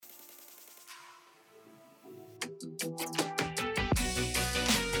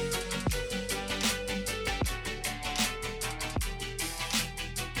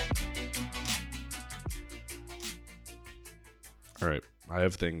I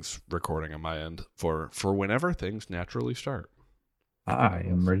have things recording on my end for whenever things naturally start. I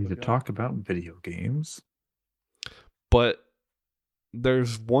am ready to talk about video games. But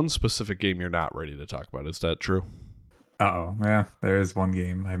there's one specific game you're not ready to talk about. Is that true? Oh, yeah, there is one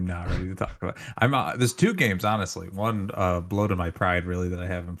game I'm not ready to talk about. There's two games, honestly. One blow to my pride, really, that I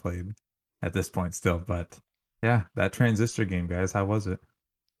haven't played at this point still. But yeah, that Transistor game, guys, how was it?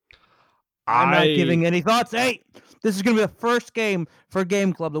 I'm not I giving any thoughts. Hey, this is going to be the first game for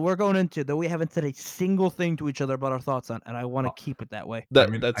Game Club that we're going into that we haven't said a single thing to each other about our thoughts on, and I want to Oh, keep it that way.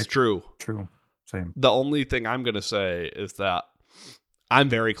 that's true. True. Same. The only thing I'm gonna say is that I'm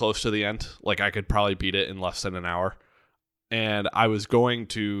very close to the end. Like I could probably beat it in less than an hour. And I was going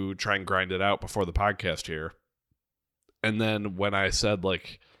to try and grind it out before the podcast here. And then when I said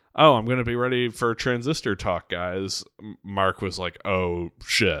like, "Oh, I'm going to be ready for Transistor talk, guys," Mark was like, "Oh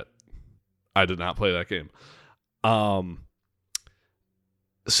shit. I did not play that game."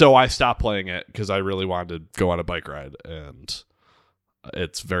 So I stopped playing it because I really wanted to go on a bike ride, and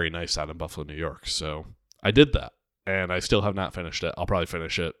it's very nice out in Buffalo, New York. So I did that, and I still have not finished it. I'll probably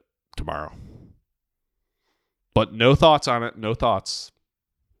finish it tomorrow. But no thoughts on it. No thoughts.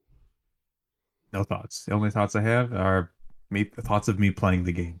 No thoughts. The only thoughts I have are thoughts of me playing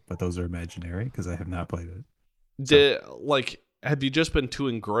the game, but those are imaginary because I have not played it. Have you just been too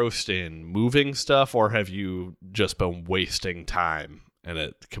engrossed in moving stuff, or have you just been wasting time and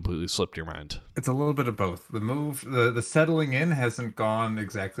it completely slipped your mind? It's a little bit of both. The settling in hasn't gone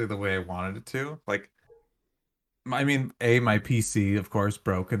exactly the way I wanted it to. My PC, of course,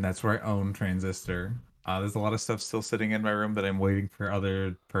 broke, and that's where I own Transistor. There's a lot of stuff still sitting in my room that I'm waiting for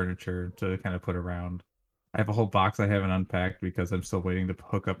other furniture to kind of put around. I have a whole box I haven't unpacked because I'm still waiting to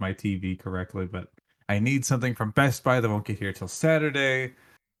hook up my TV correctly, but I need something from Best Buy that won't get here till Saturday.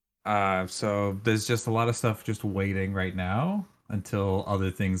 So there's just a lot of stuff just waiting right now until other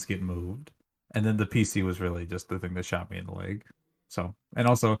things get moved. And then the PC was really just the thing that shot me in the leg. So, and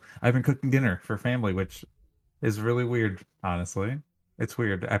also I've been cooking dinner for family, which is really weird, honestly. It's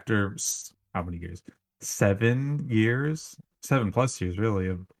weird after how many years? 7 years, 7+ years, really,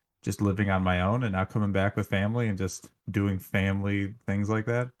 of just living on my own and now coming back with family and just doing family things like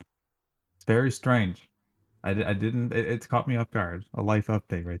that. It's very strange. I didn't, it caught me off guard. A life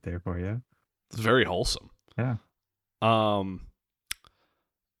update right there for you. It's very wholesome. Yeah.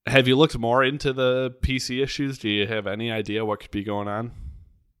 Have you looked more into the PC issues? Do you have any idea what could be going on?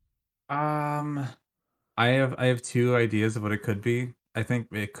 I have two ideas of what it could be. I think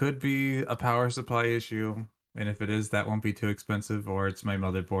it could be a power supply issue, and if it is, that won't be too expensive, or it's my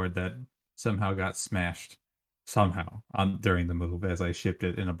motherboard that somehow got smashed somehow on during the move as I shipped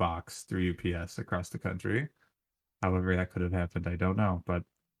it in a box through UPS across the country. However that could have happened, I don't know. But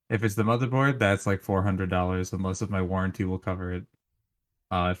if it's the motherboard, that's like $400, and most of my warranty will cover it.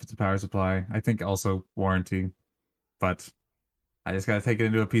 If it's a power supply, I think also warranty. But I just gotta take it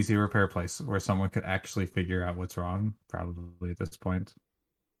into a PC repair place where someone could actually figure out what's wrong, probably at this point.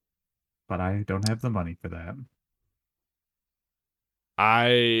 But I don't have the money for that.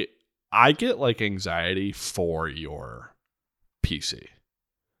 I get like anxiety for your PC.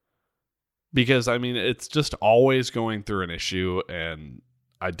 Because I mean it's just always going through an issue, and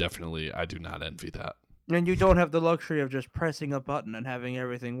I do not envy that. And you don't have the luxury of just pressing a button and having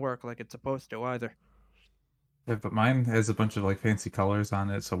everything work like it's supposed to either. Yeah, but mine has a bunch of like fancy colors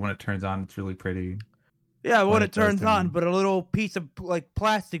on it, so when it turns on, it's really pretty. Yeah, when it does turns on, turn- but a little piece of like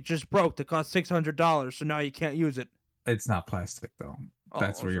plastic just broke that cost $600, so now you can't use it. It's not plastic though.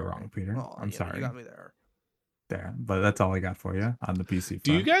 That's where you're sorry. wrong, Peter. Oh, I'm yeah, sorry. You got me there. There, but that's all I got for you on the PC front.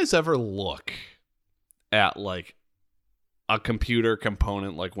 Do you guys ever look at like a computer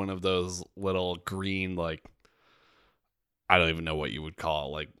component, like one of those little green, like, I don't even know what you would call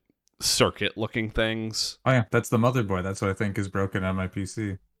it, like circuit looking things? Oh yeah, that's the motherboard. That's what I think is broken on my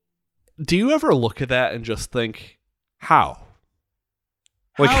PC. Do you ever look at that and just think, how?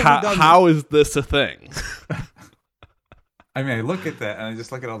 Like, How have we done how is this a thing? I mean, I look at that and I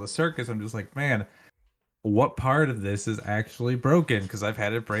just look at all the circuits. I'm just like, man, what part of this is actually broken? Because I've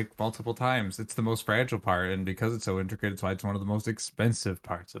had it break multiple times. It's the most fragile part, and because it's so intricate, it's why it's one of the most expensive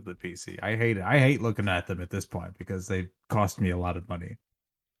parts of the PC. I hate it. I hate looking at them at this point because they cost me a lot of money.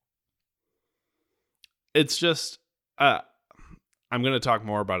 It's just, I'm going to talk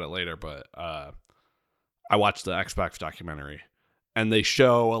more about it later, but I watched the Xbox documentary, and they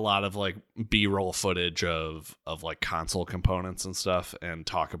show a lot of like B-roll footage of like console components and stuff, and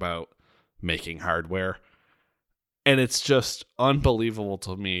talk about making hardware. And it's just unbelievable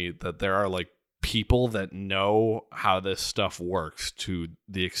to me that there are like people that know how this stuff works to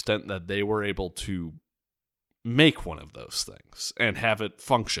the extent that they were able to make one of those things and have it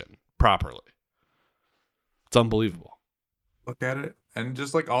function properly. It's unbelievable. Look at it, and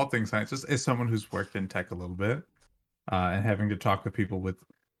just like all things science, just as someone who's worked in tech a little bit, and having to talk to people with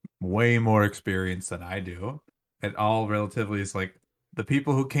way more experience than I do, it all relatively is like the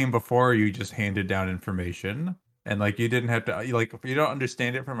people who came before you just handed down information, and like you didn't have to like you don't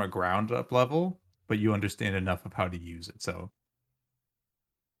understand it from a ground up level, but you understand enough of how to use it. So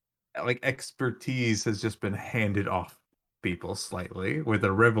like expertise has just been handed off people slightly, where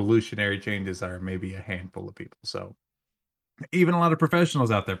the revolutionary changes are maybe a handful of people. So even a lot of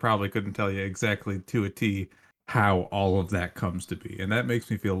professionals out there probably couldn't tell you exactly to a T how all of that comes to be. And that makes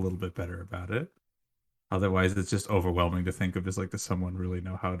me feel a little bit better about it. Otherwise, it's just overwhelming to think of as like, does someone really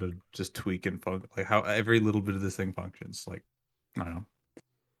know how to just tweak and like how every little bit of this thing functions? Like, I don't know.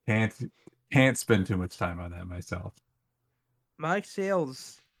 Can't spend too much time on that myself. My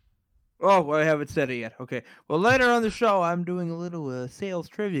sales. Oh, I haven't said it yet. Okay. Well, later on the show, I'm doing a little sales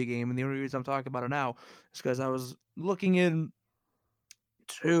trivia game, and the only reason I'm talking about it now is because I was looking into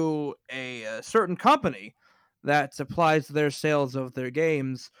a certain company that supplies their sales of their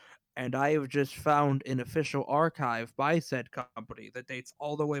games, and I have just found an official archive by said company that dates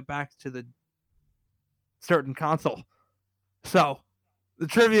all the way back to the certain console. So, the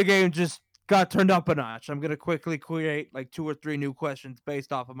trivia game just got turned up a notch. I'm going to quickly create like 2 or 3 new questions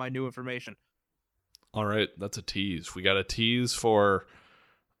based off of my new information. All right, that's a tease. We got a tease for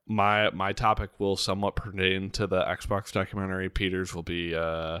my topic will somewhat pertain to the Xbox documentary. Peter's will be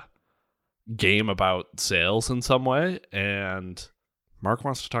a game about sales in some way, and Mark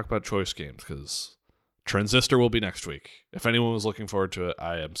wants to talk about choice games because Transistor will be next week. If anyone was looking forward to it,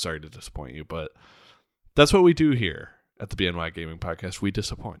 I am sorry to disappoint you, but that's what we do here at the BNY Gaming Podcast. We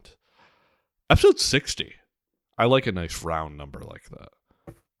disappoint. Episode 60. I like a nice round number like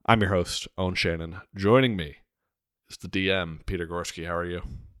that. I'm your host, Owen Shannon. Joining me is the DM, Peter Gorski. How are you?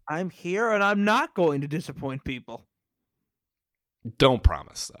 I'm here, and I'm not going to disappoint people. Don't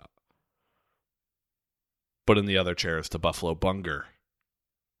promise that. But in the other chair is the Buffalo Bunger,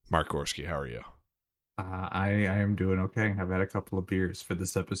 Mark Gorski. How are you? I am doing okay. I've had a couple of beers for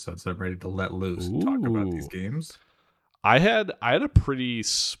this episode, so I'm ready to let loose and talk about these games. I had a pretty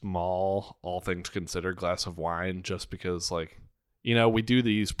small, all things considered, glass of wine just because, like, you know, we do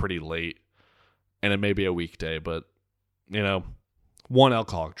these pretty late, and it may be a weekday, but, you know, one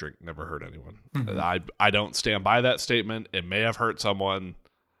alcoholic drink never hurt anyone. Mm-hmm. I don't stand by that statement. It may have hurt someone.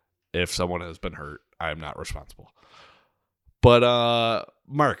 If someone has been hurt, I am not responsible. But,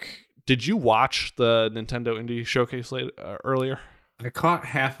 Mark, did you watch the Nintendo Indie Showcase earlier? I caught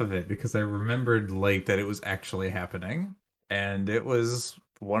half of it because I remembered late that it was actually happening. And it was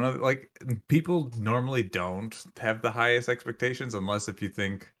one of, like, people normally don't have the highest expectations unless if you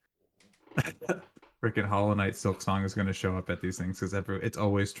think freaking Hollow Knight Silksong is going to show up at these things, because it's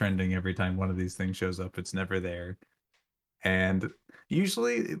always trending every time one of these things shows up. It's never there. And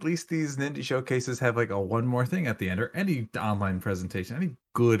usually, at least these indie showcases have like a one more thing at the end, or any online presentation, any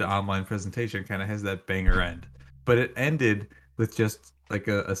good online presentation kind of has that banger end. But it ended with just like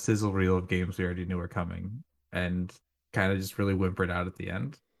a sizzle reel of games we already knew were coming, and kind of just really whimpered out at the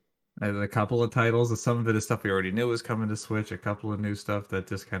end. And a couple of titles, some of it is stuff we already knew was coming to Switch, a couple of new stuff that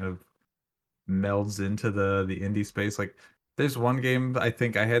just kind of melds into the indie space. Like there's one game I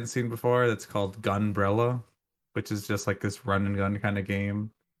think I hadn't seen before that's called Gunbrella, which is just like this run and gun kind of game.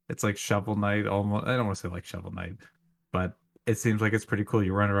 It's like Shovel Knight almost. I don't want to say like Shovel Knight, but it seems like it's pretty cool.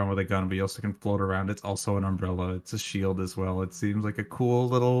 You run around with a gun, but you also can float around. It's also an umbrella. It's a shield as well. It seems like a cool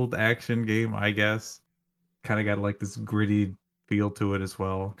little action game, I guess. Kind of got like this gritty feel to it as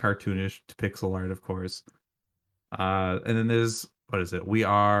well. Cartoonish pixel art, of course. And then there's, what is it? We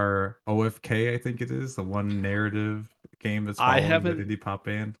Are OFK, I think it is. The one narrative game that's following the indie pop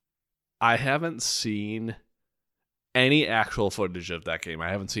band. I haven't seen any actual footage of that game. I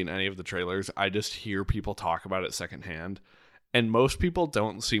haven't seen any of the trailers. I just hear people talk about it secondhand. And most people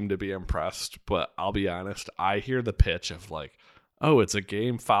don't seem to be impressed, but I'll be honest, I hear the pitch of like, oh, it's a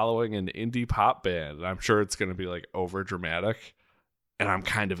game following an indie pop band. And I'm sure it's going to be like over dramatic. And I'm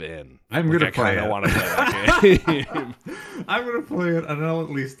kind of in. I'm going to play it. I want to play that game. I'm going to play it, and I'll at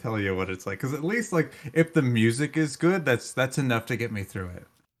least tell you what it's like. Because at least, like, if the music is good, that's enough to get me through it.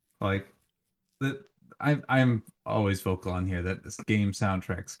 Like, I'm always vocal on here that this game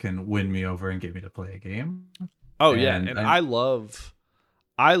soundtracks can win me over and get me to play a game. Oh, yeah. And I love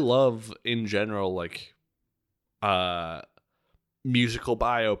in general, like, musical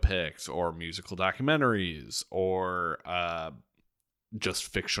biopics or musical documentaries or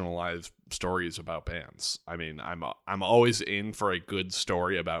just fictionalized stories about bands. I mean, I'm always in for a good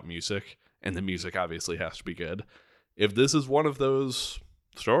story about music, and the music obviously has to be good. If this is one of those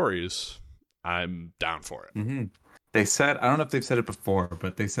stories, I'm down for it. Mm-hmm. They said, I don't know if they've said it before,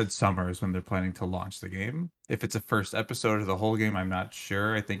 but they said summer is when they're planning to launch the game. If it's a first episode of the whole game, I'm not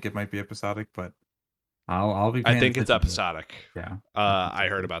sure. I think it might be episodic, but I'll be. I think it's attention to it. episodic. Yeah. I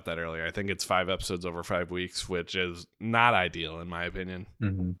heard about that earlier. I think it's 5 episodes over 5 weeks, which is not ideal in my opinion.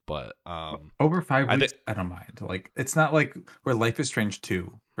 Mm-hmm. But over 5 I weeks, I don't mind. Like, it's not like where Life is Strange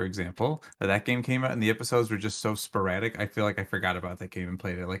 2, for example, that game came out and the episodes were just so sporadic. I feel like I forgot about that game and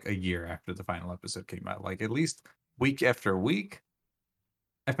played it like a year after the final episode came out. Like, at least week after week.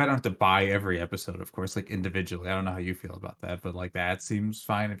 If I don't have to buy every episode, of course, like individually. I don't know how you feel about that, but like that seems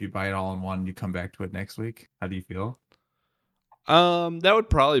fine. If you buy it all in one, you come back to it next week. How do you feel? that would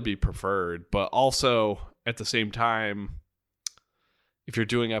probably be preferred, but also at the same time, if you're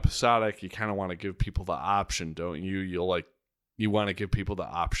doing episodic, you kind of want to give people the option, don't you? You want to give people the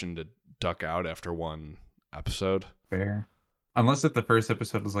option to duck out after one episode. Fair. Unless if the first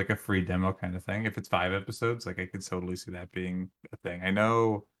episode is like a free demo kind of thing. If it's 5 episodes, like I could totally see that being a thing. I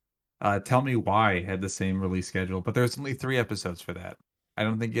know Tell Me Why had the same release schedule, but there's only 3 episodes for that. I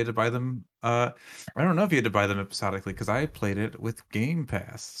don't think you had to buy them. I don't know if you had to buy them episodically because I played it with Game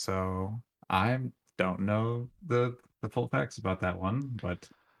Pass. So I don't know the full facts about that one, but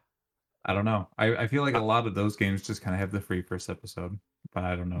I don't know. I feel like a lot of those games just kind of have the free first episode, but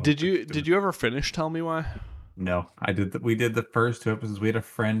I don't know. Did you ever finish Tell Me Why? No, I did. We did the first 2 episodes. We had a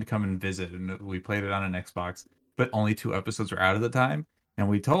friend come and visit, and we played it on an Xbox. But only 2 episodes were out at the time, and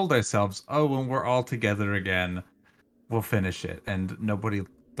we told ourselves, "Oh, when we're all together again, we'll finish it." And nobody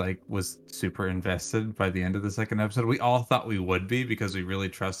like was super invested by the end of the second episode. We all thought we would be because we really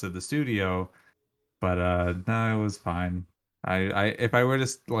trusted the studio, but no, it was fine. I if I were to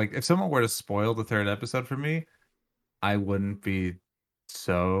like if someone were to spoil the 3rd episode for me, I wouldn't be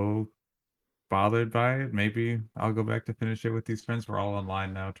so bothered by it. Maybe I'll go back to finish it with these friends. We're all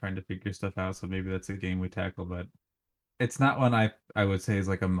online now trying to figure stuff out, so maybe that's a game we tackle, but it's not one I would say is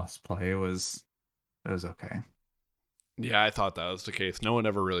like a must play. It was okay. Yeah, I thought that was the case. No one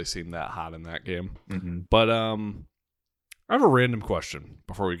ever really seemed that hot in that game. Mm-hmm. But I have a random question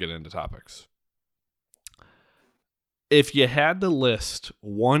before we get into topics. If you had to list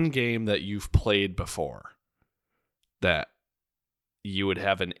one game that you've played before that you would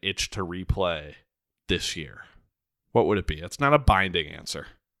have an itch to replay this year, what would it be? It's not a binding answer.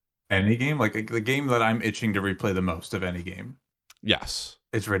 Any game? Like the game that I'm itching to replay the most of any game? Yes.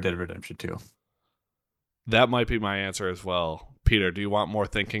 It's Red Dead Redemption 2. That might be my answer as well. Peter, do you want more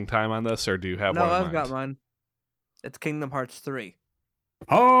thinking time on this, or do you have one in mind? No, I've got mine. It's Kingdom Hearts 3.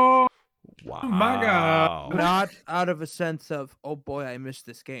 Oh, wow. my God. Not out of a sense of, oh boy, I missed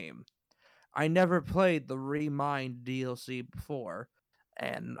this game. I never played the Remind DLC before,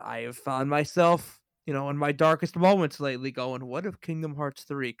 and I have found myself, in my darkest moments lately going, what if Kingdom Hearts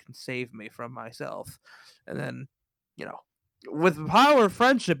 3 can save me from myself? And then, with the power of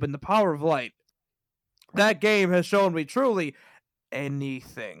friendship and the power of light, that game has shown me truly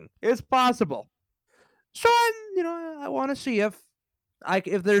anything is possible. So I want to see if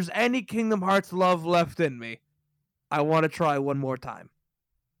there's any Kingdom Hearts love left in me. I want to try one more time.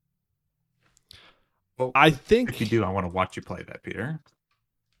 Well, I think if you do, I want to watch you play that, Peter.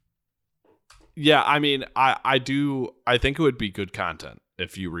 Yeah, I mean, I do. I think it would be good content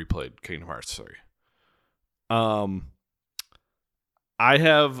if you replayed Kingdom Hearts 3. I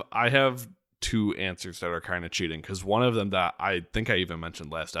have 2 answers that are kind of cheating, because one of them that I think I even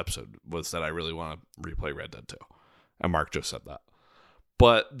mentioned last episode was that I really want to replay Red Dead 2, and Mark just said that.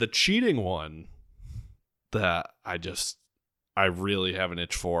 But the cheating one that I really have an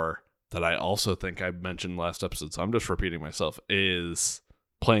itch for, that I also think I mentioned last episode, so I'm just repeating myself, is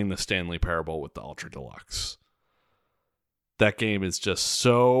playing the Stanley Parable with the Ultra Deluxe. That game is just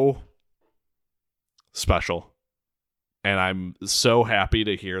so special, and I'm so happy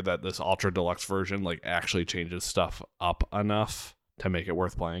to hear that this Ultra Deluxe version actually changes stuff up enough to make it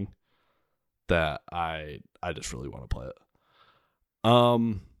worth playing, that I just really want to play it.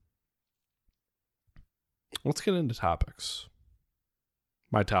 Let's get into topics.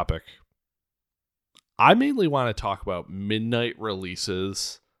 My topic. I mainly want to talk about midnight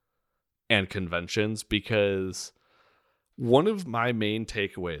releases and conventions, because one of my main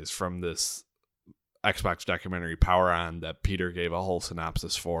takeaways from this Xbox documentary Power On that Peter gave a whole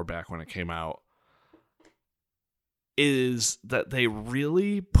synopsis for back when it came out is that they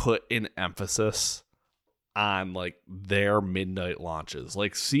really put an emphasis on their midnight launches.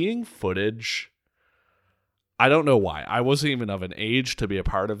 Seeing footage, I don't know why. I wasn't even of an age to be a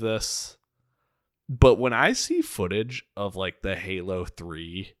part of this. But when I see footage of the Halo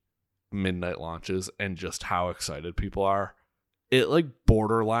 3 midnight launches and just how excited people are, it like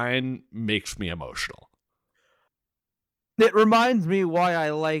borderline makes me emotional. It reminds me why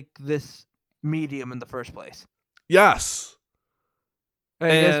I like this medium in the first place. Yes.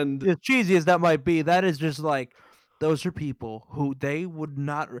 And as cheesy as that might be, that is just like, those are people who they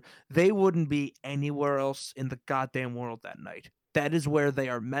wouldn't be anywhere else in the goddamn world that night. That is where they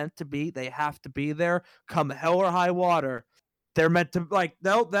are meant to be. They have to be there. Come hell or high water, they're meant to, like,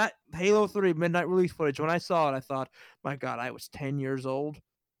 no, that Halo 3 midnight release footage, when I saw it, I thought, my God, I was 10 years old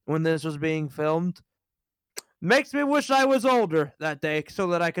when this was being filmed. Makes me wish I was older that day so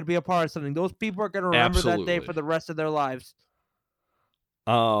that I could be a part of something. Those people are going to remember that day for the rest of their lives.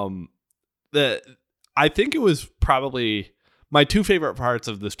 I think it was probably my two favorite parts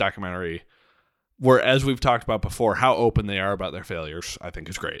of this documentary were, as we've talked about before, how open they are about their failures. I think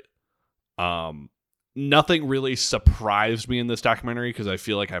is great. Nothing really surprised me in this documentary because I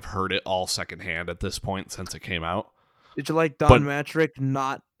feel like I've heard it all secondhand at this point since it came out. Did you like Don Matrick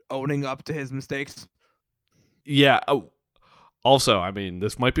not owning up to his mistakes? Yeah. Also, I mean,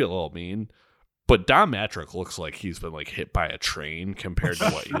 this might be a little mean, but Don Matrick looks like he's been like hit by a train compared to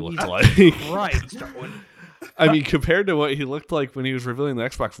what he looked like. Right. I mean, compared to what he looked like when he was revealing the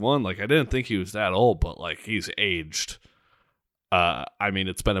Xbox One, like I didn't think he was that old, but like he's aged. I mean,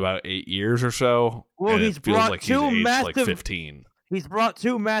 it's been about 8 years or so. Well, he's brought like two massive, like 15. He's brought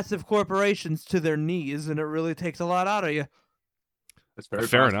two massive corporations to their knees, and it really takes a lot out of you. That's very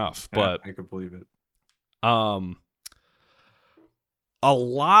fair possible. enough, Yeah, but I could believe it. A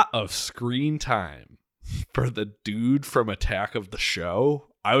lot of screen time for the dude from Attack of the Show.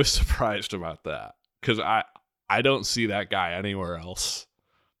 I was surprised about that because I don't see that guy anywhere else,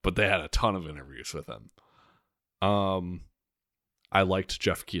 but they had a ton of interviews with him. I liked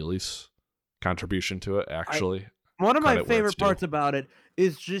Jeff Keighley's contribution to it, actually. One of my favorite parts about it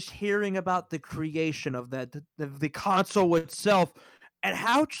is just hearing about the creation of that, the console itself, and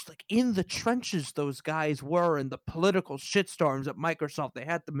how just like in the trenches those guys were, and the political shitstorms at Microsoft they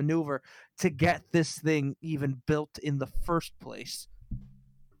had to maneuver to get this thing even built in the first place.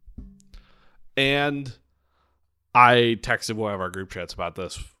 And I texted one of our group chats about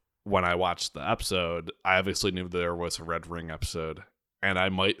this when I watched the episode. I obviously knew there was a Red Ring episode, and I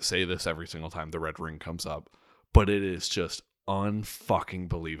might say this every single time the Red Ring comes up, but it is just unfucking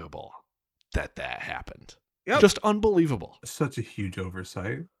believable that happened. Yep. Just unbelievable. Such a huge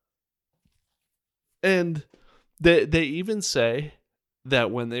oversight. And they even say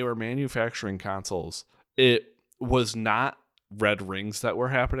that when they were manufacturing consoles, it was not red rings that were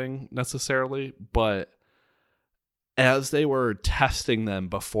happening necessarily, but as they were testing them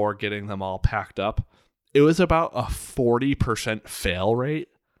before getting them all packed up, it was about a 40% fail rate,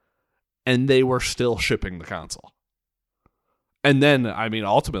 and they were still shipping the console. And then, I mean,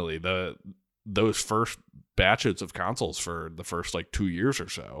 ultimately, those first batches of consoles for the first like 2 years or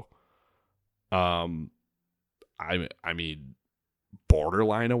so, I mean,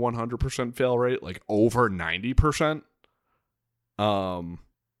 borderline a 100% fail rate, like over 90%.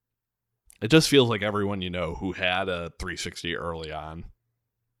 It just feels like everyone you know who had a 360 early on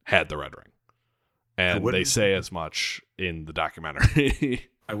had the Red Ring. And they say as much in the documentary.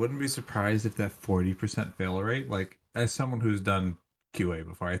 I wouldn't be surprised if that 40% fail rate, like as someone who's done QA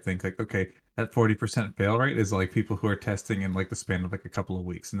before, I think like, okay, that 40% fail rate is like people who are testing in like the span of like a couple of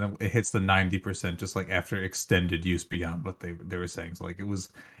weeks, and then it hits the 90% just like after extended use beyond what they were saying. So like it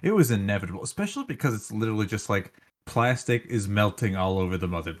was inevitable, especially because it's literally just like plastic is melting all over the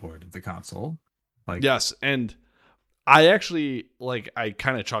motherboard of the console. Like, yes, and I actually I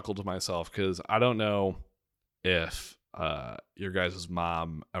kind of chuckled to myself because I don't know if your guys'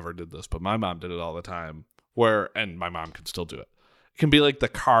 mom ever did this, but my mom did it all the time. And my mom can still do it. It can be like the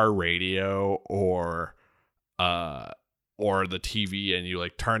car radio or the TV, and you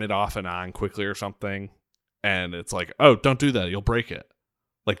like turn it off and on quickly or something, and it's like, oh, don't do that, you'll break it.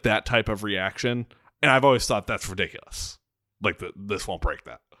 Like that type of reaction. And I've always thought that's ridiculous. Like this won't break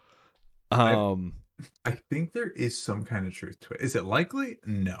that. I think there is some kind of truth to it. Is it likely?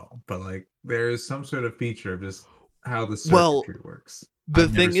 No, but like there is some sort of feature of just how the circuitry works. The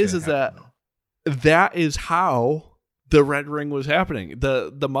thing is that that is how the Red Ring was happening.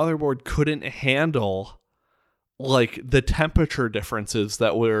 The motherboard couldn't handle like the temperature differences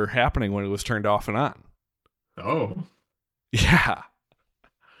that were happening when it was turned off and on. Oh, yeah.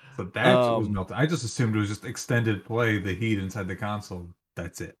 So that's what was melting. I just assumed it was just extended play, the heat inside the console.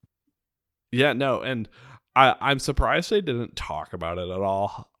 That's it. Yeah, no, and I'm surprised they didn't talk about it at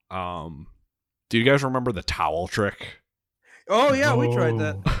all. Do you guys remember the towel trick? Oh yeah, we tried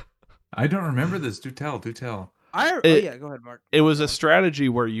that. I don't remember this. Do tell. Yeah, go ahead, Mark. It was a strategy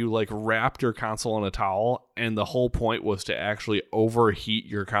where you like wrapped your console in a towel, and the whole point was to actually overheat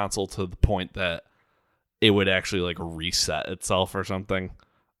your console to the point that it would actually like reset itself or something.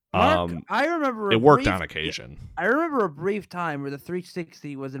 Mark, I remember it worked on occasion. I remember a brief time where the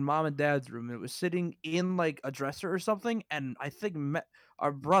 360 was in Mom and Dad's room, and it was sitting in like a dresser or something, and I think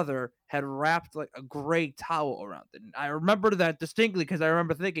our brother had wrapped like a gray towel around it. And I remember that distinctly because I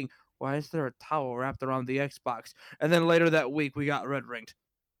remember thinking, why is there a towel wrapped around the Xbox? And then later that week, we got red ringed.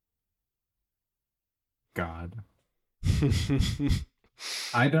 God.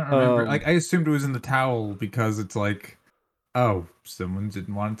 I don't remember. Like, I assumed it was in the towel because it's like, oh, someone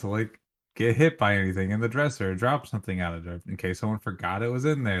didn't want to like get hit by anything in the dresser or drop something out of it in case someone forgot it was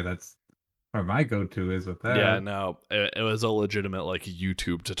in there. That's where my go-to is with that. Yeah, no, it was a legitimate like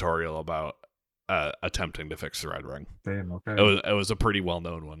YouTube tutorial about attempting to fix the red ring. Damn, okay. It was a pretty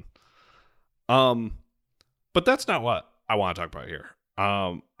well-known one. But that's not what I want to talk about here.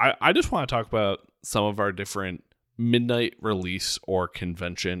 I just want to talk about some of our different midnight release or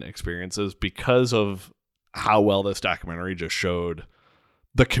convention experiences because of how well this documentary just showed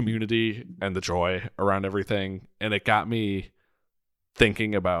the community and the joy around everything. And it got me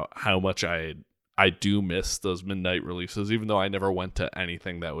thinking about how much I do miss those midnight releases, even though I never went to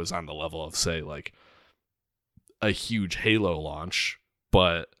anything that was on the level of, say, like a huge Halo launch.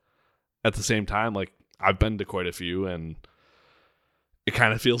 But at the same time, like I've been to quite a few, and it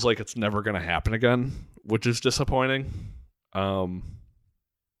kind of feels like it's never going to happen again, which is disappointing. So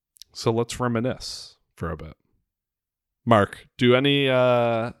let's reminisce for a bit. Mark, do any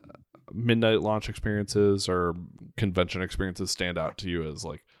midnight launch experiences or convention experiences stand out to you as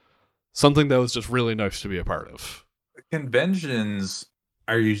like something that was just really nice to be a part of? Conventions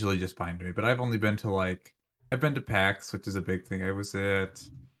are usually just fine to me, but I've been to PAX, which is a big thing. I was at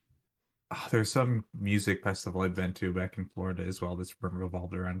there's some music festival I've been to back in Florida as well that's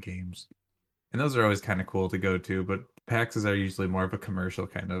revolved around games. And those are always kind of cool to go to, but PAXs are usually more of a commercial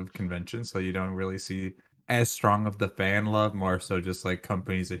kind of convention, so you don't really see as strong of the fan love, more so just like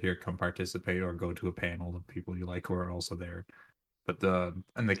companies that here come participate or go to a panel of people you like who are also there. But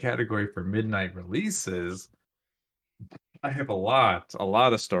in the category for midnight releases, I have a lot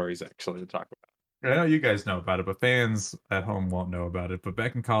of stories actually to talk about. I know you guys know about it, but fans at home won't know about it. But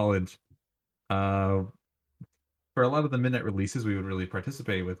back in college, for a lot of the midnight releases we would really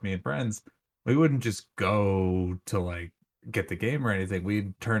participate with, me and friends, we wouldn't just go to like get the game or anything.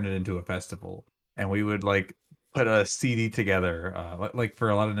 We'd turn it into a festival, and we would like put a CD together, like for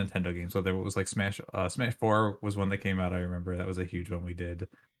a lot of Nintendo games. So there was like Smash 4 was one that came out. I remember that was a huge one. We did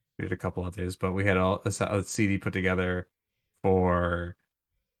a couple others, but we had a CD put together for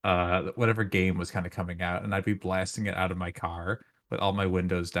whatever game was kind of coming out, and I'd be blasting it out of my car with all my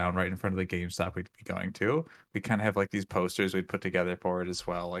windows down right in front of the GameStop we'd be going to. We kind of have like these posters we'd put together for it as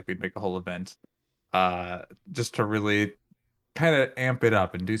well. Like we'd make a whole event just to really kind of amp it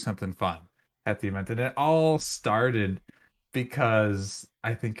up and do something fun at the event. And it all started because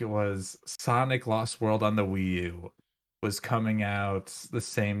I think it was Sonic Lost World on the Wii U was coming out the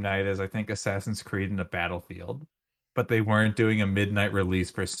same night as I think Assassin's Creed and a Battlefield, but they weren't doing a midnight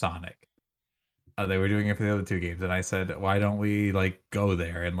release for Sonic. They were doing it for the other two games, and I said, why don't we like go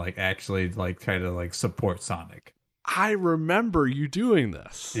there and like actually like try to like support Sonic? I remember you doing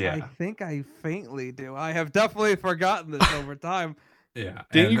this. Yeah, I think I faintly do. I have definitely forgotten this over time. Yeah.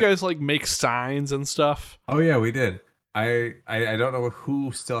 Didn't you guys like make signs and stuff? Oh yeah, we did. I don't know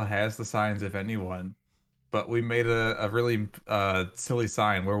who still has the signs, if anyone, but we made a really silly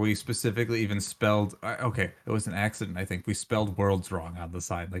sign where we specifically even spelled, okay, it was an accident, I think. We spelled worlds wrong on the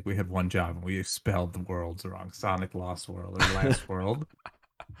sign. Like we had one job and we spelled the worlds wrong. Sonic Lost World or Last World.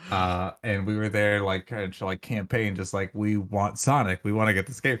 And we were there like trying to like campaign, just like, we want Sonic, we want to get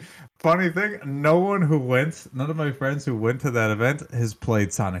this game. Funny thing, none of my friends who went to that event has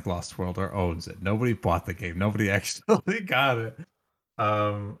played Sonic Lost World or owns it. Nobody bought the game. Nobody actually got it.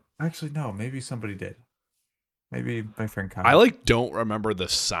 Actually no, maybe somebody did. Maybe my friend Kyle. I like don't remember the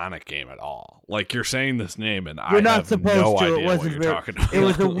Sonic game at all. Like you're saying this name and You're I not have supposed no to. It idea what wasn't you're very- talking about. It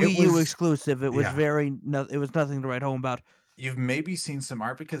was a It Wii U was- exclusive. It was yeah. it was nothing to write home about. You've maybe seen some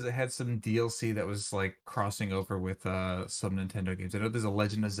art because it had some DLC that was like crossing over with some Nintendo games. I know there's a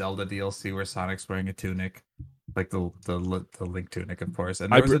Legend of Zelda DLC where Sonic's wearing a tunic, like the Link tunic, of course.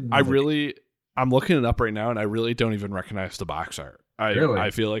 And there was I'm looking it up right now, and I really don't even recognize the box art. Really? I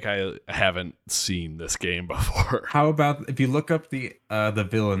feel like I haven't seen this game before. How about if you look up the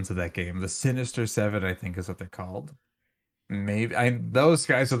villains of that game, the Sinister Seven, I think is what they're called. Maybe those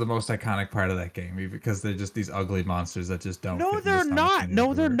guys are the most iconic part of that game because they're just these ugly monsters that just don't. No, fit in the they're Sonic not.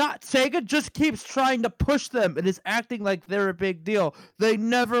 No, they're universe. not. Sega just keeps trying to push them and is acting like they're a big deal. They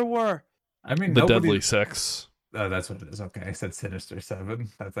never were. I mean, The nobody. Deadly Six. Oh, that's what it is. Okay, I said Sinister Seven.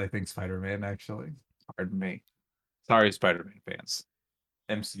 That's I think Spider-Man actually. Pardon me. Sorry, Spider-Man fans.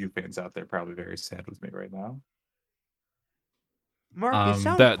 MCU fans out there probably very sad with me right now. Mark, you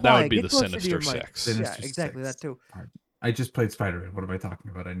sound that quiet. would be Get the closer to your Sinister mic. Six. Sinister Yeah, exactly Six. that too. Pardon. I just played Spider-Man. What am I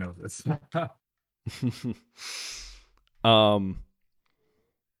talking about? I know this. But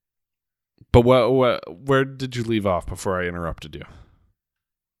where did you leave off before I interrupted you?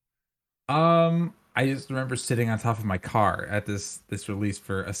 I just remember sitting on top of my car at this release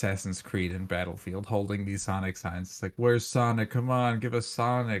for Assassin's Creed and Battlefield, holding these Sonic signs. It's like, "Where's Sonic? Come on, give us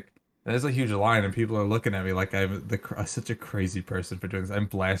Sonic!" And there's a huge line, and people are looking at me like I'm such a crazy person for doing this. I'm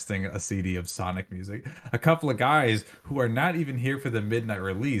blasting a CD of Sonic music. A couple of guys who are not even here for the midnight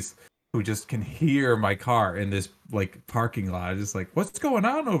release, who just can hear my car in this like parking lot, just like, "What's going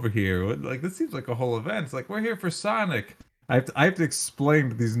on over here? Like, this seems like a whole event." It's like, "We're here for Sonic." I have to explain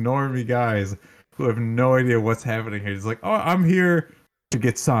to these normie guys who have no idea what's happening here. It's like, "Oh, I'm here to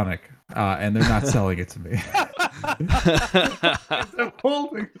get Sonic," and they're not selling it to me. I'm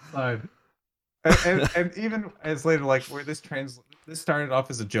holding the sign. And even as later, like where this started off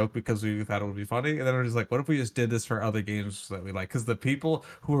as a joke because we thought it would be funny, and then we're just like, what if we just did this for other games that we like? Because the people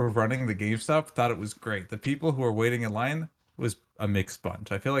who were running the GameStop thought it was great. The people who were waiting in line was a mixed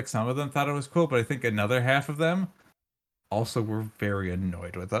bunch. I feel like some of them thought it was cool, but I think another half of them also were very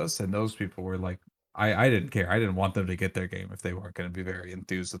annoyed with us, and those people were like, I didn't care. I didn't want them to get their game if they weren't going to be very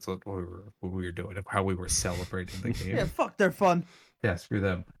enthused with what we were doing, how we were celebrating the game. Yeah, fuck their fun. Yeah, screw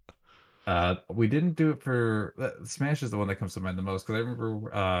them. We didn't do it for Smash is the one that comes to mind the most because I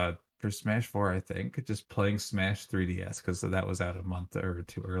remember for Smash 4, I think, just playing Smash 3DS because that was out a month or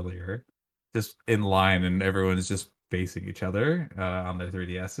two earlier, just in line, and everyone's just facing each other on their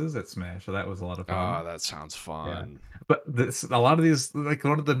 3DSs at Smash. So that was a lot of fun. Oh, that sounds fun. Yeah. But a lot of these, like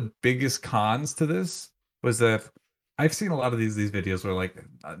one of the biggest cons to this was that I've seen a lot of these videos where, like,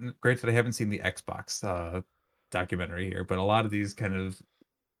 granted, I haven't seen the Xbox documentary here, but a lot of these kind of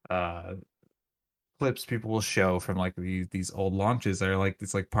clips people will show from like these old launches that are like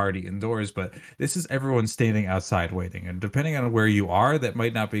this like party indoors, but this is everyone standing outside waiting, and depending on where you are, that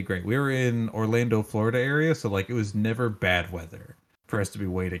might not be great. We were in Orlando, Florida area, so like it was never bad weather for us to be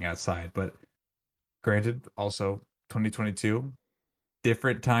waiting outside. But granted, also 2022,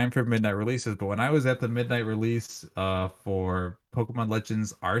 different time for midnight releases. But when I was at the midnight release for Pokemon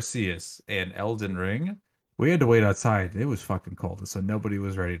Legends Arceus and Elden Ring, we had to wait outside. It was fucking cold, so nobody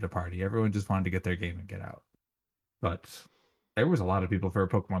was ready to party. Everyone just wanted to get their game and get out. But there was a lot of people for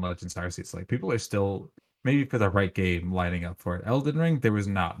Pokemon Legends Arceus. Like, people are still, maybe for the right game, lining up for it. Elden Ring, there was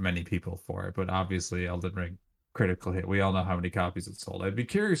not many people for it, but obviously Elden Ring, critical hit. We all know how many copies it sold. I'd be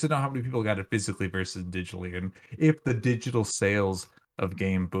curious to know how many people got it physically versus digitally, and if the digital sales of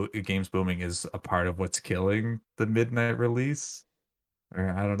games booming is a part of what's killing the midnight release,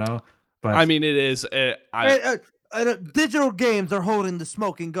 or I don't know. But I mean, it is. Digital games are holding the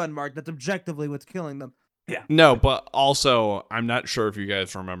smoking gun, Mark. That's objectively what's killing them. yeah, No, but also, I'm not sure if you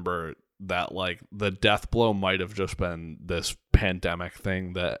guys remember that, like, the death blow might have just been this pandemic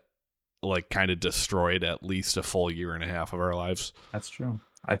thing that, like, kind of destroyed at least a full year and a half of our lives. that's true.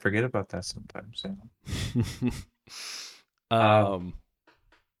 I forget about that sometimes. Yeah.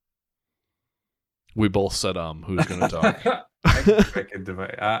 We both said, who's going to talk? I can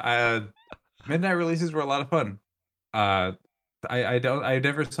divide. Midnight releases were a lot of fun. I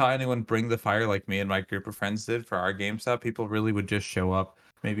never saw anyone bring the fire like me and my group of friends did for our GameStop. People really would just show up,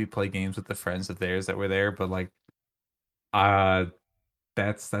 maybe play games with the friends of theirs that were there, but like,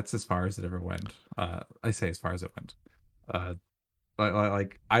 that's as far as it ever went. I say as far as it went.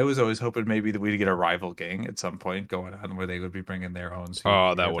 Like I was always hoping maybe that we'd get a rival gang at some point going on where they would be bringing their own.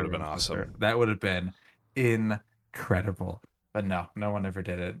 Oh, that would have been awesome. That would have been incredible. But no one ever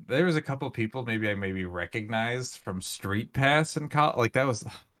did it. There was a couple people maybe I recognized from Street Pass in college. Like, that was,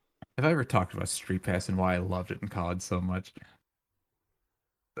 if I ever talked about Street Pass and why I loved it in college so much.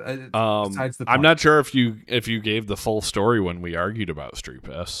 Besides the I'm not sure if you gave the full story when we argued about Street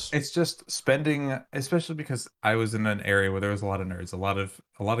Pass. It's just spending, especially because I was in an area where there was a lot of nerds, a lot of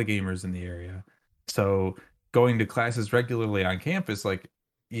gamers in the area. So going to classes regularly on campus, like,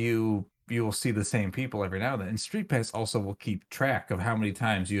 you will see the same people every now and then. And Street Pass also will keep track of how many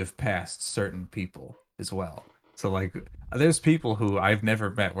times you have passed certain people as well. So like, there's people who I've never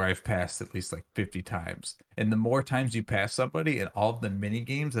met where I've passed at least like 50 times. And the more times you pass somebody and all of the mini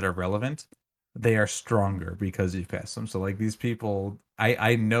games that are relevant, they are stronger because you pass them. So like these people,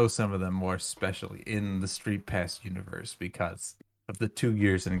 I know some of them more especially in the Street Pass universe because of the 2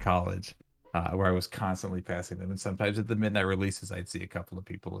 years in college where I was constantly passing them, and sometimes at the midnight releases I'd see a couple of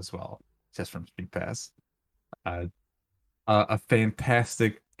people as well just from Street Pass. Uh, a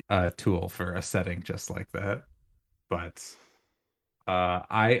fantastic tool for a setting just like that. But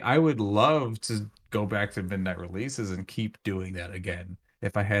I would love to go back to midnight releases and keep doing that again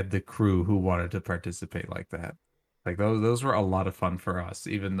if I had the crew who wanted to participate like that. Like those were a lot of fun for us,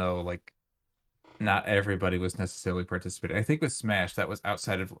 even though like not everybody was necessarily participating. I think with Smash that was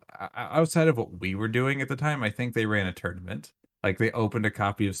outside of what we were doing at the time. I think they ran a tournament. Like they opened a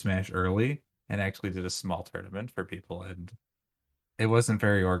copy of Smash early and actually did a small tournament for people, and it wasn't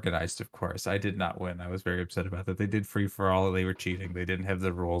very organized, of course. I did not win. I was very upset about that. They did free for all. They were cheating. They didn't have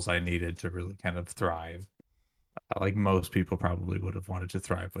the rules I needed to really kind of thrive. Like most people probably would have wanted to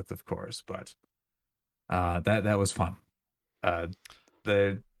thrive with, of course. But that was fun.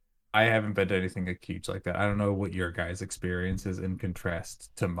 The I haven't been to anything huge like that. I don't know what your guys' experience is in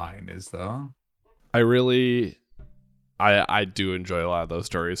contrast to mine is though. I do enjoy a lot of those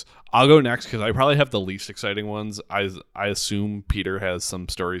stories. I'll go next because I probably have the least exciting ones. I assume Peter has some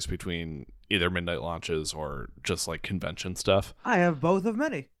stories between either midnight launches or just like convention stuff. I have both of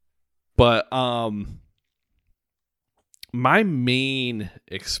many. But my main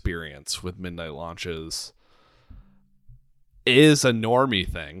experience with midnight launches is a normie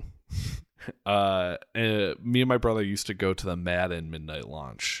thing. Me and my brother used to go to the Madden midnight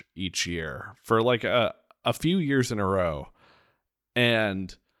launch each year for like a few years in a row,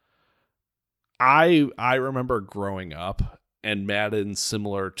 and I remember growing up, and Madden,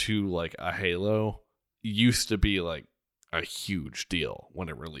 similar to like a Halo, used to be like a huge deal when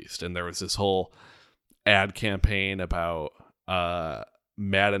it released, and there was this whole ad campaign about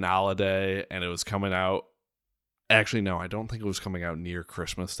Madden Holiday, and it was coming out. Actually, no, I don't think it was coming out near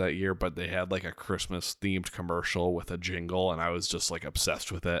Christmas that year, but they had like a Christmas themed commercial with a jingle, and I was just like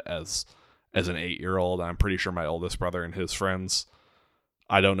obsessed with it as an 8-year-old. I'm pretty sure my oldest brother and his friends,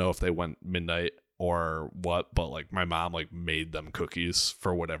 I don't know if they went midnight or what, but like my mom like made them cookies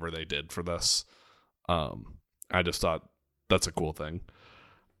for whatever they did for this. I just thought that's a cool thing.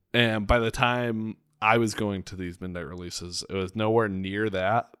 And by the time I was going to these midnight releases, it was nowhere near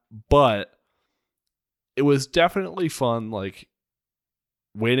that, but it was definitely fun, like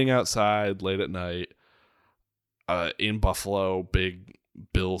waiting outside late at night in Buffalo, big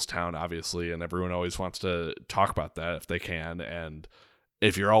Bills town, obviously, and everyone always wants to talk about that if they can. And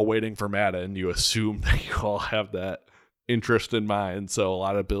if you're all waiting for Madden, you assume that you all have that interest in mind. So a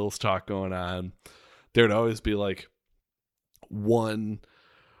lot of Bills talk going on. There'd always be like one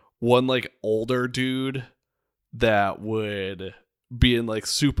like older dude that would be in like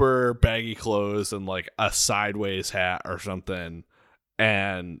super baggy clothes and like a sideways hat or something,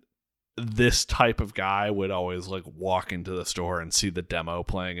 and this type of guy would always like walk into the store and see the demo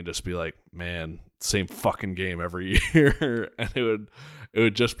playing and just be like, man, same fucking game every year. And it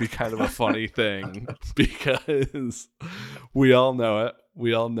would just be kind of a funny thing because we all know it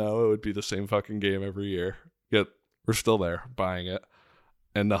would be the same fucking game every year, yet we're still there buying it,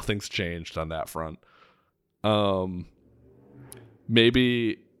 and nothing's changed on that front.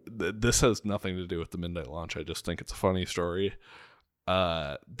 Maybe this has nothing to do with the midnight launch. I just think it's a funny story.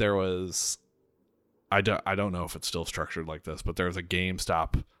 There was, I don't know if it's still structured like this, but there was a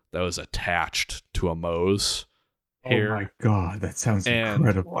GameStop that was attached to a Moe's here. Oh my god, that sounds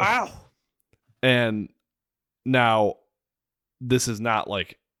incredible! Wow. And now, this is not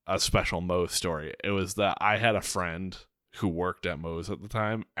like a special Moe's story. It was that I had a friend who worked at Moe's at the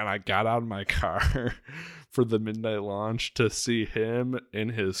time, and I got out of my car for the midnight launch to see him in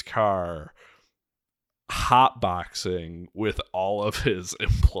his car hotboxing with all of his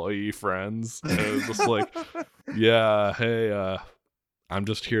employee friends. And it was just like, yeah, hey, I'm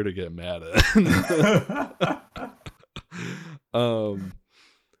just here to get mad at. And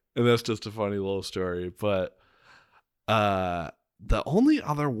that's just a funny little story. But the only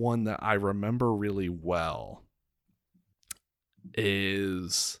other one that I remember really well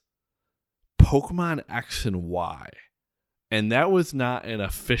is Pokemon X and Y. And that was not an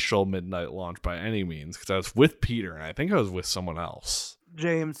official midnight launch by any means, because I was with Peter, and I think I was with someone else.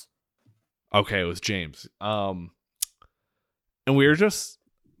 James. Okay, it was James. And we were just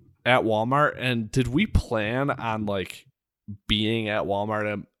at Walmart, and did we plan on like being at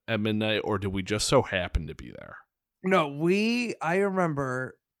Walmart at midnight, or did we just so happen to be there? No, I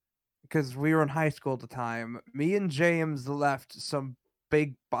remember, because we were in high school at the time, me and James left some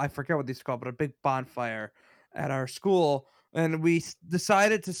big, I forget what these called, but a big bonfire at our school and we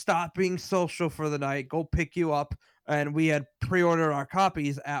decided to stop being social for the night, go pick you up, and we had pre-ordered our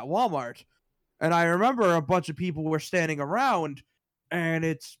copies at Walmart. And I remember a bunch of people were standing around, and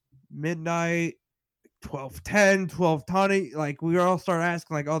it's midnight, 12:10, 12:20. Like, we all start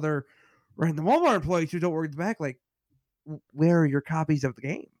asking like other random Walmart employees who don't work in the back, like, where are your copies of the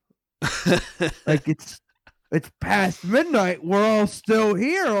game? Like, it's past midnight. We're all still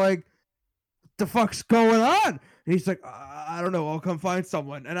here. Like, what the fuck's going on? And he's like, I don't know. I'll come find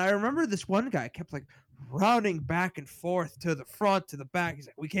someone. And I remember this one guy kept like running back and forth to the front, to the back. He's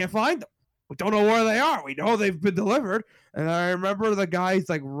like, we can't find them. We don't know where they are. We know they've been delivered. And I remember the guys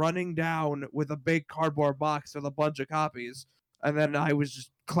like running down with a big cardboard box with a bunch of copies. And then I was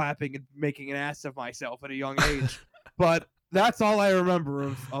just clapping and making an ass of myself at a young age. But that's all I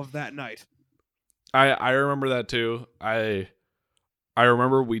remember of that night. I remember that too. I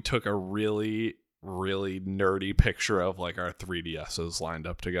remember we took a really, really nerdy picture of like our 3DSs lined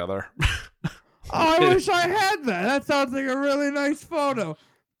up together. I wish I had that. That sounds like a really nice photo.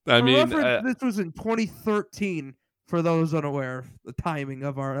 I mean, this was in 2013. For those unaware of the timing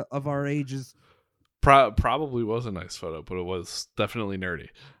of our ages, probably was a nice photo, but it was definitely nerdy.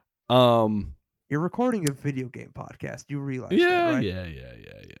 You're recording a video game podcast. You realize yeah, that, right?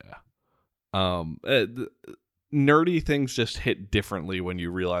 Yeah. Nerdy things just hit differently when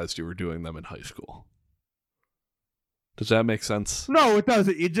you realized you were doing them in high school. Does that make sense? No, it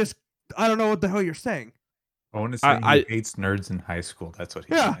doesn't. I don't know what the hell you're saying. Owen is saying he hates nerds in high school. That's what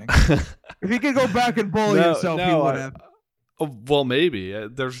he's saying. If he could go back and bully himself, he would have. Well, maybe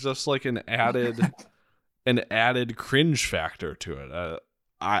there's just like an added cringe factor to it.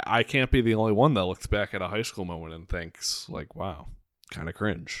 I can't be the only one that looks back at a high school moment and thinks like, wow, kind of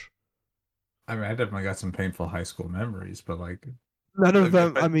cringe. I mean, I definitely got some painful high school memories, but like none of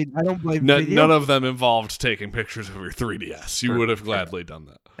them. I mean, I don't blame. None of them involved taking pictures of your 3DS. You would have gladly done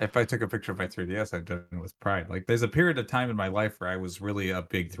that. If I took a picture of my 3DS, I'd done it with pride. Like, there's a period of time in my life where I was really a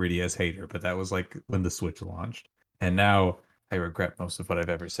big 3DS hater, but that was like when the Switch launched, and now I regret most of what I've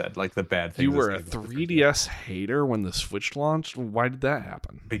ever said. Like the bad things. You were a 3DS hater when the Switch launched? Why did that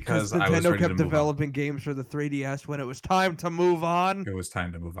happen? Because I was Nintendo ready kept developing games for the 3DS when it was time to move on. It was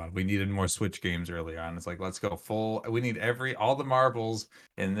time to move on. We needed more Switch games early on. It's like, let's go full. We need all the marbles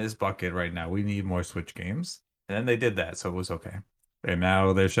in this bucket right now. We need more Switch games. And then they did that, so it was okay. And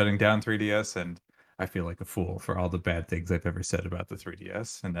now they're shutting down 3DS, and I feel like a fool for all the bad things I've ever said about the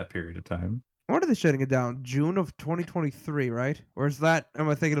 3DS in that period of time. When are they shutting it down? June of 2023, right? Or is that? Am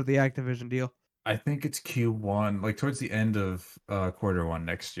I thinking of the Activision deal? I think it's Q1, like towards the end of quarter one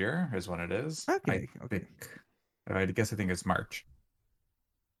next year is when it is. Okay. I think it's March.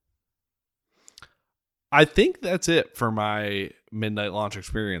 I think that's it for my midnight launch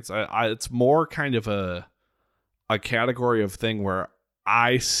experience. It's more kind of a category of thing where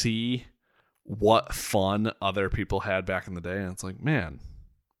I see what fun other people had back in the day, and it's like, man,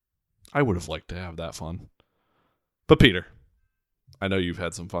 I would have liked to have that fun. But Peter, I know you've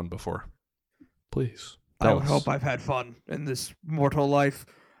had some fun before. Please. I hope I've had fun in this mortal life.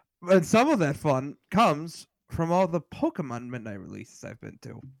 And some of that fun comes from all the Pokemon midnight releases I've been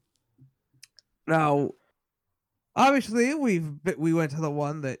to. Now, obviously, we went to the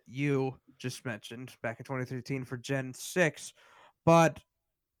one that you just mentioned back in 2013 for Gen 6, but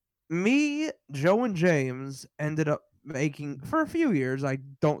me, Joe, and James ended up making, for a few years, I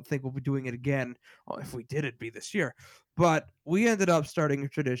don't think we'll be doing it again. Well, if we did, it'd be this year. But we ended up starting a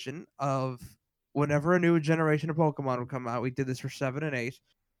tradition of whenever a new generation of Pokemon would come out, we did this for 7 and 8,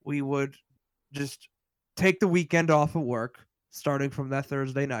 we would just take the weekend off of work, starting from that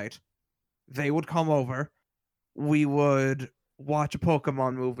Thursday night. They would come over. We would watch a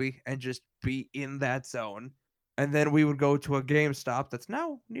Pokemon movie and just be in that zone. And then we would go to a GameStop that's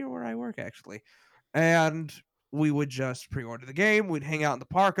now near where I work, actually. And we would just pre-order the game. We'd hang out in the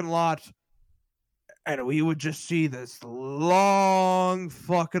parking lot. And we would just see this long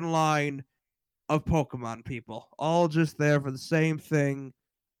fucking line of Pokemon people. All just there for the same thing.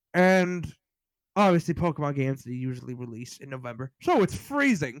 And obviously Pokemon games they usually release in November. So it's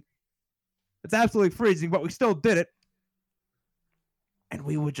freezing. It's absolutely freezing, but we still did it. And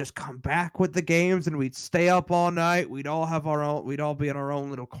we would just come back with the games and we'd stay up all night. We'd all be in our own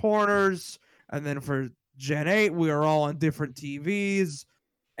little corners. And then for Gen 8, we were all on different TVs.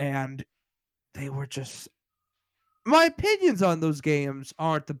 And they were just... My opinions on those games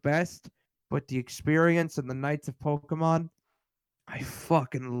aren't the best, but the experience and the Nights of Pokemon, I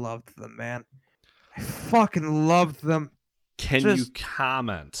fucking loved them, man. I fucking loved them. Can you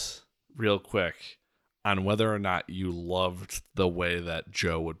comment real quick on whether or not you loved the way that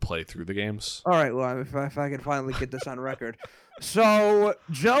Joe would play through the games. All right, well, if I can finally get this on record. So,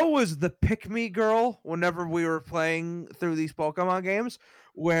 Joe was the pick-me girl whenever we were playing through these Pokemon games,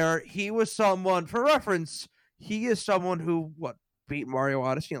 where he was someone, for reference, he is someone who, beat Mario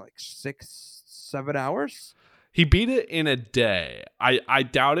Odyssey in like 6-7 hours? He beat it in a day. I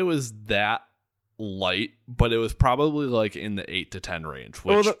doubt it was that light, but it was probably like in the 8 to 10 range,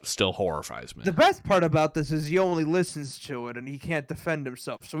 which still horrifies me. The best part about this is he only listens to it and he can't defend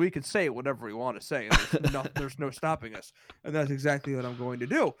himself, so we can say whatever we want to say. There's no stopping us, and that's exactly what I'm going to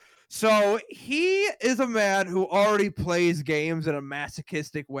do. So he is a man who already plays games in a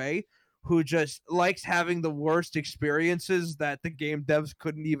masochistic way, who just likes having the worst experiences that the game devs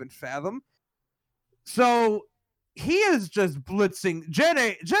couldn't even fathom. So he is just blitzing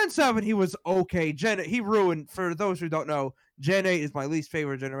Gen 7. He was okay. He ruined, for those who don't know, Gen 8 is my least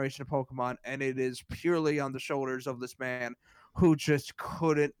favorite generation of Pokemon, and it is purely on the shoulders of this man who just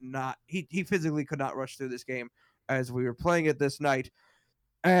he physically could not rush through this game as we were playing it this night.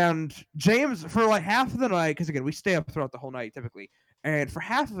 And James, for like half of the night, because again, we stay up throughout the whole night typically, and for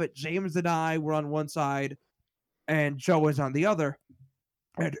half of it, James and I were on one side and Joe was on the other.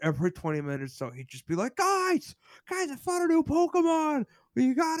 And every 20 minutes, so he'd just be like, guys, I found a new Pokemon.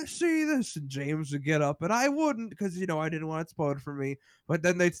 You gotta see this. And James would get up, and I wouldn't, because, I didn't want it spoiled for me. But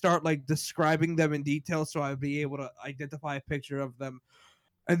then they'd start, like, describing them in detail, so I'd be able to identify a picture of them.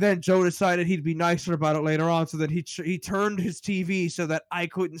 And then Joe decided he'd be nicer about it later on, so that he turned his TV so that I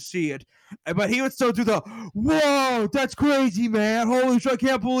couldn't see it. But he would still do the, whoa, that's crazy, man. Holy shit, I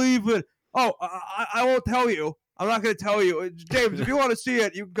can't believe it. Oh, I won't tell you. I'm not going to tell you. James, if you want to see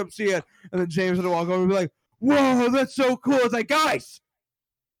it, you can come see it. And then James would walk over and be like, whoa, that's so cool. It's like, guys,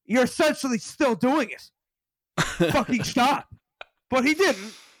 you're essentially still doing it. Fucking stop. But he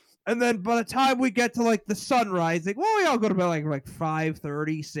didn't. And then by the time we get to like the sunrise, we all go to bed like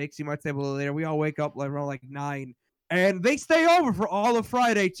 5:30, 6. You might stay a little later. We all wake up like around like 9. And they stay over for all of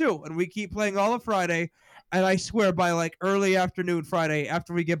Friday too. And we keep playing all of Friday. And I swear by like early afternoon Friday,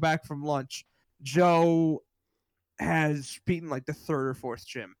 after we get back from lunch, Joe has beaten like the 3rd or 4th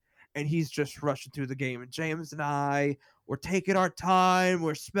gym, and he's just rushing through the game. And James and I, we're taking our time,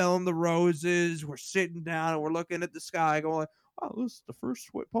 we're smelling the roses, we're sitting down, and we're looking at the sky, going like, "Wow, this is the first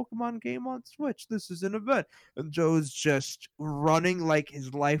Pokemon game on Switch. This is an event." And Joe's just running like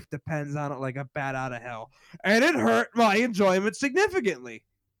his life depends on it, like a bat out of hell. And it hurt my enjoyment significantly.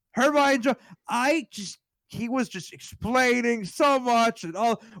 He was just explaining so much and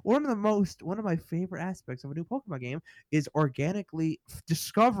all. One of my favorite aspects of a new Pokemon game is organically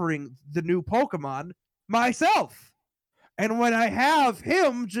discovering the new Pokemon myself. And when I have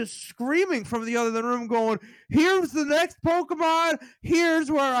him just screaming from the other room going, here's the next Pokemon,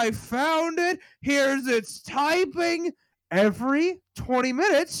 here's where I found it, here's its typing, every 20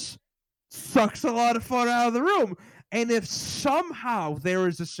 minutes sucks a lot of fun out of the room. And if somehow there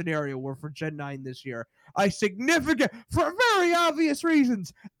is a scenario where for Gen 9 this year, for very obvious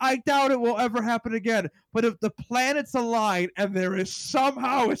reasons, I doubt it will ever happen again. But if the planets align and there is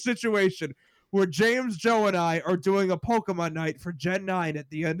somehow a situation where James, Joe, and I are doing a Pokemon night for Gen 9 at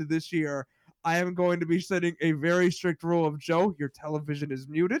the end of this year, I am going to be setting a very strict rule of, Joe, your television is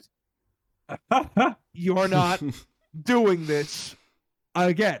muted. You're not doing this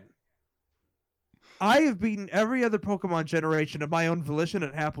again. I have beaten every other Pokemon generation of my own volition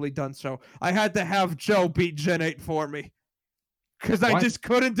and happily done so. I had to have Joe beat Gen 8 for me because I just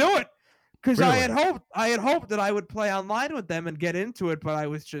couldn't do it. Because really? I had hoped that I would play online with them and get into it, but I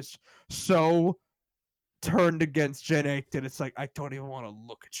was just so turned against Gen 8 that it's like I don't even want to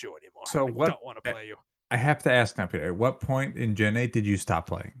look at you anymore. So I don't want to play you. I have to ask now, Peter. At what point in Gen 8 did you stop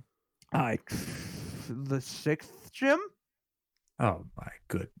playing? The 6th gym. Oh my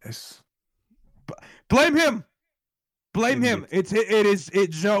goodness. Blame him. Blame him.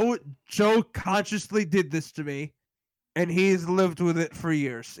 Joe consciously did this to me, and he's lived with it for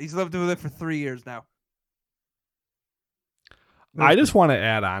years. He's lived with it for 3 years now. I just want to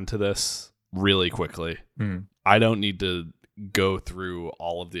add on to this really quickly. I don't need to go through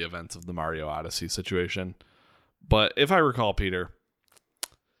all of the events of the Mario Odyssey situation, but if I recall, Peter,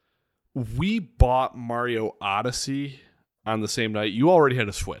 we bought Mario Odyssey on the same night. You already had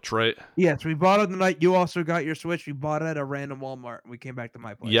a Switch, right? Yes, we bought it the night you also got your Switch. We bought it at a random Walmart, and we came back to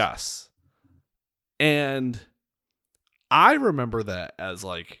my place. Yes. And I remember that as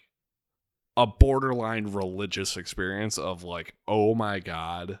like a borderline religious experience of like, oh my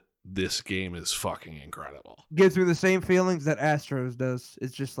God, this game is fucking incredible. Gives me the same feelings that Astros does.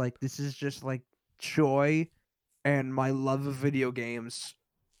 It's just like, this is just like joy and my love of video games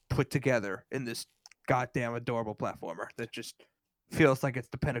put together in this goddamn adorable platformer that just feels like it's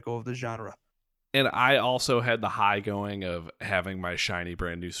the pinnacle of the genre. And I also had the high going of having my shiny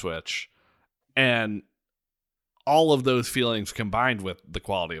brand new Switch. And all of those feelings combined with the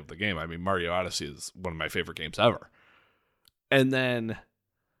quality of the game. I mean, Mario Odyssey is one of my favorite games ever. And then,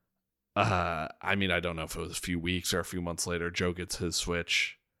 I mean, I don't know if it was a few weeks or a few months later, Joe gets his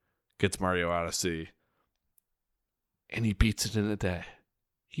Switch, gets Mario Odyssey, and he beats it in a day.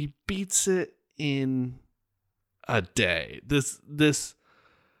 He beats it in a day. This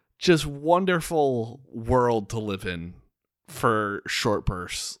just wonderful world to live in for short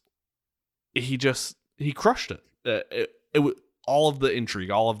bursts. He crushed it. It all of the intrigue,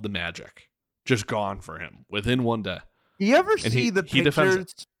 all of the magic, just gone for him within one day. You ever And see the he defends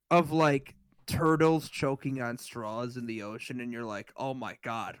pictures of like turtles choking on straws in the ocean, and you're like, oh my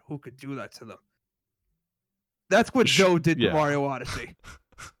god, who could do that to them? That's what Joe did to Yeah. Mario Odyssey.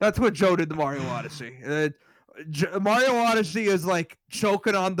 That's what Joe did to Mario Odyssey. Mario Odyssey is like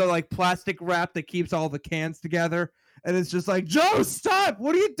choking on the like plastic wrap that keeps all the cans together. And it's just like, Joe, stop!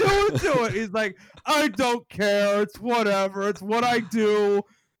 What are you doing to it? He's like, I don't care. It's whatever. It's what I do.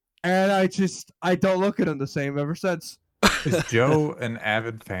 And I don't look at him the same ever since. Is Joe an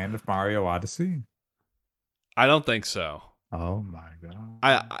avid fan of Mario Odyssey? I don't think so. Oh my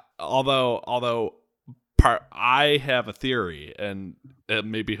god! Although I have a theory, and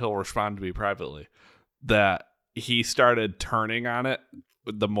maybe he'll respond to me privately, that he started turning on it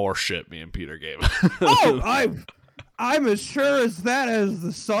the more shit me and Peter gave him. Oh, I'm as sure as that as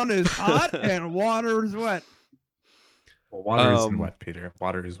the sun is hot and water is wet. Well, water isn't wet, Peter.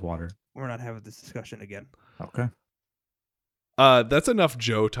 Water is water. We're not having this discussion again. Okay. That's enough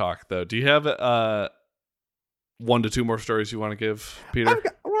Joe talk, though. Do you have 1 to 2 more stories you want to give, Peter?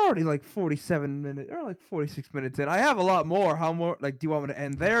 We're already like 47 minutes or like 46 minutes in. I have a lot more. How more? Like, do you want me to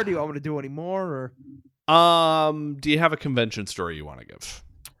end there? Do you want me to do any more? Or Do you have a convention story you want to give?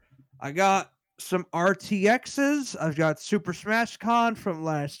 I got some RTXs. I've got Super Smash Con from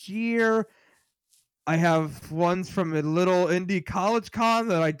last year. I have ones from a little indie college con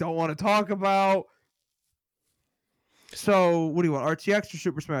that I don't want to talk about. So, what do you want, RTX or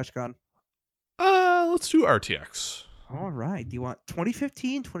Super Smash Con? Let's do RTX. All right. Do you want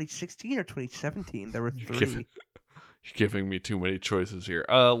 2015, 2016, or 2017? There were 3. You're giving me too many choices here.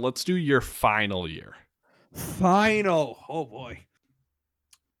 Let's do your final year. Final. Oh, boy.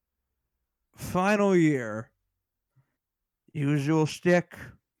 Final year. Usual shtick.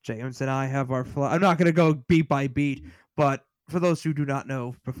 James and I have our flight. I'm not going to go beat by beat, but for those who do not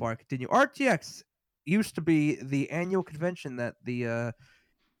know, before I continue, RTX used to be the annual convention that the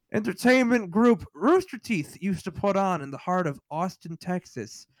entertainment group Rooster Teeth used to put on in the heart of Austin,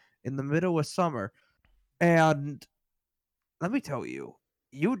 Texas, in the middle of summer. And let me tell you,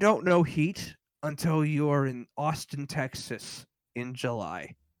 you don't know heat until you're in Austin, Texas in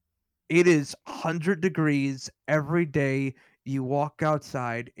July. It is 100 degrees every day. You walk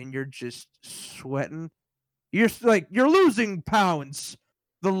outside and you're just sweating. You're losing pounds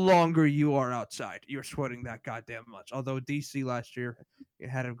the longer you are outside. You're sweating that goddamn much. Although DC last year, it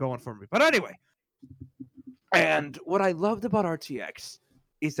had it going for me. But anyway, and what I loved about RTX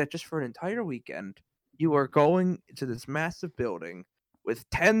is that just for an entire weekend, you are going to this massive building with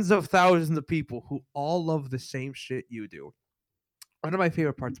tens of thousands of people who all love the same shit you do. One of my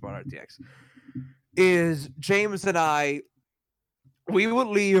favorite parts about RTX is James and I, we would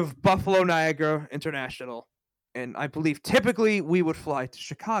leave Buffalo Niagara International, and I believe typically we would fly to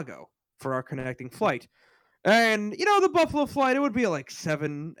Chicago for our connecting flight. And, the Buffalo flight, it would be like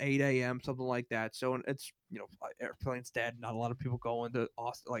 7, 8 a.m., something like that. So it's, airplane's dead. Not a lot of people going to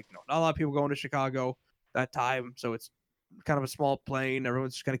Austin. Not a lot of people going to Chicago that time. So it's kind of a small plane.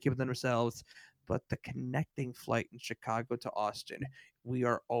 Everyone's just kind of keeping to themselves. But the connecting flight in Chicago to Austin, we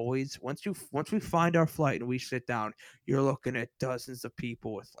are always, once we find our flight and we sit down, you're looking at dozens of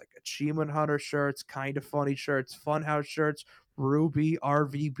people with like Achievement Hunter shirts, Kind of Funny shirts, Funhouse shirts, Ruby,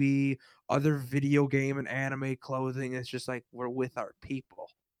 RVB, other video game and anime clothing. It's just like we're with our people.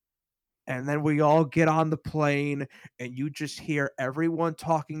 And then we all get on the plane and you just hear everyone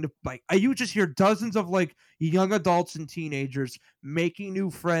talking to you just hear dozens of like young adults and teenagers making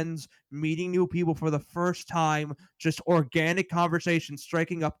new friends, meeting new people for the first time, just organic conversation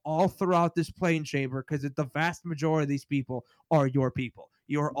striking up all throughout this plane chamber because the vast majority of these people are your people.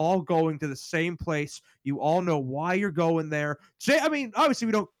 You're all going to the same place. You all know why you're going there. Obviously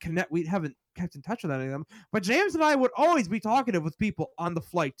we don't connect. We haven't kept in touch with any of them, but James and I would always be talkative with people on the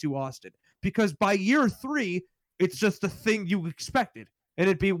flight to Austin because by year 3, it's just a thing you expected, and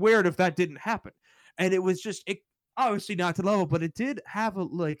it'd be weird if that didn't happen. And it was just, obviously not to level, but it did have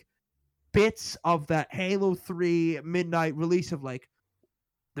bits of that Halo 3 midnight release of like,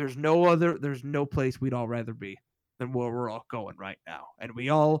 there's no place we'd all rather be than where we're all going right now. And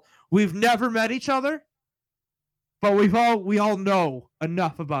we've never met each other, but we all know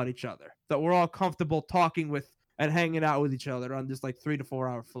enough about each other that we're all comfortable talking with and hanging out with each other on this like 3 to 4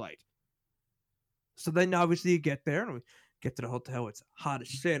 hour flight. So then obviously you get there and we get to the hotel. It's hot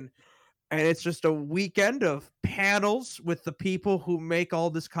as sin. And it's just a weekend of panels with the people who make all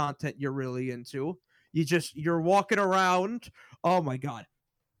this content you're really into. You're walking around. Oh my God.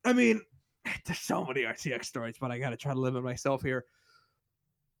 I mean, there's so many RTX stories, but I got to try to limit myself here.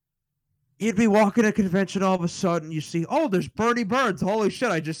 You'd be walking a convention, all of a sudden you see, oh, there's Bernie Burns. Holy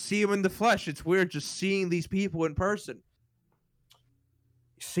shit, I just see him in the flesh. It's weird just seeing these people in person.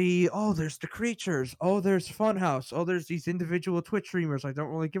 You see, oh, there's the Creatures. Oh, there's Funhouse. Oh, there's these individual Twitch streamers I don't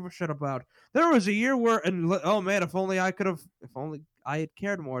really give a shit about. There was a year where, and oh man, if only I had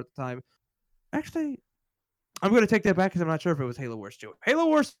cared more at the time. Actually, I'm going to take that back because I'm not sure if it was Halo Wars 2. Halo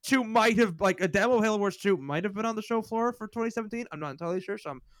Wars 2 might have, like, a demo of Halo Wars 2 might have been on the show floor for 2017. I'm not entirely sure, so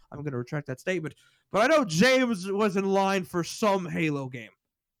I'm going to retract that statement. But I know James was in line for some Halo game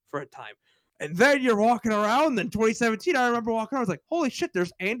for a time. And then you're walking around, then 2017, I remember walking around, I was like, holy shit,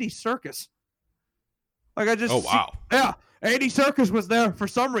 there's Andy Serkis. Like, Oh, wow. Yeah, Andy Serkis was there for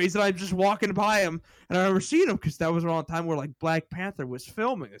some reason. I'm just walking by him, and I remember seeing him because that was around the time where, like, Black Panther was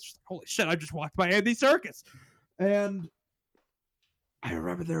filming. It's just like, holy shit, I just walked by Andy Serkis. And I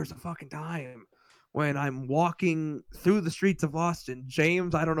remember there was a fucking time when I'm walking through the streets of Austin.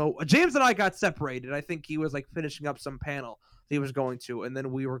 James and I got separated. I think he was like finishing up some panel he was going to, and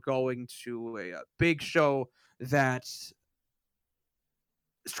then we were going to a big show that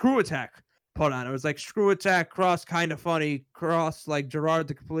Screw Attack put on. It was like Screw Attack cross Kind of Funny cross like Gerard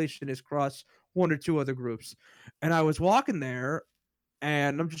the Completionist cross one or two other groups. And I was walking there,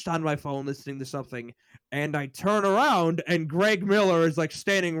 and I'm just on my phone listening to something, and I turn around, and Greg Miller is like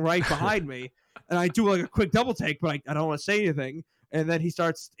standing right behind me, and I do like a quick double take, but I don't want to say anything. And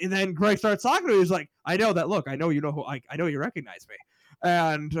then Greg starts talking to me. He's like, I know that look. I know you know who. I know you recognize me.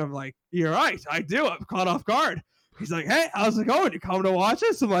 And I'm like, you're right. I do. I'm caught off guard. He's like, hey, how's it going? You come to watch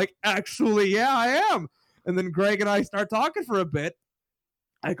us? I'm like, actually, yeah, I am. And then Greg and I start talking for a bit.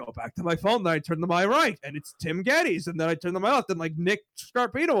 I go back to my phone, then I turn to my right, and it's Tim Geddes, and then I turn to my left, and like Nick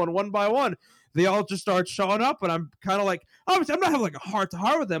Scarpino, and one by one, they all just start showing up, and I'm kind of like, obviously, I'm not having like a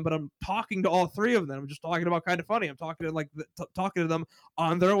heart-to-heart with them, but I'm talking to all three of them. I'm just talking about Kind of Funny. I'm talking to talking to them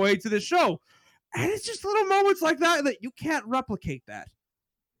on their way to the show, and it's just little moments like that you can't replicate that.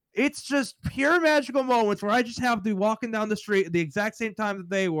 It's just pure magical moments where I just have to be walking down the street at the exact same time that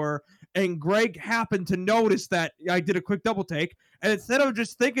they were, and Greg happened to notice that I did a quick double take, and instead of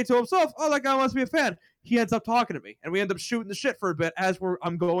just thinking to himself, oh, that guy must be a fan, he ends up talking to me, and we end up shooting the shit for a bit as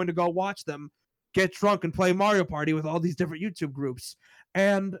I'm going to go watch them get drunk and play Mario Party with all these different YouTube groups.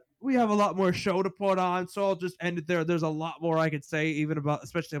 And we have a lot more show to put on, so I'll just end it there. There's a lot more I could say,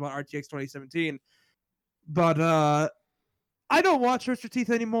 especially about RTX 2017. But I don't watch Rooster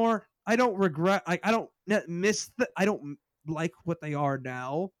Teeth anymore. I don't regret. I don't miss. I don't like what they are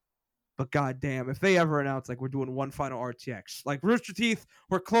now. But goddamn, if they ever announce like we're doing one final RTX, like Rooster Teeth,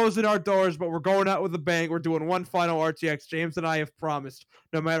 we're closing our doors, but we're going out with a bang. We're doing one final RTX. James and I have promised,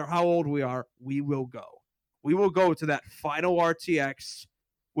 no matter how old we are, we will go. We will go to that final RTX.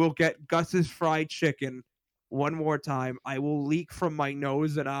 We'll get Gus's fried chicken one more time. I will leak from my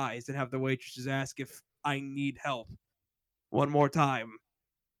nose and eyes and have the waitresses ask if I need help one more time,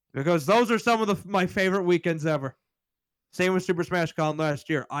 because those are some of my favorite weekends ever. Same with Super Smash Con last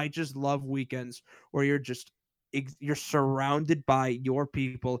year. I just love weekends where you're surrounded by your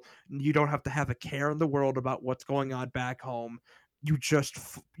people. You don't have to have a care in the world about what's going on back home. You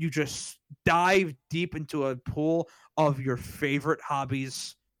just dive deep into a pool of your favorite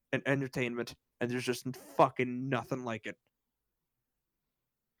hobbies and entertainment, and there's just fucking nothing like it.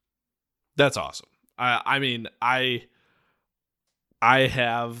 That's awesome. I mean, I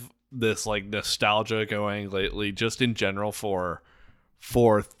have this like nostalgia going lately just in general for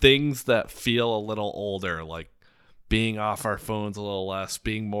things that feel a little older, like being off our phones a little less,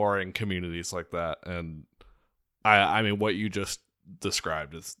 being more in communities like that. And I mean, what you just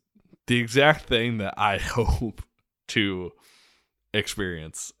described is the exact thing that I hope to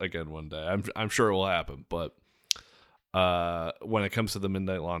experience again one day. I'm sure it will happen, but when it comes to the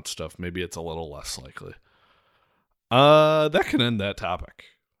midnight launch stuff, maybe it's a little less likely. That can end that topic.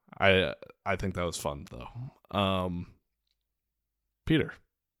 I think that was fun though. Peter,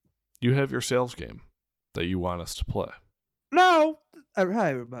 you have your sales game that you want us to play. No.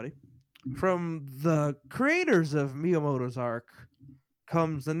 Hi everybody. From the creators of Miyamoto's Ark,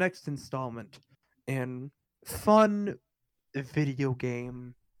 comes the next installment in fun video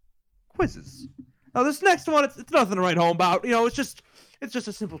game quizzes. Now this next one, it's nothing to write home about. It's just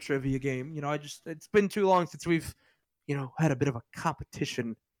a simple trivia game. It's been too long since we've, had a bit of a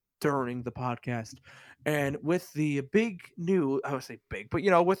competition during the podcast. And with the big new, I would say big, but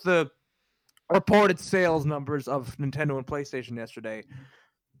with the reported sales numbers of Nintendo and PlayStation yesterday,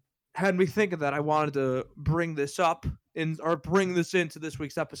 had me thinking that I wanted to bring this up or bring this into this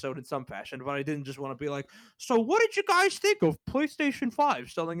week's episode in some fashion, but I didn't just want to be like, so what did you guys think of PlayStation 5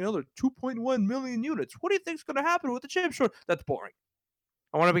 selling another 2.1 million units? What do you think's going to happen with the chip short? That's boring.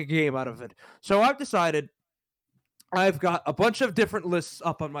 I want to make a game out of it. So I've decided I've got a bunch of different lists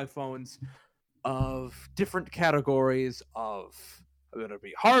up on my phones of different categories of going to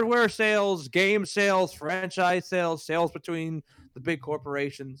be hardware sales, game sales, franchise sales, sales between the big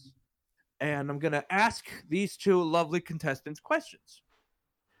corporations. And I'm going to ask these two lovely contestants questions.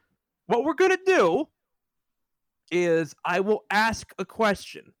 What we're going to do is I will ask a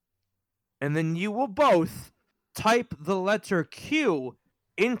question, and then you will both type the letter Q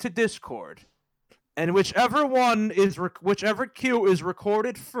into Discord. And whichever Q is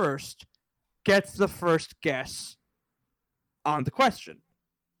recorded first gets the first guess on the question.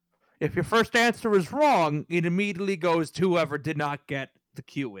 If your first answer is wrong, it immediately goes to whoever did not get the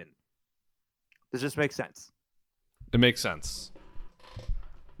Q in. Does this make sense? It makes sense.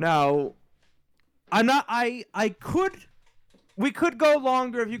 Now, we could go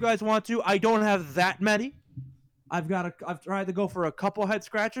longer if you guys want to. I don't have that many. I've tried to go for a couple head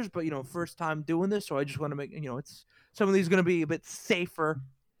scratchers, but first time doing this, so I just want to make, it's some of these going to be a bit safer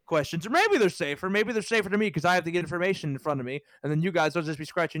questions, or maybe they're safer. Maybe they're safer to me because I have to get information in front of me, and then you guys will just be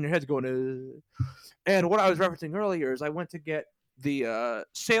scratching your heads going, And what I was referencing earlier is I went to get the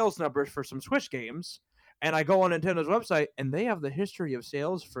sales numbers for some Switch games, and I go on Nintendo's website, and they have the history of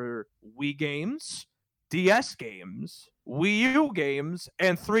sales for Wii games, DS games, Wii U games,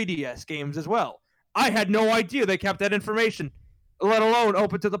 and 3DS games as well. I had no idea they kept that information, let alone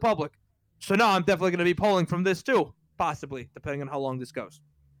open to the public. So now I'm definitely going to be pulling from this too, possibly, depending on how long this goes.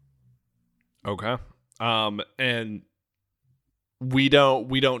 Okay. And we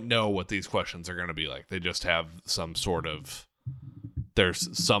don't know what these questions are going to be like. They just have some sort of, they're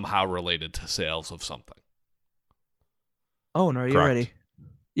somehow related to sales of something. Owen, are you Correct. ready?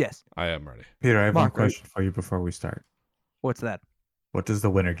 Yes. I am ready. Peter, I have Mark, one question for you before we start. What's that? What does the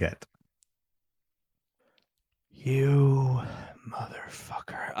winner get? You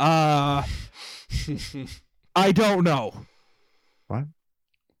motherfucker. I don't know. What?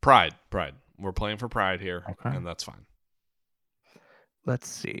 Pride. We're playing for pride here, Okay. and that's fine. Let's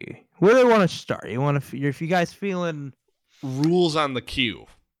see. Where do I want to start? If you guys feeling... Rules on the queue.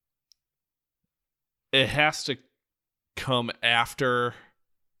 It has to come after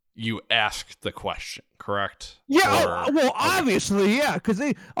you ask the question, correct? Yeah, Or- well, obviously, yeah, because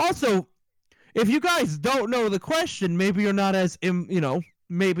they also, if you guys don't know the question, maybe you're not as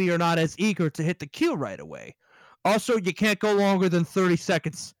maybe you're not as eager to hit the queue right away. Also, you can't go longer than 30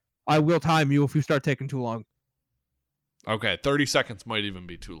 seconds. I will time you if you start taking too long. Okay, 30 seconds might even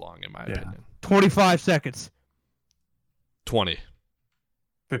be too long, in my Yeah. opinion. 25 seconds. 20.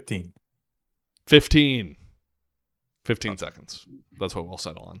 15. 15. 15 seconds. That's what we'll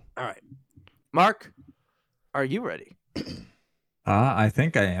settle on. All right. Mark, are you ready? I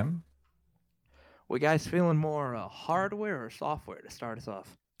think I am. We guys feeling more hardware or software to start us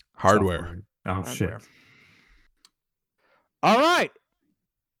off? Hardware. Software. Oh, Hardware. shit. All right.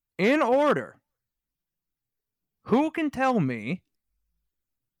 In order. Who can tell me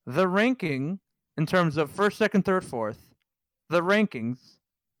the ranking in terms of first, second, third, fourth, the rankings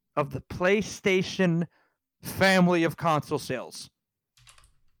of the PlayStation family of console sales?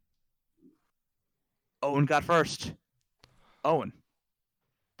 Owen got first. Owen,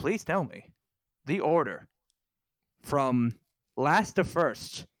 please tell me the order from last to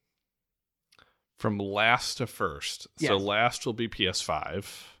first. From last to first. So Yes. last will be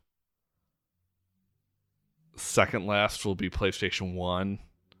PS5. Second last will be PlayStation 1.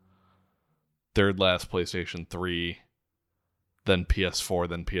 Third last, PlayStation 3. Then PS4,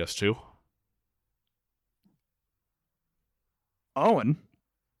 then PS2. Owen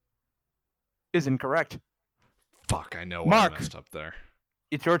is incorrect. Fuck, I know what Mark. I messed up there.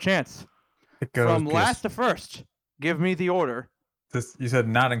 It's your chance. It goes From PS last to first, give me the order. You said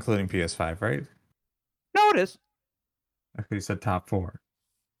not including PS5, right? No, it is. Okay, you said top 4.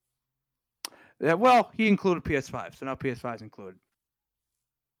 Yeah, well, he included PS5, so now PS5 is included.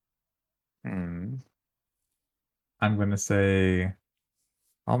 I'm going to say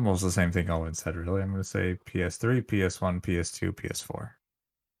almost the same thing Owen said, really. I'm going to say PS3, PS1, PS2, PS4.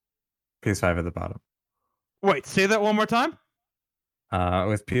 PS5 at the bottom. Wait, say that one more time.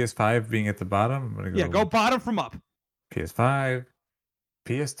 With PS5 being at the bottom, I'm gonna go. Yeah, go bottom from up. PS5,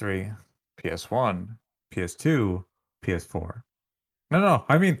 PS3, PS1, PS2, PS4. No.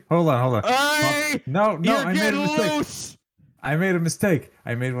 I mean, hold on. Hey, No. you're I made a getting mistake. loose. I made a mistake.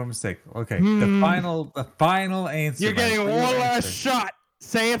 I made one mistake. Okay, the final answer. You're my getting real one last answer shot.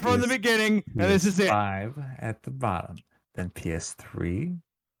 Say it from the is beginning, and this is it. PS5 at the bottom, then PS3,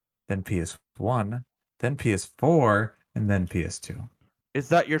 then PS1, then PS4, and then PS2. Is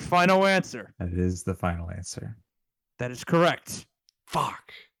that your final answer? That is the final answer. That is correct.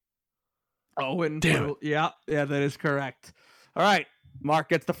 Fuck. Owen. Damn it. Yeah, that is correct. All right, Mark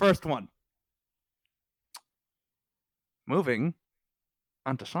gets the first one. Moving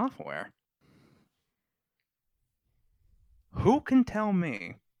onto software. Who can tell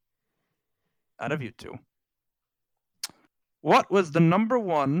me, out of you two, what was the number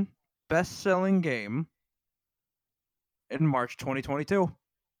one best-selling game in March 2022?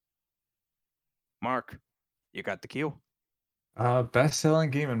 Mark, you got the cue. Best-selling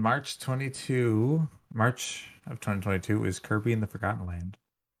game in March of 2022 is Kirby and the Forgotten Land.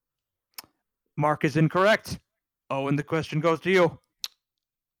 Mark is incorrect. Owen, the question goes to you.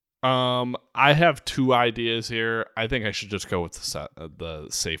 I have two ideas here. I think I should just go with the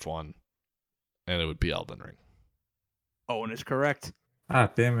safe one, and it would be Elden Ring. Owen is correct. Ah,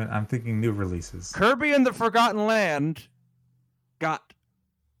 damn it! I'm thinking new releases. Kirby and the Forgotten Land got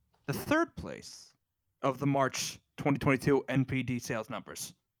the third place of the March 2022 NPD sales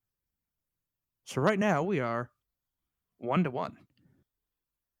numbers. So right now we are 1-1.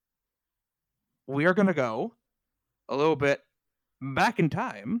 We are going to go a little bit back in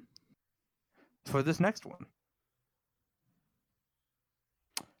time for this next one.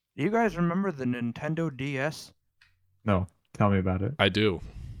 Do you guys remember the Nintendo DS? No, tell me about it. I do.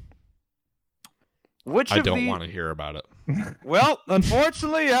 Which I of don't the- want to hear about it. Well,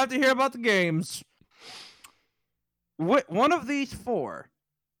 unfortunately, you have to hear about the games. One of these four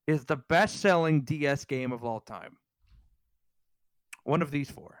is the best-selling DS game of all time. One of these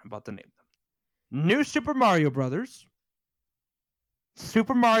four. I'm about to name them. New Super Mario Brothers,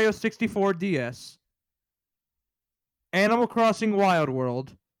 Super Mario 64 DS, Animal Crossing Wild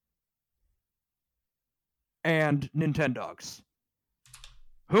World, and Nintendogs.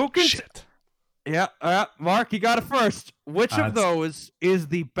 Who can... Shit. Yeah, Mark, you got it first. Which of It's- those is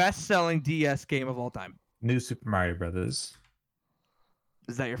the best-selling DS game of all time? New Super Mario Brothers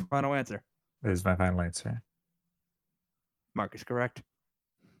Is that your final answer? is my final answer. Mark is correct.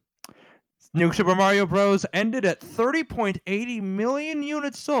 New Super Mario Bros. Ended at 30.80 million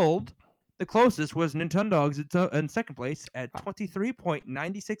units sold. The closest was Nintendogs in second place at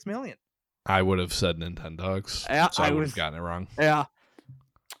 23.96 million. I would have said Nintendogs, Yeah, so I would was- have gotten it wrong. Yeah.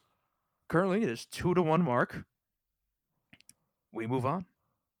 Currently, it is 2-1 Mark. We move on.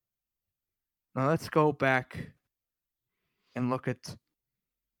 Now let's go back and look at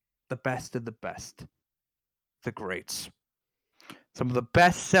the best of the best. The greats. Some of the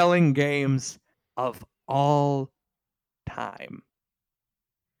best-selling games of all time.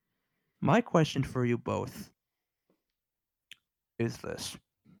 My question for you both is this.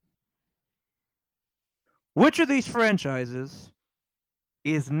 Which of these franchises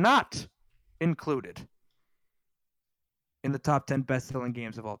is not included in the top 10 best-selling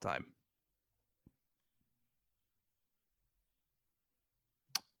games of all time?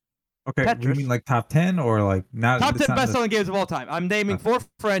 Okay, Tetris. you mean like top 10 or like not? Top it's 10 not the- best-selling games of all time. I'm naming 4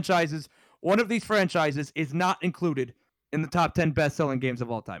 franchises. One of these franchises is not included in the top 10 best-selling games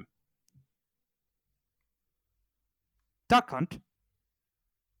of all time. Duck Hunt,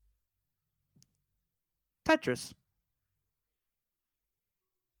 Tetris,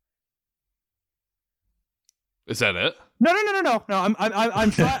 Is that it? No.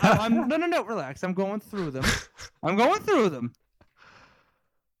 I'm trying. No. Relax. I'm going through them.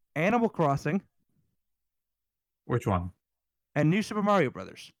 Animal Crossing Which one? and New Super Mario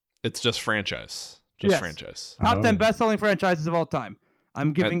Brothers. It's just franchise. Just Yes. franchise. Top 10 Oh. best-selling franchises of all time.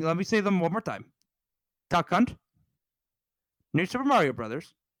 Let me say them one more time. Duck Hunt, New Super Mario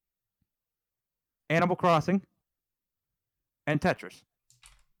Brothers, Animal Crossing, and Tetris.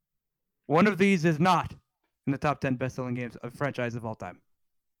 One of these is not in the top 10 best-selling games of franchise of all time.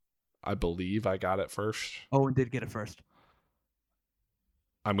 I believe I got it first. Owen did get it first.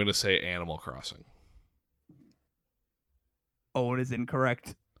 I'm going to say Animal Crossing. Owen is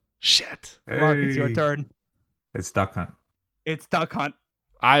incorrect. Shit. Mark, it's your Hey. turn. It's Duck Hunt. It's Duck Hunt.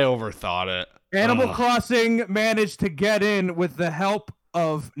 I overthought it. Animal Ugh. Crossing managed to get in with the help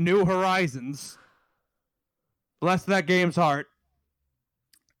of New Horizons. Bless that game's heart.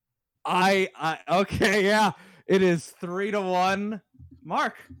 Okay, yeah. It is 3-1.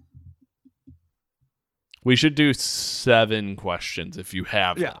 Mark. We should do 7 questions if you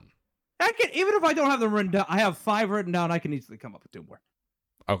have Yeah. them. Even if I don't have them written down, I have 5 written down. I can easily come up with 2 more.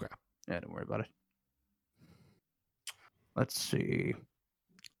 Okay. Yeah, don't worry about it. Let's see.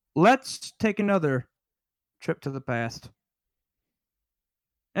 Let's take another trip to the past.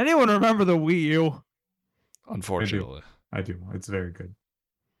 Anyone remember the Wii U? Unfortunately. I do. It's very good.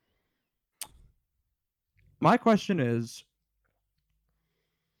 My question is,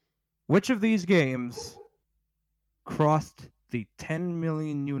 which of these games crossed the 10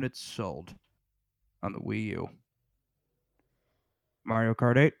 million units sold on the Wii U? Mario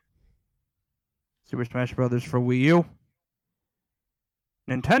Kart 8, Super Smash Bros. For Wii U,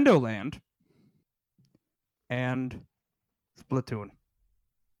 Nintendo Land, and Splatoon.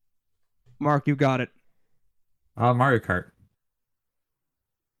 Mark, you got it. Mario Kart.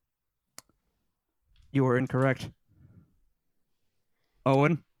 You are incorrect.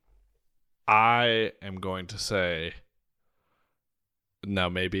 Owen? I am going to say, now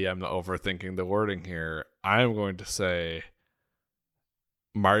maybe I'm overthinking the wording here. I am going to say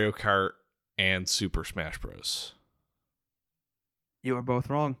Mario Kart and Super Smash Bros. You are both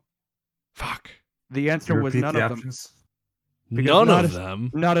wrong. Fuck. The answer was none of them. Options? Because None not of a-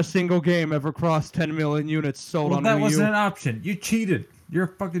 them. Not a single game ever crossed 10 million units sold Well, on that Wii wasn't U. an option. You cheated. You're a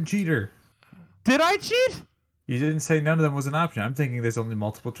fucking cheater. Did I cheat? You didn't say none of them was an option. I'm thinking there's only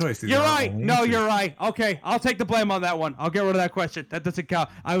multiple choice. These You're are right. only No, answers. you're right. Okay, I'll take the blame on that one. I'll get rid of that question. That doesn't count.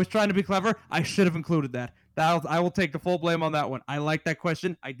 I was trying to be clever. I should have included that. I will take the full blame on that one. I like that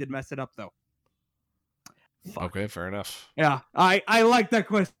question. I did mess it up, though. Fuck. Okay, fair enough. Yeah, I like that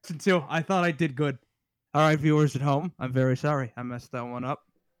question, too. I thought I did good. All right, viewers at home, I'm very sorry. I messed that one up.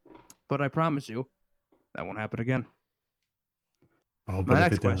 But I promise you, that won't happen again. Oh, My but if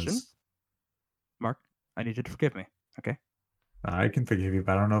next it does, question. Mark, I need you to forgive me, okay? I can forgive you,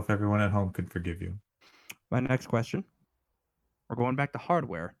 but I don't know if everyone at home could forgive you. My next question. We're going back to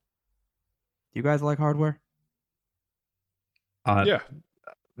hardware. Do you guys like hardware? Yeah.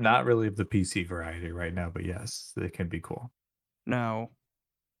 Not really of the PC variety right now, but yes, they can be cool. Now,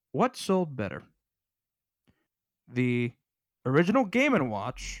 what sold better? The original Game &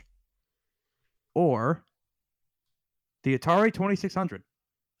 Watch or the Atari 2600?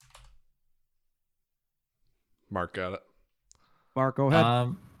 Mark got it. Mark, go ahead.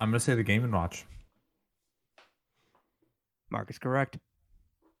 I'm gonna say the Game & Watch. Mark is correct.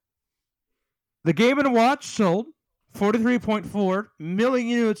 The Game & Watch sold 43.4 million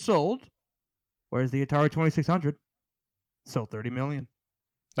units sold, whereas the Atari 2600 sold 30 million.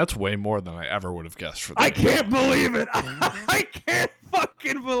 That's way more than I ever would have guessed for that. I can't believe it. I can't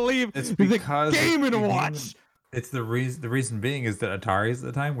fucking believe It's the because Game it's & the Watch. It's the reason being is that Ataris at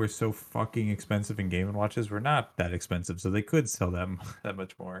the time were so fucking expensive, and Game & Watches were not that expensive, so they could sell them that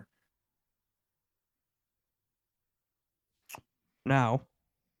much more. Now,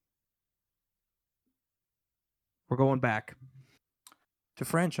 we're going back to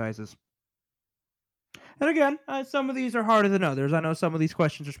franchises. And again, some of these are harder than others. I know some of these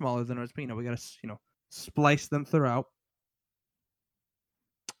questions are smaller than others, but we got to, splice them throughout.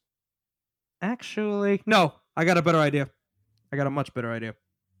 Actually, no, I got a better idea. I got a much better idea.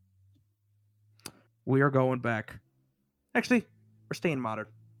 We are going back. Actually, we're staying modern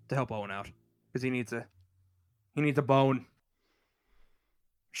to help Owen out because he needs a bone.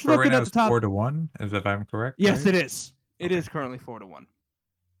 Just But right looking now at it's the top. 4-1, if I'm correct. Yes, right? it is. It is currently 4-1.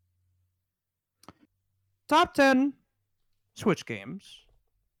 Top 10 Switch games.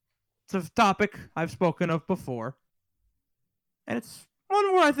 It's a topic I've spoken of before. And it's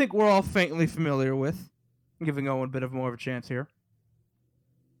one where I think we're all faintly familiar with. I'm giving Owen a bit of more of a chance here.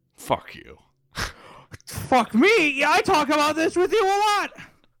 Fuck you. Fuck me! Yeah, I talk about this with you a lot!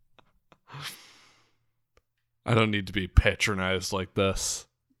 I don't need to be patronized like this.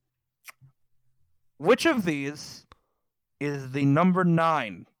 Which of these is the number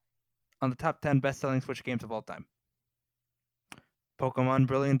 9 on the top 10 best-selling Switch games of all time? Pokemon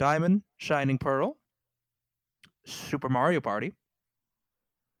Brilliant Diamond, Shining Pearl, Super Mario Party,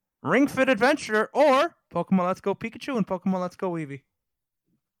 Ring Fit Adventure, or Pokemon Let's Go Pikachu and Pokemon Let's Go Eevee.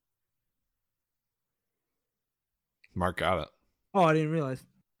 Mark got it. Oh, I didn't realize.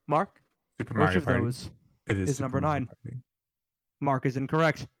 Mark, Super which Mario of Party. those It is Super number Mario 9? Party. Mark is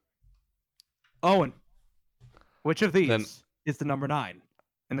incorrect. Owen, which of these Then- is the number 9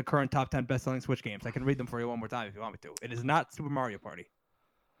 in the current top 10 best-selling Switch games? I can read them for you one more time if you want me to. It is not Super Mario Party.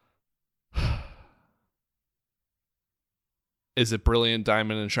 Is it Brilliant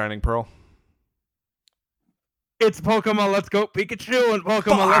Diamond and Shining Pearl? It's Pokemon Let's Go Pikachu and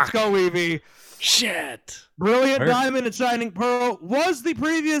Pokemon Let's Fuck. Go Eevee. Shit. Brilliant Where- Diamond and Shining Pearl was the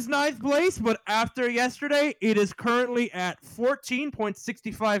previous 9th place, but after yesterday, it is currently at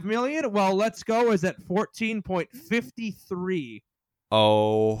 14.65 million, while Let's Go is at 14.53.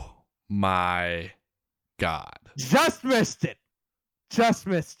 Oh my god. Just missed it. Just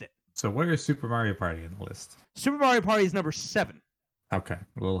missed it. So where is Super Mario Party in the list? Super Mario Party is number 7. Okay,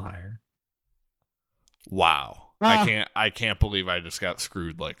 a little higher. Wow. Ah. I can't believe I just got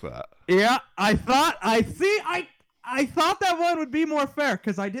screwed like that. Yeah, I thought that one would be more fair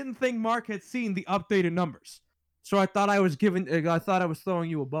because I didn't think Mark had seen the updated numbers. So I thought I was throwing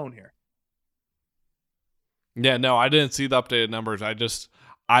you a bone here. Yeah, no, I didn't see the updated numbers. I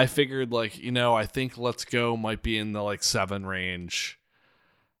figured I think Let's Go might be in the 7 range.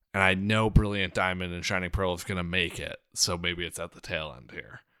 And I know Brilliant Diamond and Shining Pearl is going to make it. So maybe it's at the tail end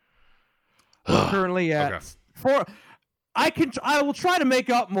here. Currently at Okay. 4. I will try to make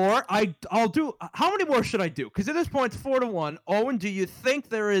up more. I'll do. How many more should I do? Because at this point it's 4-1. Owen, do you think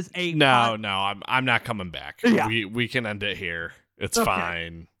there is a No, I'm not coming back. Yeah. We can end it here. It's Okay.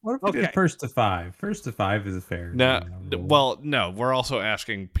 fine. What if we Okay. did first to 5? First to 5 is fair. No, rule. well, no, we're also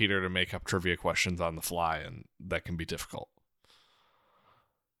asking Peter to make up trivia questions on the fly, and that can be difficult.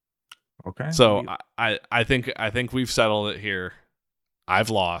 Okay. So I think we've settled it here. I've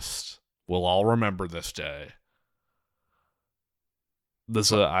lost. We'll all remember this day.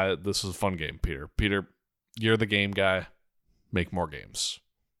 This is a fun game, Peter. Peter, you're the game guy. Make more games.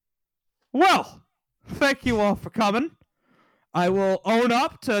 Well, thank you all for coming. I will own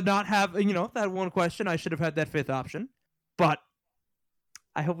up to not have, that one question. I should have had that 5th option. But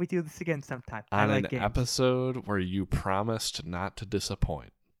I hope we do this again sometime. I On like an games. episode where you promised not to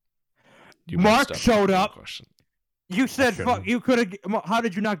disappoint. You Mark messed showed the up. question. You said, Shouldn't fuck, have. you could have. How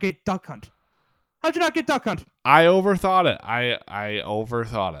did you not get Duck Hunt? How'd you not get Duck Hunt? I overthought it. I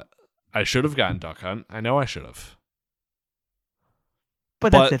overthought it. I should have gotten Duck Hunt. I know I should have.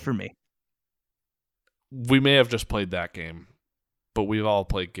 But But- that's it for me. We may have just played that game, but we've all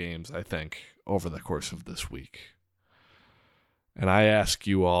played games, I think, over the course of this week. And I ask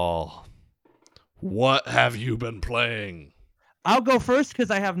you all, what have you been playing? I'll go first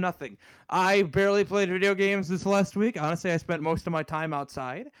because I have nothing. I barely played video games this last week. Honestly, I spent most of my time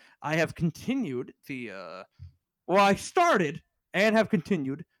outside. I have continued I started and have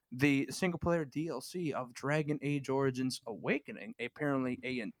continued the single-player DLC of Dragon Age Origins Awakening, apparently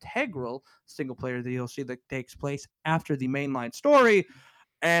a integral single-player DLC that takes place after the mainline story,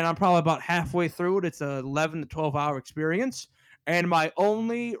 and I'm probably about halfway through it. It's a 11 to 12-hour experience, and my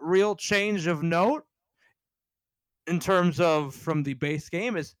only real change of note in terms of from the base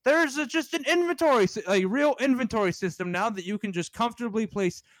game is there's just a real inventory system now that you can just comfortably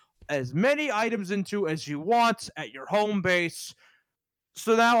place as many items into as you want at your home base.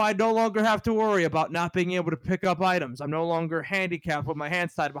 So now I no longer have to worry about not being able to pick up items. I'm no longer handicapped with my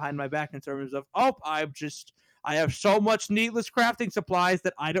hands tied behind my back in terms of, I have so much needless crafting supplies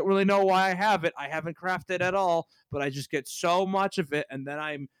that I don't really know why I have it. I haven't crafted at all, but I just get so much of it, and then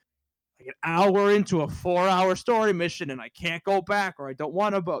I'm like an hour into a 4-hour story mission and I can't go back, or I don't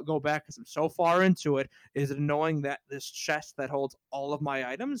want to go back because I'm so far into it. Is it annoying that this chest that holds all of my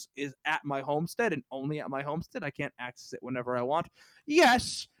items is at my homestead and only at my homestead? I can't access it whenever I want.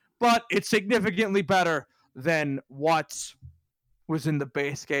 Yes, but it's significantly better than what was in the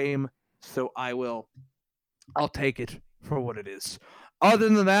base game, so I'll take it for what it is. Other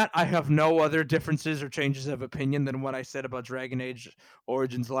than that, I have no other differences or changes of opinion than what I said about Dragon Age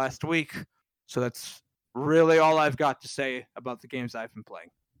Origins last week. So that's really all I've got to say about the games I've been playing.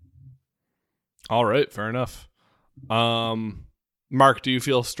 All right, fair enough. Mark, do you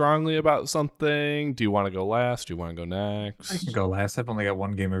feel strongly about something? Do you want to go last? Do you want to go I next? can go last. I've only got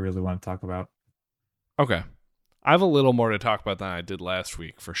one game I really want to talk about. Okay. I have a little more to talk about than I did last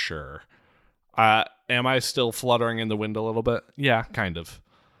week, for sure. Am I still fluttering in the wind a little bit? Yeah, kind of.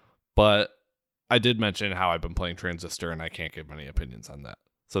 But I did mention how I've been playing Transistor, and I can't give any opinions on that.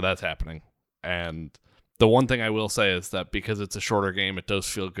 So that's happening. And the one thing I will say is that because it's a shorter game, it does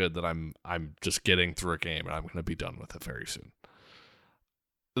feel good that I'm just getting through a game, and I'm going to be done with it very soon.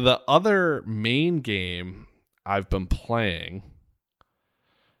 The other main game I've been playing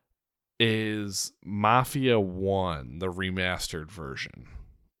is Mafia 1, the remastered version.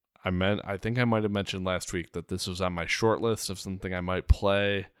 I think I might have mentioned last week that this was on my short list of something I might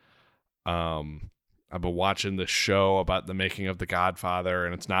play. I've been watching this show about the making of The Godfather,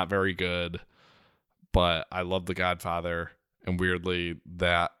 and it's not very good, but I love The Godfather, and weirdly,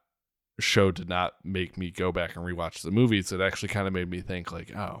 that show did not make me go back and rewatch the movies. It actually kind of made me think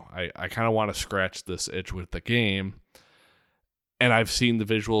like, oh, I kind of want to scratch this itch with the game. And I've seen the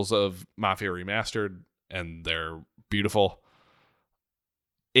visuals of Mafia Remastered, and they're beautiful.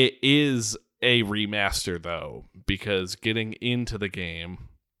 It is a remaster, though, because getting into the game,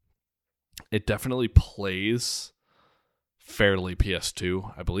 it definitely plays fairly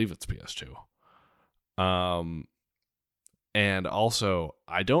PS2. I believe it's PS2. And also,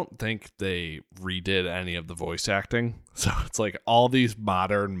 I don't think they redid any of the voice acting. So it's like all these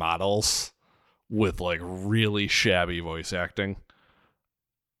modern models with like really shabby voice acting.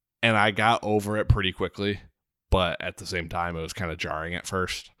 And I got over it pretty quickly, but at the same time, it was kind of jarring at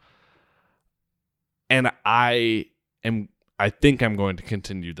first. And I think I'm going to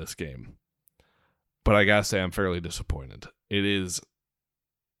continue this game, but I gotta say I'm fairly disappointed. It is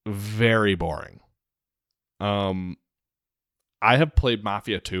very boring. I have played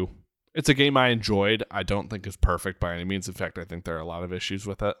Mafia 2. It's a game I enjoyed. I don't think it's perfect by any means. In fact, I think there are a lot of issues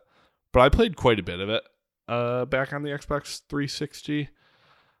with it. But I played quite a bit of it back on the Xbox 360.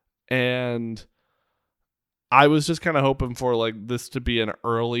 And I was just kind of hoping for like this to be an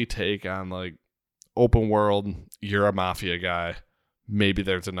early take on like open world. You're a mafia guy. Maybe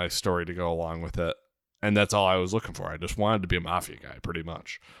there's a nice story to go along with it. And that's all I was looking for. I just wanted to be a mafia guy pretty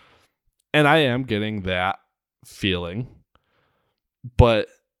much. And I am getting that feeling. But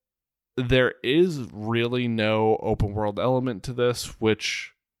there is really no open world element to this,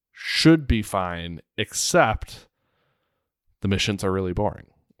 which should be fine, except the missions are really boring.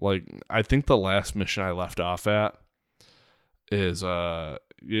 Like, I think the last mission I left off at is,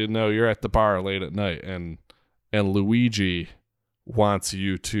 you're at the bar late at night and Luigi wants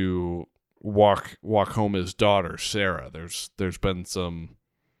you to walk home his daughter, Sarah. There's been some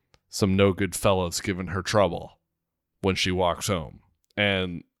no good fellas giving her trouble when she walks home.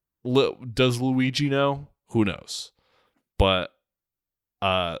 And does Luigi know? Who knows? But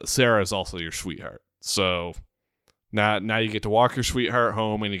Sarah is also your sweetheart. So now you get to walk your sweetheart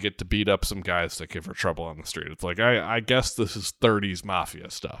home and you get to beat up some guys that give her trouble on the street. It's like, I guess this is 30s mafia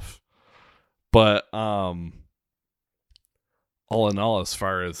stuff. But all in all, as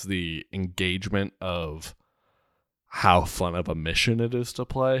far as the engagement of how fun of a mission it is to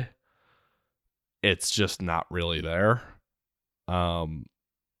play, it's just not really there.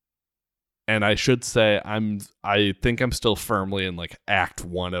 And I should say I think I'm still firmly in like act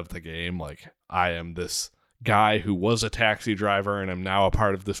 1 of the game. Like, I am this guy who was a taxi driver and I'm now a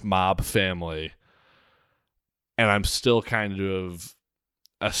part of this mob family. And I'm still kind of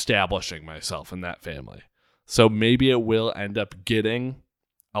establishing myself in that family. So maybe it will end up getting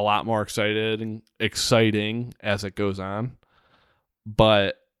a lot more exciting as it goes on.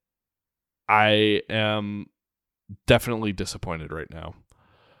 But I am definitely disappointed right now.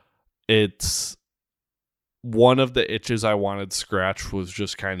 It's one of the itches I wanted scratched was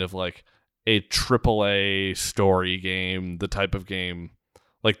just kind of like a AAA story game, the type of game,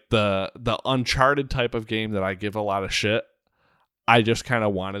 like the Uncharted type of game that I give a lot of shit. I just kind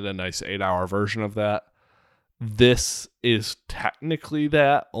of wanted a nice 8-hour version of that. This is technically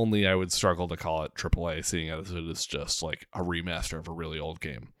that, only I would struggle to call it AAA, seeing as it is just like a remaster of a really old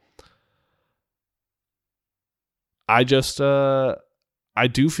game. I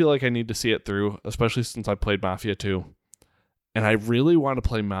do feel like I need to see it through, especially since I played Mafia 2. And I really want to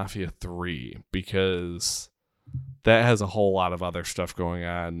play Mafia 3 because that has a whole lot of other stuff going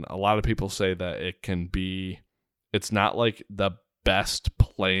on. A lot of people say that it's not like the best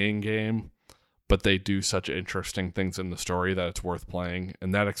playing game, but they do such interesting things in the story that it's worth playing.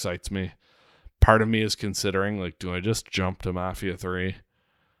 And that excites me. Part of me is considering, like, do I just jump to Mafia 3?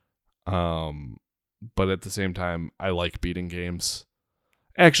 But at the same time, I like beating games.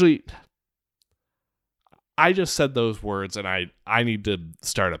 Actually, I just said those words, and I need to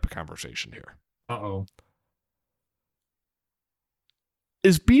start up a conversation here. Uh-oh.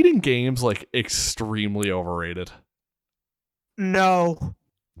 Is beating games, like, extremely overrated? No.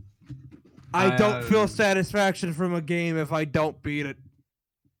 I don't feel satisfaction from a game if I don't beat it.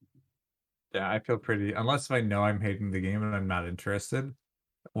 Yeah, I feel pretty... Unless I know I'm hating the game and I'm not interested,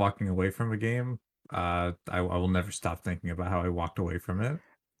 walking away from a game, I will never stop thinking about how I walked away from it.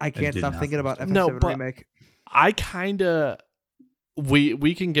 I can't stop thinking about FF7 No, but Remake. I kind of...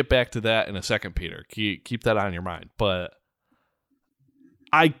 We can get back to that in a second, Peter. Keep that on your mind. But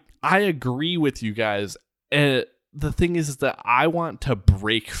I agree with you guys. The thing is that I want to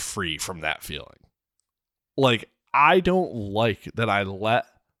break free from that feeling. Like, I don't like that I let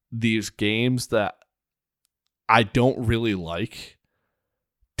these games that I don't really like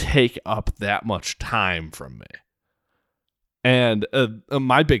take up that much time from me. And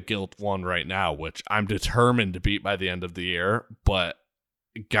my big guilt one right now, which I'm determined to beat by the end of the year, but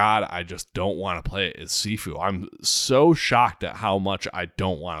God, I just don't want to play it, is Sifu. I'm so shocked at how much I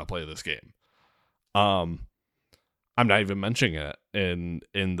don't want to play this game. I'm not even mentioning it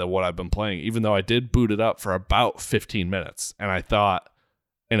in the what I've been playing, even though I did boot it up for about 15 minutes. And I thought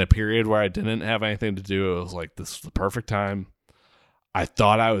in a period where I didn't have anything to do, it was like, this is the perfect time. I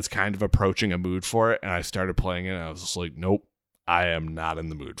thought I was kind of approaching a mood for it, and I started playing it, and I was just like, nope, I am not in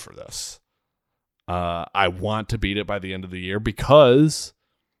the mood for this. I want to beat it by the end of the year because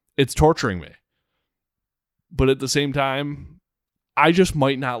it's torturing me. But at the same time, I just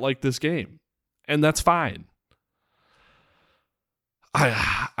might not like this game, and that's fine.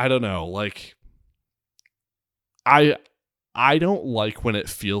 I don't know, like I don't like when it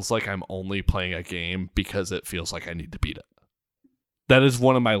feels like I'm only playing a game because it feels like I need to beat it. That is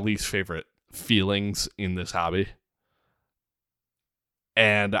one of my least favorite feelings in this hobby.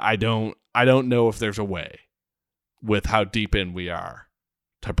 And I don't know if there's a way with how deep in we are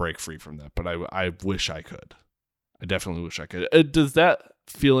to break free from that, but I wish I could. I definitely wish I could. Does that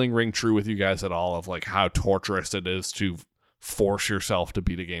feeling ring true with you guys at all, of like how torturous it is to force yourself to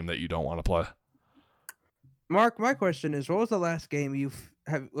beat a game that you don't want to play? Mark, my question is, what was the last game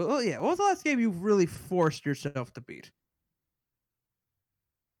what was the last game you've really forced yourself to beat?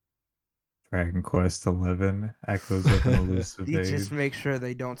 Dragon Quest 11, Echoes of an Elusive You Age. just make sure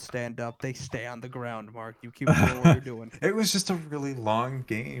they don't stand up. They stay on the ground, Mark. You keep doing what you're doing. It was just a really long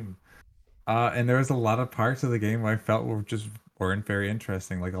game. And there was a lot of parts of the game I felt weren't very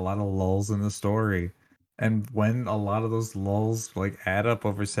interesting, like a lot of lulls in the story. And when a lot of those lulls like add up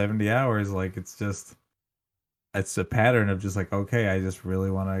over 70 hours, like it's a pattern of just like, okay, I just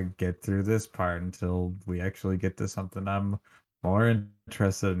really want to get through this part until we actually get to something I'm more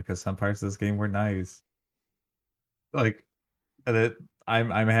interested in, because some parts of this game were nice. Like,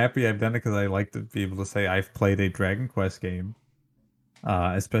 I'm happy I've done it because I like to be able to say I've played a Dragon Quest game.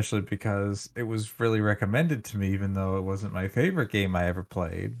 Especially because it was really recommended to me, even though it wasn't my favorite game I ever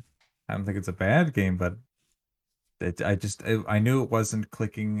played. I don't think it's a bad game, but I knew it wasn't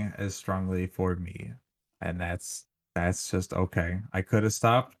clicking as strongly for me, and that's just okay. I could have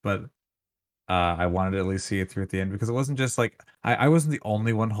stopped, but I wanted to at least see it through at the end, because it wasn't just like I wasn't the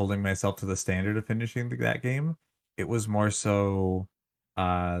only one holding myself to the standard of finishing that game. It was more so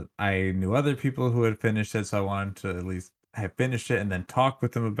I knew other people who had finished it, so I wanted to at least have finished it and then talk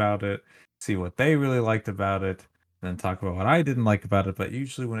with them about it, see what they really liked about it, and then talk about what I didn't like about it. But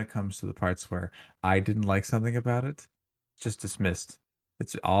usually when it comes to the parts where I didn't like something about it, it's just dismissed.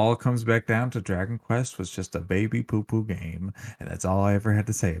 It all comes back down to Dragon Quest was just a baby poo-poo game, and that's all I ever had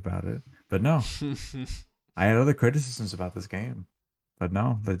to say about it. But no, I had other criticisms about this game, but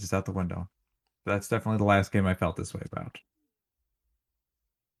no, they're just out the window. That's definitely the last game I felt this way about.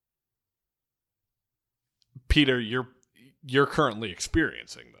 Peter, you're currently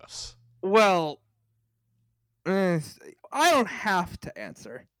experiencing this. Well, I don't have to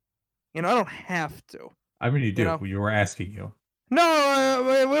answer. I don't have to. I mean, you do. You were asking you. No,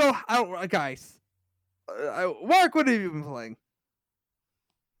 we don't. I don't, guys. Mark, what have you been playing?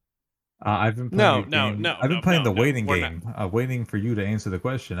 I've been playing. No. I've been playing the waiting game, waiting for you to answer the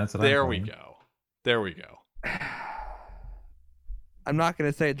question. That's what I'm playing. There we go. I'm not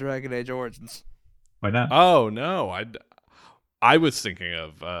gonna say Dragon Age Origins. Why not? Oh no, I was thinking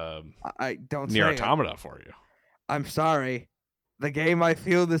of I don't Nier say Automata for you. I'm sorry. The game I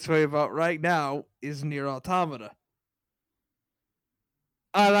feel this way about right now is Nier Automata.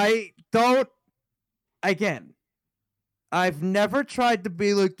 And I don't. Again, I've never tried to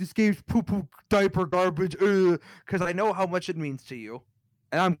be like, this game's poo-poo diaper garbage, because I know how much it means to you.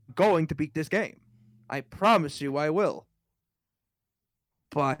 And I'm going to beat this game. I promise you I will.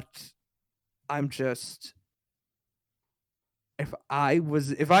 But I'm just... If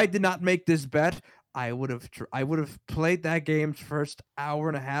I did not make this bet, I would have played that game's first hour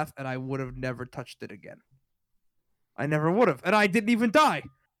and a half, and I would have never touched it again. I never would have, and I didn't even die.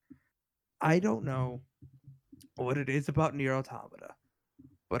 I don't know what it is about Nier Automata,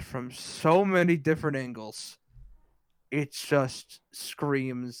 but from so many different angles, it just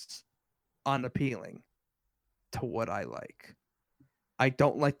screams unappealing to what I like. I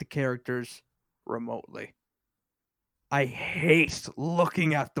don't like the characters remotely. I hate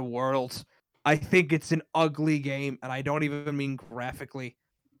looking at the world. I think it's an ugly game, and I don't even mean graphically.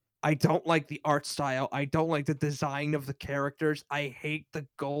 I don't like the art style. I don't like the design of the characters. I hate the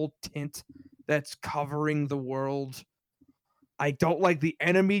gold tint that's covering the world. I don't like the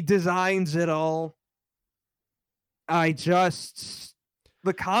enemy designs at all.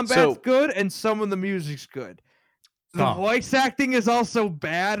 The combat's good, and some of the music's good. The Song. voice acting is also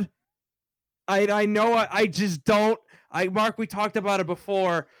bad. I know I just don't. Mark, we talked about it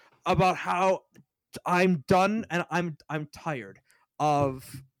before about how I'm done and I'm tired of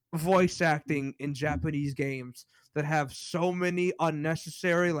voice acting in Japanese games that have so many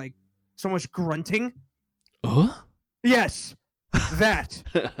unnecessary, like so much grunting. Yes, that.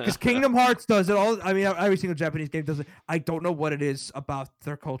 Because Kingdom Hearts does it all. I mean, every single Japanese game does it. I don't know what it is about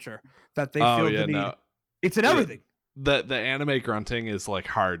their culture that they feel the need. No. It's in everything. The anime grunting is like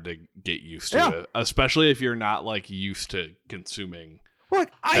hard to get used to, Yeah. especially if you're not like used to consuming. Look,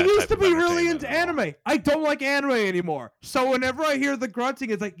 I that used type to of be really entertainment into at all. anime. I don't like anime anymore. So whenever I hear the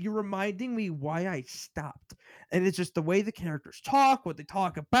grunting, it's like you're reminding me why I stopped. And it's just the way the characters talk, what they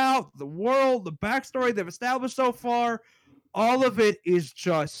talk about, the world, the backstory they've established so far. All of it is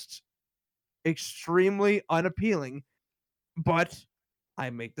just extremely unappealing. But I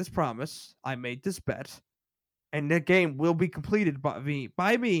made this promise. I made this bet. And the game will be completed by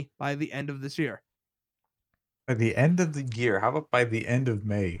me by the end of this year. By the end of the year. How about by the end of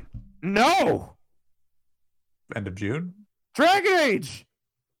May? No! End of June? Dragon Age!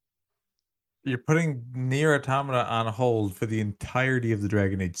 You're putting Nier Automata on hold for the entirety of the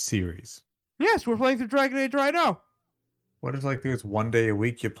Dragon Age series. Yes, we're playing through Dragon Age right now. What if like there's one day a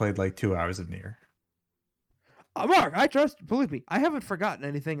week you played like 2 hours of Nier? Mark, believe me, I haven't forgotten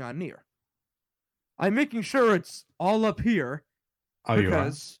anything on Nier. I'm making sure it's all up here. Oh, you are?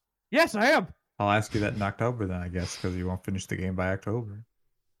 Because, yes, I am. I'll ask you that in October then, I guess, because you won't finish the game by October.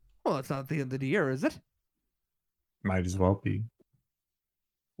 Well, it's not the end of the year, is it? Might as well be.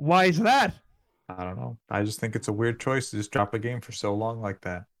 Why is that? I don't know. I just think it's a weird choice to just drop a game for so long like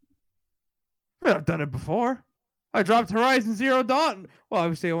that. I've done it before. I dropped Horizon Zero Dawn. Well,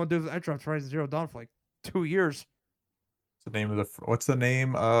 obviously, I dropped Horizon Zero Dawn for like 2 years. What's the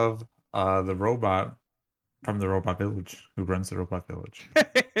name of the robot from the Robot Village who runs the Robot Village?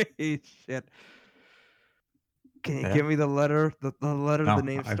 Shit. Can you Yeah. give me the letter? The letter No, the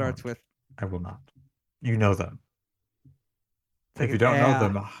name I starts won't. with. I will not. You know them. It's like If you an don't know ah.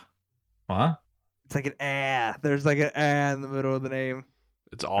 them, what? It's like an ah. There's like an ah in the middle of the name.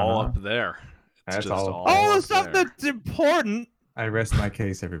 It's all Uh-huh. up there. It's That's just all- all All the up stuff there. that's important. I rest my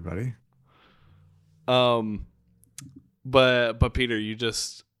case, everybody. But Peter, you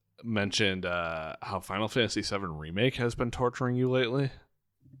just mentioned how Final Fantasy VII Remake has been torturing you lately.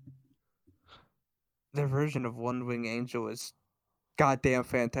 Their version of One Wing Angel is goddamn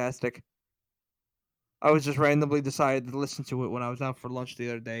fantastic. I was just randomly decided to listen to it when I was out for lunch the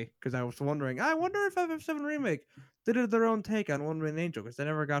other day because I was wondering, I wonder if FF7 Remake did their own take on One Wing Angel because they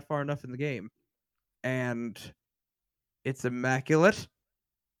never got far enough in the game. And it's immaculate.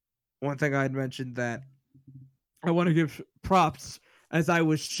 One thing I'd mentioned that I want to give props as I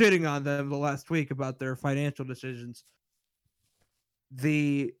was shitting on them the last week about their financial decisions.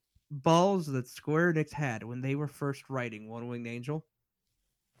 The balls that Square Enix had when they were first writing One Winged Angel.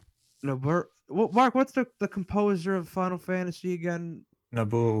 No, Mark, what's the composer of Final Fantasy again?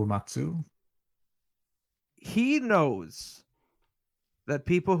 Nobuo Uematsu? He knows that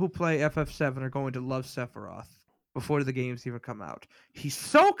people who play FF7 are going to love Sephiroth before the games even come out. He's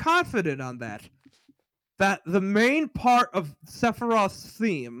so confident on that the main part of Sephiroth's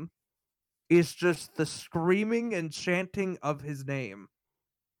theme is just the screaming and chanting of his name.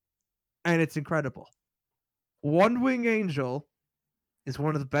 And it's incredible. One Wing Angel is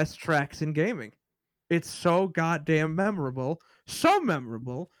one of the best tracks in gaming. It's so goddamn memorable. So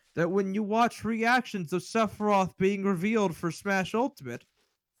memorable that when you watch reactions of Sephiroth being revealed for Smash Ultimate,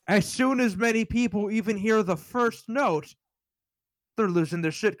 as soon as many people even hear the first note, they're losing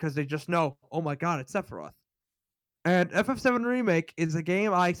their shit because they just know, oh my god, it's Sephiroth. And FF7 Remake is a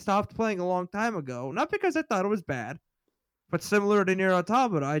game I stopped playing a long time ago, not because I thought it was bad, but similar to Nier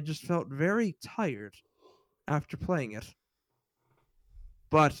Automata, I just felt very tired after playing it.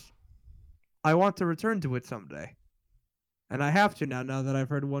 But I want to return to it someday. And I have to now that I've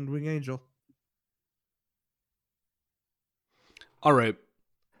heard One Wing Angel. All right.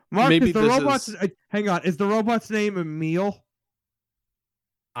 Mark, Maybe is the this robot's is- hang on, is the robot's name Emil?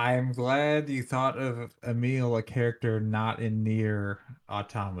 I'm glad you thought of Emil, a character not in Nier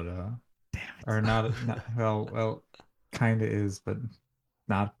Automata. Damn it. Or not well, kind of is, but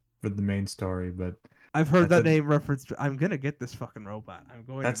not for the main story. But I've heard That's that a- name referenced. I'm gonna get this fucking robot. I'm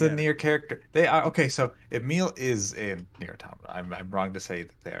going. that's to a get it. Nier character. They are okay. So Emil is in Nier Automata. I'm wrong to say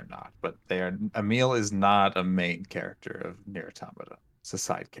that they are not, but they are. Emil is not a main character of Nier Automata. It's a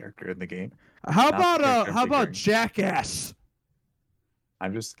side character in the game. How not the about character how about figuring. Jackass?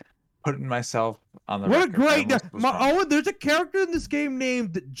 I'm just putting myself on the. What a record. I great almost was wrong. there's a character in this game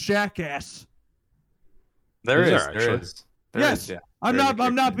named Jackass. There Is is, there there actually? is, there Yes, is. Yeah, I'm there is a not.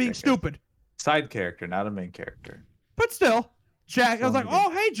 I'm character not named being Jackass. stupid. Side character, not a main character. But still, Jack. I was Still in like, the game. oh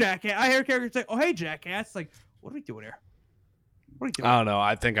hey Jackass. I hear characters say, oh hey Jackass. Like, what are we doing here? What are we doing? I don't know.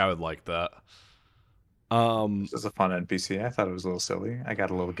 I think I would like that. This is a fun NPC. I thought it was a little silly. I got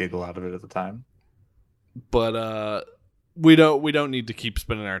a little giggle out of it at the time. But we don't need to keep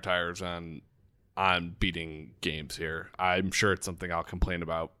spinning our tires on beating games here. I'm sure it's something I'll complain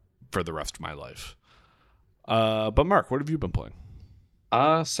about for the rest of my life. But Mark, what have you been playing?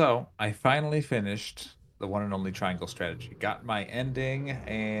 So I finally finished the one and only Triangle Strategy. Got my ending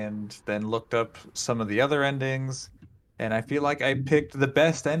and then looked up some of the other endings, and I feel like I picked the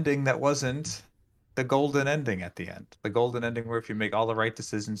best ending that wasn't the golden ending at the end. The golden ending where if you make all the right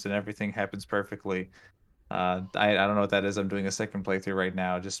decisions and everything happens perfectly. I don't know what that is. I'm doing a second playthrough right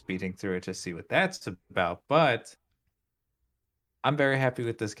now, just speeding through it to see what that's about. But I'm very happy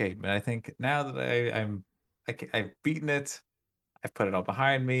with this game, and I think now that I've beaten it, I've put it all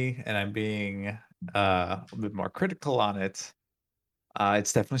behind me, and I'm being a bit more critical on it.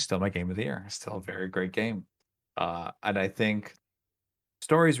 It's definitely still my game of the year. It's still a very great game, and I think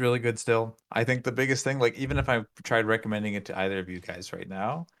story's really good still. I think the biggest thing, like even if I tried recommending it to either of you guys right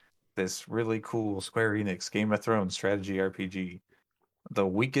now, this really cool Square Enix Game of Thrones strategy RPG. The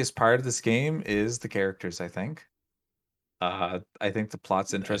weakest part of this game is the characters, I think. I think the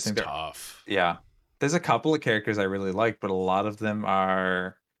plot's interesting. It's tough. Yeah. There's a couple of characters I really like, but a lot of them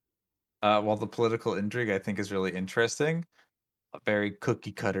are while the political intrigue I think is really interesting, very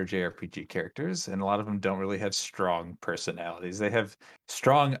cookie cutter JRPG characters, and a lot of them don't really have strong personalities. They have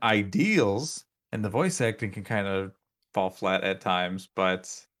strong ideals, and the voice acting can kind of fall flat at times, but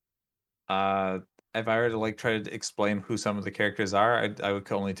uh if I were to like try to explain who some of the characters are, I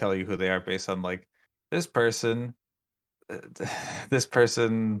would only tell you who they are based on like this person uh, this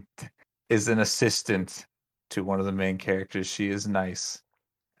person is an assistant to one of the main characters. She is nice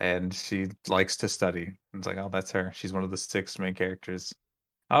and she likes to study. It's like, oh, that's her. She's one of the six main characters.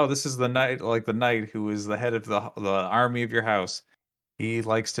 Oh, this is the knight, like the knight who is the head of the army of your house. He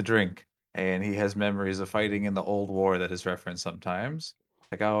likes to drink and he has memories of fighting in the old war that is referenced sometimes.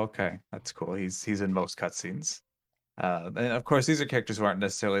 Like, oh, okay, that's cool. He's in most cutscenes. And of course, these are characters who aren't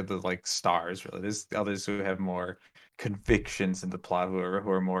necessarily the like stars. Really, there's others who have more convictions in the plot, who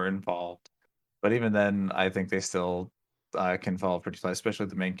are more involved. But even then, I think they still can fall pretty flat, especially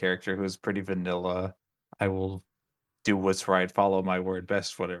the main character who is pretty vanilla. I will do what's right, follow my word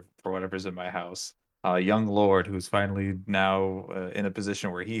best, whatever for whatever's in my house. Young Lord, who's finally now in a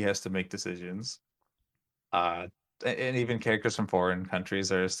position where he has to make decisions. Uh, and even characters from foreign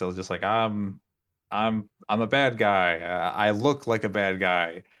countries are still just like I'm a bad guy. I look like a bad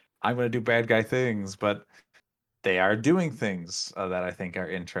guy. I'm gonna do bad guy things, but they are doing things that I think are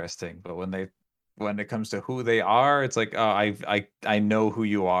interesting. But when it comes to who they are, it's like, oh, I know who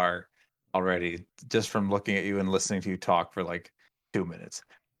you are already just from looking at you and listening to you talk for like 2 minutes.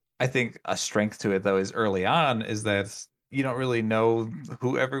 I think a strength to it though is early on is that you don't really know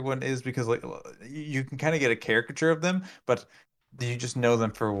who everyone is because like you can kind of get a caricature of them, but you just know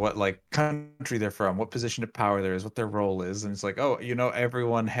them for what like country they're from, what position of power there is, what their role is, and it's like, oh,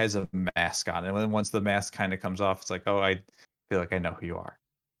 everyone has a mask on, and then once the mask kind of comes off, it's like, oh, I feel like I know who you are,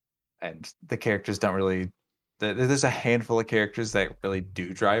 and the characters don't really. There's a handful of characters that really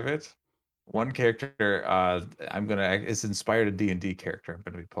do drive it. One character, it's inspired a D&D character I'm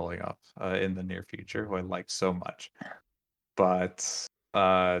gonna be pulling up in the near future, who I like so much. But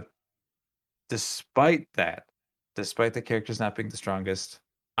uh, despite that, despite the characters not being the strongest,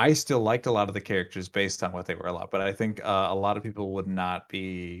 I still liked a lot of the characters based on what they were a lot. But I think a lot of people would not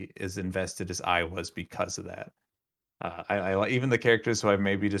be as invested as I was because of that. Even the characters who I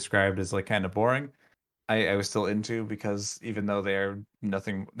maybe described as like kind of boring, I was still into because even though they're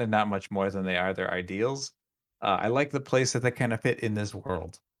not much more than they are their ideals. I like the place that they kind of fit in this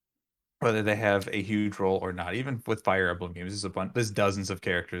world, whether they have a huge role or not. Even with Fire Emblem games, there's dozens of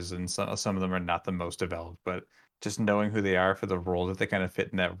characters, and some of them are not the most developed. But just knowing who they are for the role that they kind of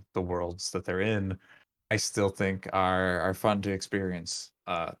fit in the worlds that they're in, I still think are fun to experience.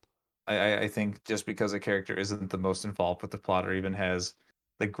 I think just because a character isn't the most involved with the plot or even has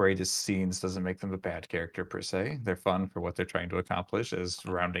the greatest scenes doesn't make them a bad character per se. They're fun for what they're trying to accomplish as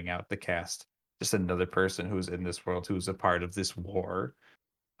rounding out the cast. Just another person who's in this world who's a part of this war.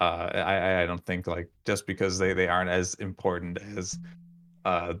 I don't think like just because they aren't as important as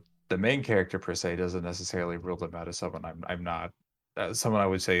uh the main character per se doesn't necessarily rule them out as someone I'm not someone I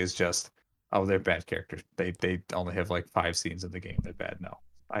would say is just, oh, they're bad characters. They only have like 5 scenes in the game. They're bad. No,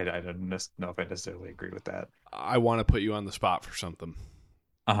 I don't know if I necessarily agree with that. I want to put you on the spot for something.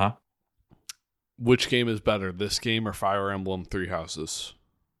 Uh-huh. which game is better, this game or Fire Emblem Three Houses?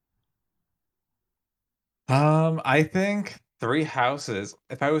 I think Three Houses,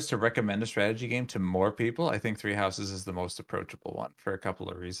 if I was to recommend a strategy game to more people, I think Three Houses is the most approachable one for a couple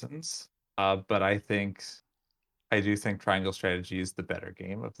of reasons. But I do think Triangle Strategy is the better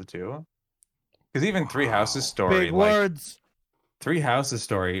game of the two. Because even Three Houses Wow. story, Big like words. Three Houses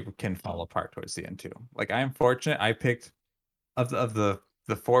story can fall apart towards the end too. Like I'm fortunate, I picked of the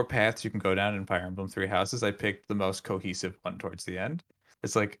four paths you can go down in Fire Emblem Three Houses, I picked the most cohesive one towards the end.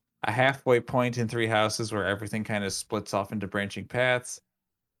 It's like a halfway point in Three Houses where everything kind of splits off into branching paths,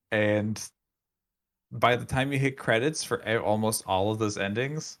 and by the time you hit credits for almost all of those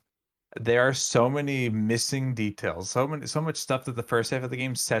endings, there are so many missing details, so much stuff that the first half of the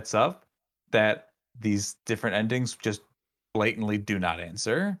game sets up that these different endings just blatantly do not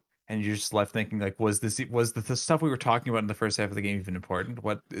answer, and you're just left thinking like, was the stuff we were talking about in the first half of the game even important?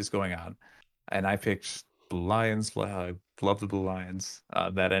 What is going on? And I picked Blue Lions. I love the Blue Lions.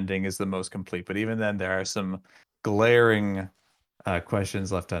 That ending is the most complete, but even then, there are some glaring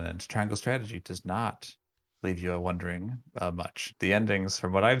questions left unanswered. Triangle Strategy does not leave you wondering much. The endings,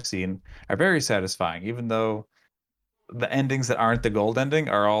 from what I've seen, are very satisfying, even though the endings that aren't the gold ending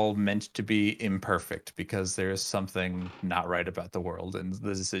are all meant to be imperfect because there's something not right about the world and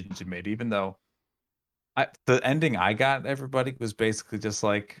the decisions you made. Even though the ending I got, everybody, was basically just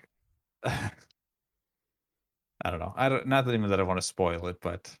like, I don't know. Not that even that I want to spoil it,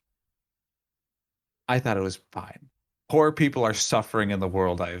 but I thought it was fine. Poor people are suffering in the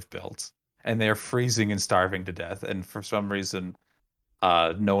world I have built, and they're freezing and starving to death. And for some reason,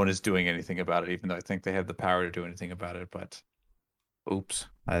 no one is doing anything about it, even though I think they have the power to do anything about it. But oops,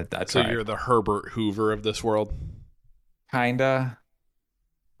 I So tried. you're the Herbert Hoover of this world? Kinda.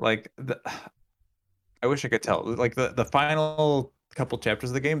 Like I wish I could tell. Like the final couple chapters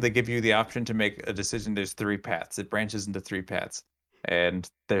of the game, they give you the option to make a decision. There's three paths. It branches into three paths, and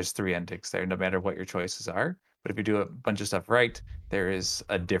there's three endings there, no matter what your choices are. But if you do a bunch of stuff right, there is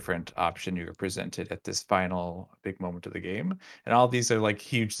a different option you're presented at this final big moment of the game. And all these are like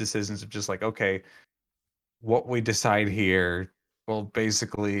huge decisions of just like, okay, what we decide here will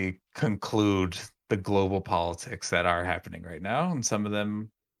basically conclude the global politics that are happening right now. And some of them,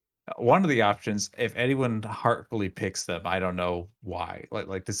 one of the options, if anyone heartfully picks them, I don't know why.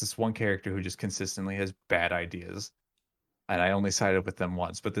 Like this is one character who just consistently has bad ideas, and I only sided with them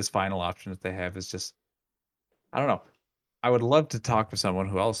once. But this final option that they have is just, I don't know. I would love to talk to someone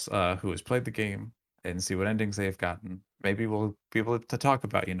who else who has played the game and see what endings they've gotten. Maybe we'll be able to talk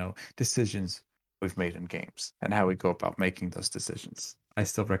about, decisions we've made in games and how we go about making those decisions. I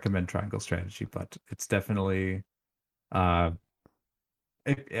still recommend Triangle Strategy, but it's definitely uh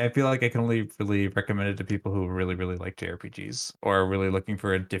I feel like I can only really recommend it to people who really, really like JRPGs or are really looking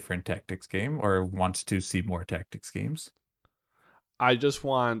for a different tactics game or want to see more tactics games. I just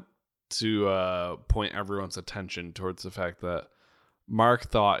want to point everyone's attention towards the fact that Mark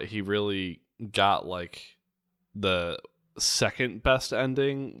thought he really got like the second best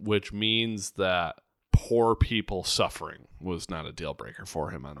ending, which means that poor people suffering was not a deal breaker for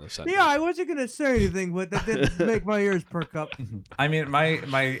him on this ending. Yeah, I wasn't gonna say anything, but that did make my ears perk up. I mean,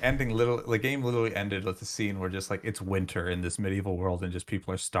 my ending the game literally ended with a scene where just like it's winter in this medieval world and just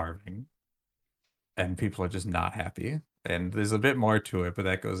people are starving and people are just not happy. And there's a bit more to it, but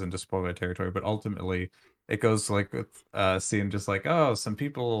that goes into spoiler territory. But ultimately, it goes like with scene just like, oh, some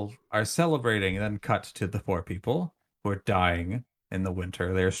people are celebrating, and then cut to the poor people who are dying in the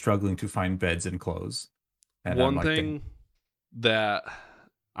winter. They're struggling to find beds and clothes. And One I'm like, thing that,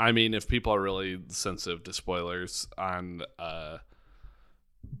 I mean, if people are really sensitive to spoilers on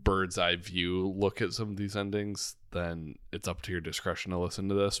bird's eye view look at some of these endings, then it's up to your discretion to listen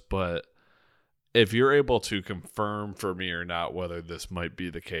to this. But if you're able to confirm for me or not whether this might be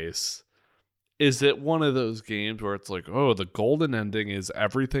the case, is it one of those games where it's like, oh, the golden ending is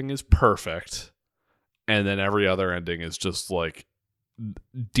everything is perfect, and then every other ending is just like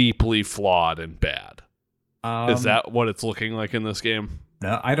deeply flawed and bad? Is that what it's looking like in this game?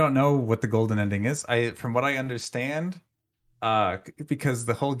 No, I don't know what the golden ending is. From what I understand, because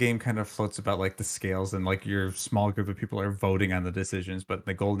the whole game kind of floats about like the scales and like your small group of people are voting on the decisions, but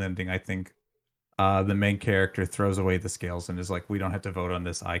the golden ending, I think, the main character throws away the scales and is like, we don't have to vote on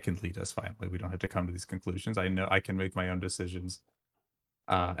this. I can lead us finally. We don't have to come to these conclusions. I know I can make my own decisions.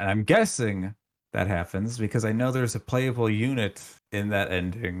 And I'm guessing that happens because I know there's a playable unit in that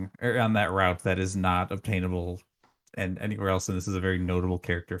ending or on that route that is not obtainable and anywhere else. And this is a very notable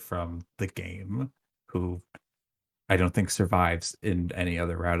character from the game who I don't think survives in any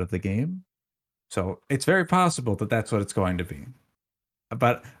other route of the game. So it's very possible that that's what it's going to be.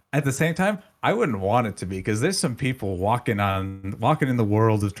 But At the same time, I wouldn't want it to be, because there's some people walking in the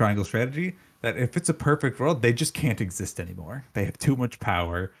world of Triangle Strategy that if it's a perfect world, they just can't exist anymore. They have too much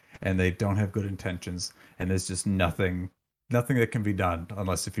power and they don't have good intentions, and there's just nothing that can be done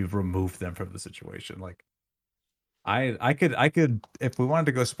unless if you've removed them from the situation. Like I could if we wanted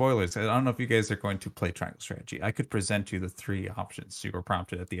to go spoilers, I don't know if you guys are going to play Triangle Strategy. I could present you the 3 options you were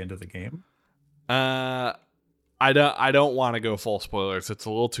prompted at the end of the game. I don't want to go full spoilers. It's a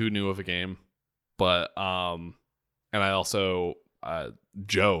little too new of a game, but and I also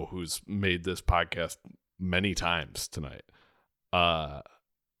Joe, who's made this podcast many times tonight, I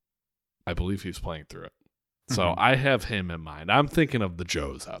believe he's playing through it. So I have him in mind. I'm thinking of the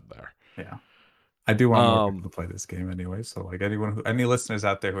Joes out there. Yeah. I do want more people to play this game anyway. So like any listeners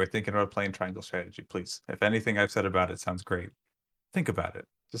out there who are thinking about playing Triangle Strategy, please, if anything I've said about it sounds great, think about it.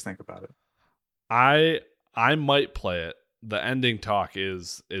 Just think about it. I might play it. The ending talk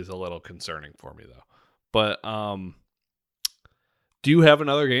is a little concerning for me though. But do you have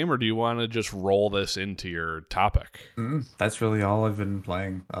another game, or do you want to just roll this into your topic? That's really all I've been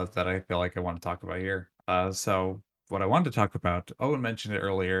playing that I feel like I want to talk about here. So what I wanted to talk about, Owen mentioned it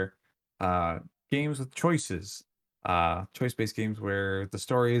earlier, games with choices. Choice-based games where the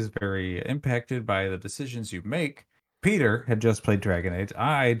story is very impacted by the decisions you make. Peter had just played Dragon Age.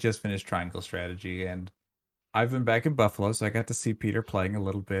 I just finished Triangle Strategy, and I've been back in Buffalo, so I got to see Peter playing a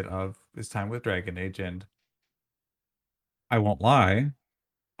little bit of his time with Dragon Age, and I won't lie,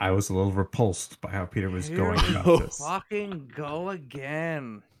 I was a little repulsed by how Peter was going about this. Fucking go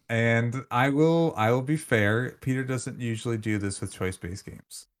again. And I will be fair, Peter doesn't usually do this with choice-based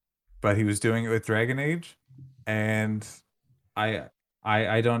games, but he was doing it with Dragon Age, and I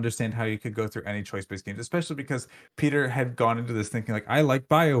don't understand how you could go through any choice-based games, especially because Peter had gone into this thinking like, I like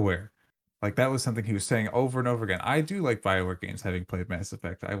BioWare. Like that was something he was saying over and over again. I do like BioWare games, having played Mass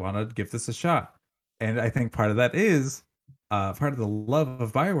Effect. I want to give this a shot. And I think part of that is part of the love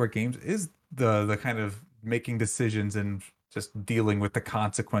of BioWare games is the kind of making decisions and just dealing with the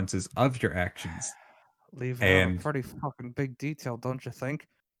consequences of your actions. Leave out a pretty fucking big detail, don't you think?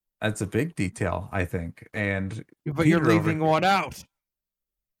 That's a big detail, I think. And but you're leaving one out.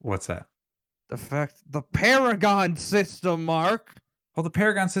 What's that? The Paragon system, Mark. Well, the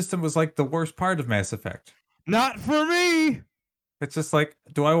Paragon system was like the worst part of Mass Effect. Not for me. It's just like,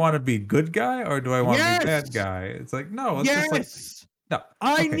 do I want to be good guy or do I want to be bad guy? It's like, no. It's just like, no.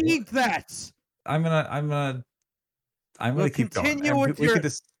 I need that. I'm gonna keep going. Continue with your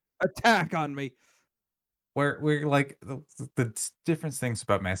attack on me. We're like the different things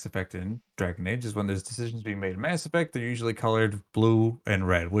about Mass Effect and Dragon Age is when there's decisions being made in Mass Effect, they're usually colored blue and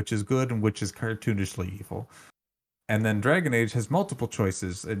red, which is good and which is cartoonishly evil. And then Dragon Age has multiple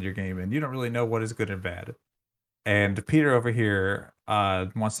choices in your game, and you don't really know what is good and bad. And Peter over here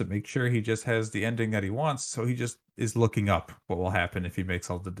wants to make sure he just has the ending that he wants, so he just is looking up what will happen if he makes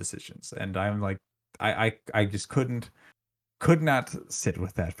all the decisions. And I'm like, I just could not sit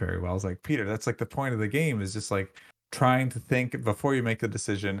with that very well. I was like, Peter, that's like the point of the game, is just like trying to think before you make the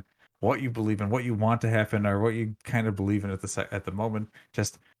decision what you believe in, what you want to happen, or what you kind of believe in at the moment.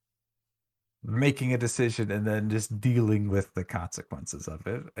 Just making a decision and then just dealing with the consequences of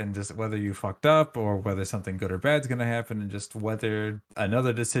it, and just whether you fucked up or whether something good or bad is going to happen, and just whether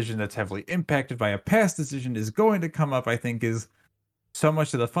another decision that's heavily impacted by a past decision is going to come up, I think is so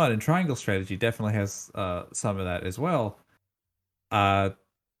much of the fun. And Triangle Strategy definitely has some of that as well.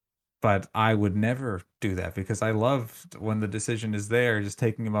 But I would never do that, because I love when the decision is there, just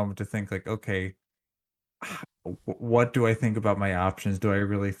taking a moment to think like, okay, what do I think about my options? Do I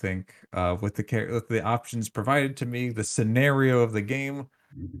really think with the options provided to me, the scenario of the game,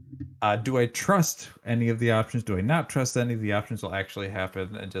 do I trust any of the options? Do I not trust any of the options will actually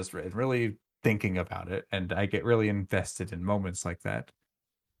happen? And just really thinking about it. And I get really invested in moments like that.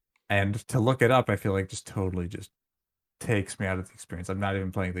 And to look it up, I feel like just totally just takes me out of the experience. I'm not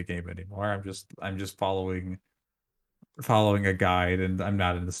even playing the game anymore. I'm just following a guide, and I'm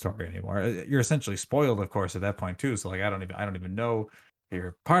not in the story anymore. You're essentially spoiled, of course, at that point too. So like, I don't even know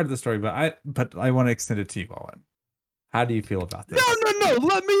you're part of the story, but I want to extend it to you, Owen. How do you feel about this? No.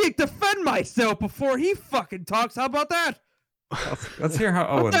 Let me defend myself before he fucking talks. How about that? Let's hear how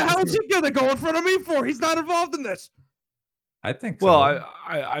Owen. What the hell is he gonna go in front of me for? He's not involved in this. I think so. Well,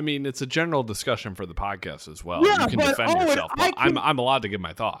 I mean, it's a general discussion for the podcast as well. Yeah, you can defend yourself. But I'm allowed to give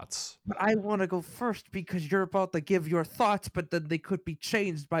my thoughts. But I want to go first because you're about to give your thoughts, but then they could be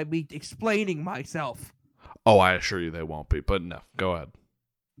changed by me explaining myself. Oh, I assure you they won't be. But no, go ahead.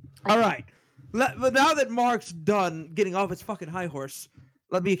 All right. But now that Mark's done getting off his fucking high horse,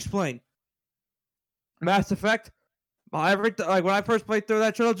 let me explain. Mass Effect, Like when I first played through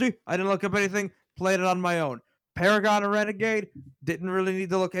that trilogy, I didn't look up anything. Played it on my own. Paragon and Renegade didn't really need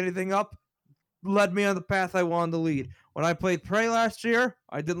to look anything up. Led me on the path I wanted to lead. When I played Prey last year,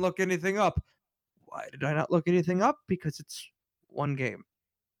 I didn't look anything up. Why did I not look anything up? Because it's one game.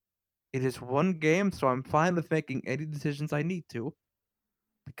 It is one game, so I'm fine with making any decisions I need to.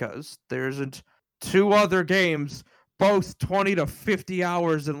 Because there isn't 2 other games, both 20 to 50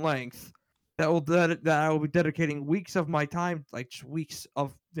 hours in length, that I will be dedicating weeks of my time, like weeks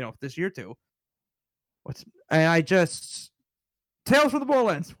of this year to. And I just Tales from the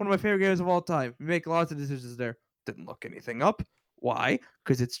Borderlands, one of my favorite games of all time. We make lots of decisions there. Didn't look anything up. Why?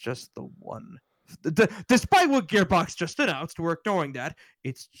 Because it's just the one. Despite what Gearbox just announced, we're ignoring that.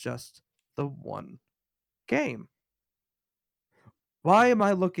 It's just the one game. Why am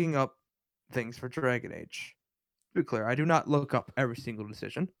I looking up things for Dragon Age? To be clear, I do not look up every single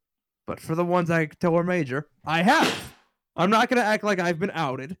decision, but for the ones I tell are major, I have. I'm not going to act like I've been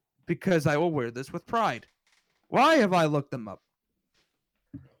outed because I will wear this with pride. Why have I looked them up?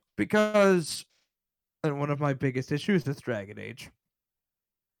 Because, and one of my biggest issues with Dragon Age,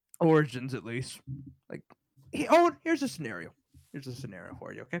 Origins at least, here's a scenario. Here's a scenario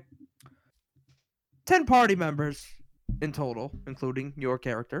for you, okay? 10 party members in total, including your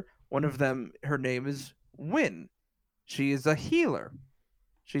character. One of them, her name is Wynn. She is a healer.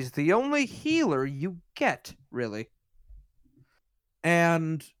 She's the only healer you get, really.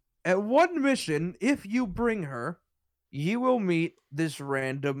 And at one mission, if you bring her, you will meet this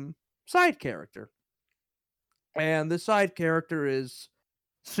random side character. And the side character is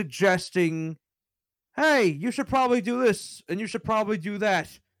suggesting, hey, you should probably do this, and you should probably do that.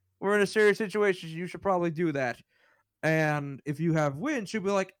 We're in a serious situation, you should probably do that. And if you have Win, she'll be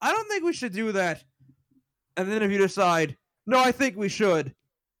like, I don't think we should do that. And then if you decide, no, I think we should,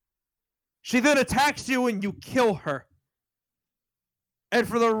 she then attacks you and you kill her. And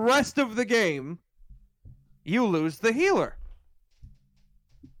for the rest of the game, you lose the healer.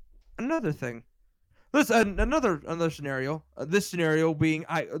 Another thing. Another scenario. This scenario being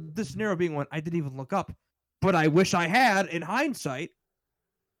one I didn't even look up, but I wish I had in hindsight.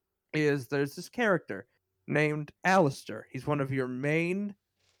 There's this character named Alistair. He's one of your main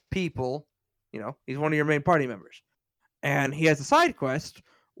people. He's one of your main party members, and he has a side quest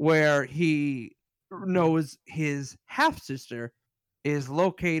where he knows his half sister is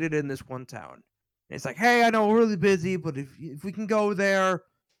located in this one town. And it's like, hey, I know we're really busy, but if we can go there,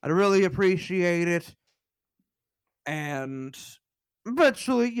 I'd really appreciate it. And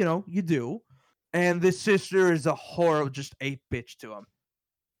eventually, you do. And this sister is just a bitch to him.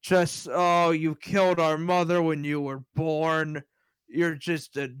 Just, oh, you killed our mother when you were born. You're a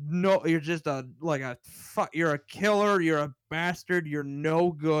killer. You're a bastard. You're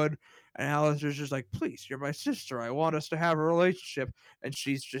no good. And Alistair's just like, please, you're my sister. I want us to have a relationship. And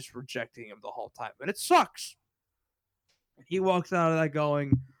she's just rejecting him the whole time. And it sucks. And he walks out of that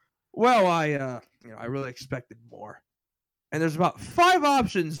going, well, I really expected more. And there's about 5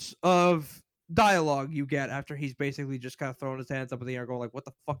 options of dialogue you get after he's basically just kind of throwing his hands up in the air going like, what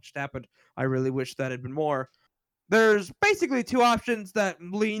the fuck just happened? I really wish that had been more. There's basically 2 options that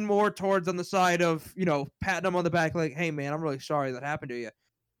lean more towards on the side of, patting him on the back like, hey man, I'm really sorry that happened to you.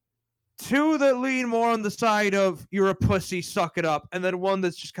 2 that lean more on the side of, you're a pussy, suck it up. And then 1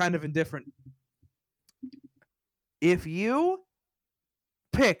 that's just kind of indifferent. If you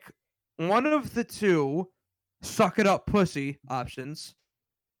pick one of the 2 suck it up pussy options,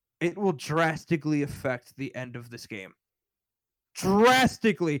 it will drastically affect the end of this game.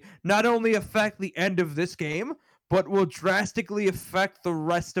 Drastically. Not only affect the end of this game, but will drastically affect the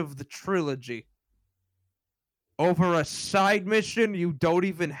rest of the trilogy. Over a side mission you don't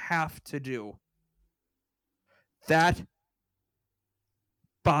even have to do. That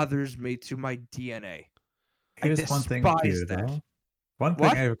bothers me to my DNA. Here's one thing too, though. One thing,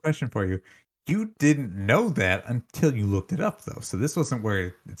 I have a question for you. You didn't know that until you looked it up, though. So this wasn't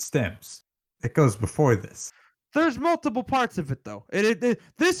where it stems. It goes before this. There's multiple parts of it, though.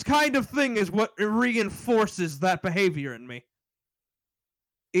 This kind of thing is what reinforces that behavior in me.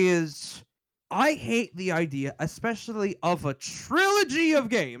 I hate the idea, especially of a trilogy of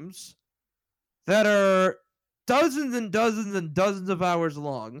games that are dozens and dozens and dozens of hours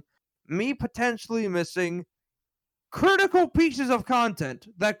long, me potentially missing critical pieces of content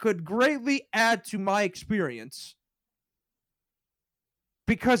that could greatly add to my experience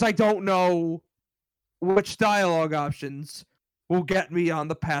because I don't know which dialogue options will get me on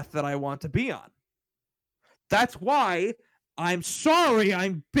the path that I want to be on. That's why I'm sorry,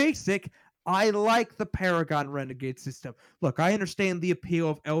 I'm basic. I like the Paragon Renegade system. Look, I understand the appeal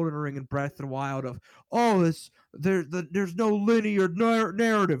of Elden Ring and Breath of the Wild of, there's no linear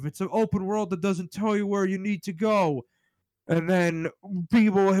narrative. It's an open world that doesn't tell you where you need to go. And then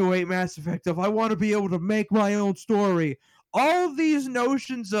people who hate Mass Effect of, I want to be able to make my own story. All of these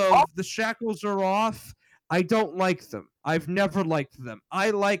notions of the shackles are off, I don't like them. I've never liked them.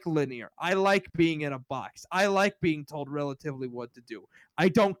 I like linear. I like being in a box. I like being told relatively what to do. I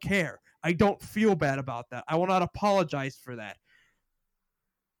don't care. I don't feel bad about that. I will not apologize for that.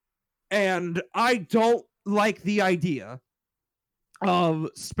 And I don't like the idea of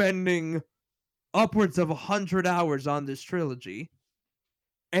spending upwards of 100 hours on this trilogy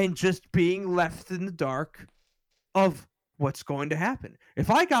and just being left in the dark of what's going to happen. If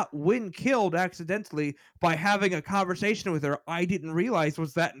I got Wynn killed accidentally by having a conversation with her I didn't realize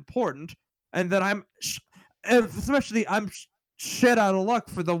was that important, and then I'm shit out of luck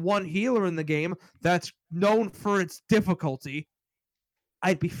for the one healer in the game that's known for its difficulty,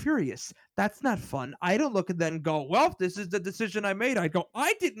 I'd be furious. That's not fun. I don't look at that and go, well, this is the decision I made. I'd go,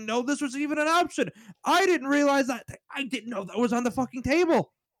 I didn't know this was even an option. I didn't realize that. I didn't know that was on the fucking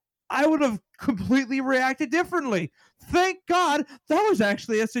table. I would have completely reacted differently. Thank God that was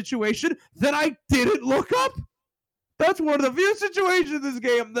actually a situation that I didn't look up. That's one of the few situations in this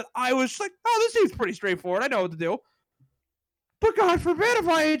game that I was like, oh, this seems pretty straightforward. I know what to do. But God forbid if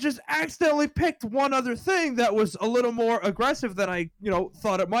I had just accidentally picked one other thing that was a little more aggressive than I,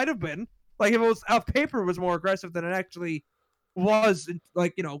 thought it might have been. Like if it was off paper, it was more aggressive than it actually was.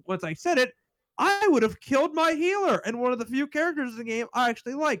 Like, once I said it, I would have killed my healer and one of the few characters in the game I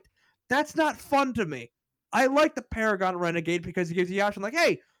actually liked. That's not fun to me. I like the Paragon Renegade because it gives you the option like,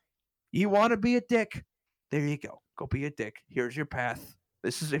 hey, you want to be a dick? There you go. Go be a dick. Here's your path.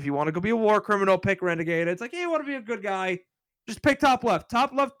 This is if you want to go be a war criminal, pick Renegade. It's like, hey, you want to be a good guy? Just pick top left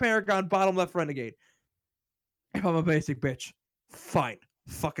Paragon, bottom left Renegade. If I'm a basic bitch, fine.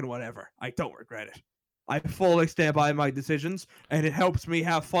 Fucking whatever. I don't regret it. I fully stand by my decisions, and it helps me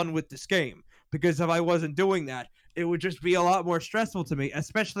have fun with this game. Because if I wasn't doing that, it would just be a lot more stressful to me,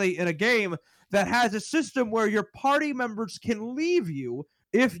 especially in a game that has a system where your party members can leave you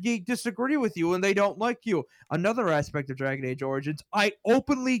if they disagree with you and they don't like you. Another aspect of Dragon Age Origins I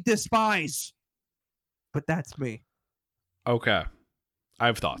openly despise. But that's me. Okay. I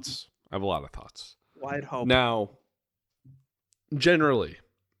have thoughts. I have a lot of thoughts. Wide hope. Now, generally,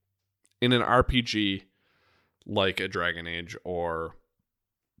 in an RPG like a Dragon Age or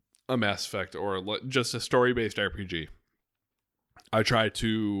a Mass Effect or just a story-based RPG, I try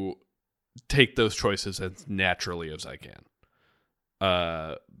to take those choices as naturally as I can.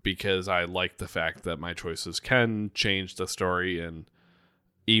 Because I like the fact that my choices can change the story, and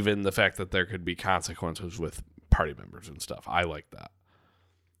even the fact that there could be consequences with party members and stuff. I like that.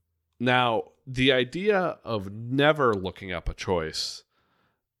 Now, the idea of never looking up a choice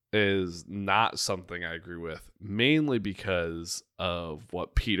is not something I agree with, mainly because of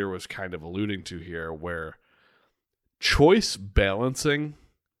what Peter was kind of alluding to here, where choice balancing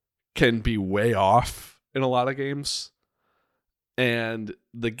can be way off in a lot of games. And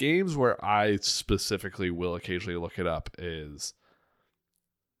the games where I specifically will occasionally look it up is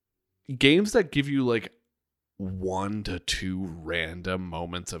games that give you like 1 to 2 random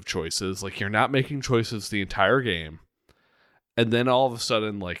moments of choices. Like you're not making choices the entire game. And then all of a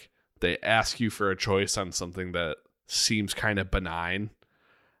sudden, like they ask you for a choice on something that seems kind of benign.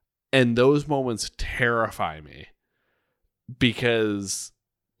 And those moments terrify me because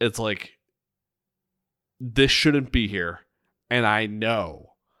it's like, this shouldn't be here. And I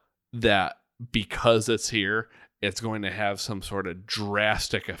know that because it's here, it's going to have some sort of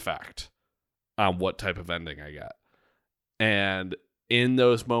drastic effect on what type of ending I get. And in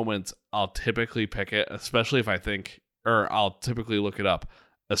those moments, I'll typically pick it, especially if I think, or I'll typically look it up,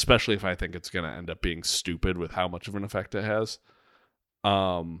 especially if I think it's going to end up being stupid with how much of an effect it has.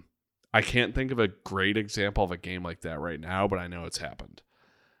 I can't think of a great example of a game like that right now, but I know it's happened.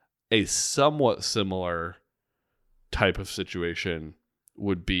 A somewhat similar type of situation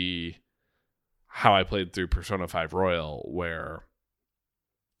would be how I played through Persona 5 Royal, where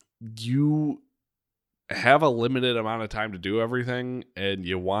you have a limited amount of time to do everything and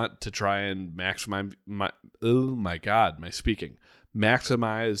you want to try and maximize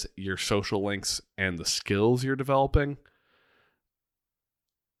maximize your social links and the skills you're developing.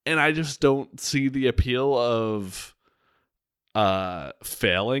 And I just don't see the appeal of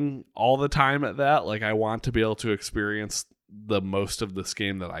failing all the time at that. Like I want to be able to experience the most of this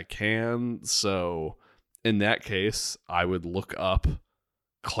game that I can. So in that case, I would look up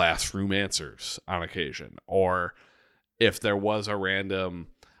classroom answers on occasion. Or if there was a random,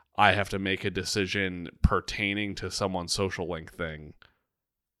 I have to make a decision pertaining to someone's social link thing.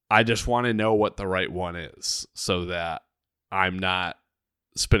 I just want to know what the right one is so that I'm not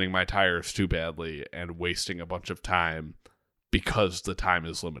spinning my tires too badly and wasting a bunch of time because the time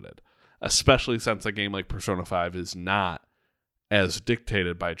is limited. Especially since a game like Persona 5 is not as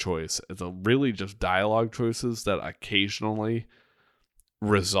dictated by choice. It's really just dialogue choices that occasionally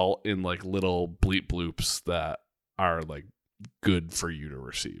result in like little bleep bloops that are like good for you to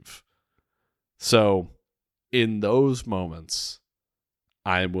receive. So in those moments,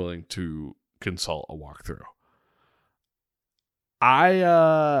 I'm willing to consult a walkthrough.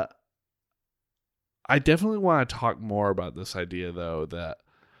 I definitely want to talk more about this idea though, that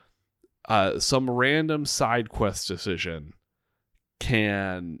some random side quest decision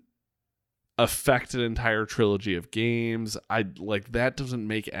can affect an entire trilogy of games. That doesn't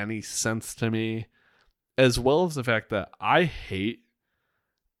make any sense to me. As well as the fact that I hate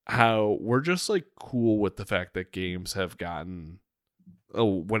how we're just like cool with the fact that games have gotten,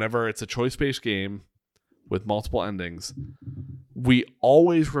 whenever it's a choice-based game with multiple endings, we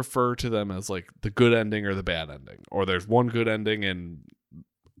always refer to them as like the good ending or the bad ending, or there's one good ending and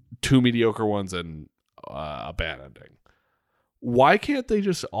two mediocre ones and a bad ending. Why can't they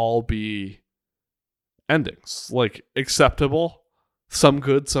just all be endings? Like, acceptable, some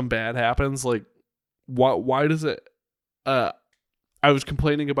good, some bad happens. Like, why does it I was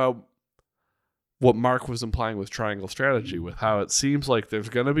complaining about what Mark was implying with Triangle Strategy, with how it seems like there's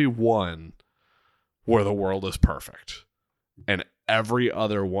going to be one where the world is perfect and every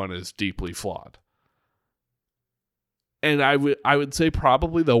other one is deeply flawed. And I would say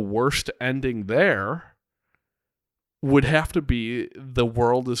probably the worst ending there would have to be the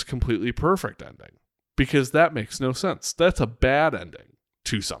world is completely perfect ending, because that makes no sense. That's a bad ending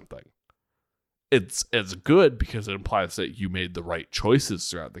to something. It's good because it implies that you made the right choices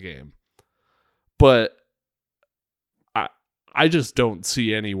throughout the game. But I just don't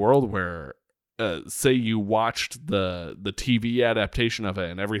see any world where, say you watched the TV adaptation of it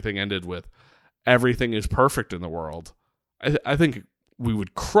and everything ended with everything is perfect in the world. I think we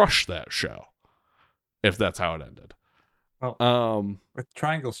would crush that show if that's how it ended. Well, with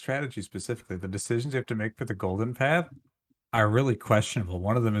Triangle Strategy specifically, the decisions you have to make for the Golden Path are really questionable.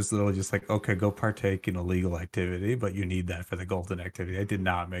 One of them is literally just like, okay, go partake in illegal activity, but you need that for the golden activity. I did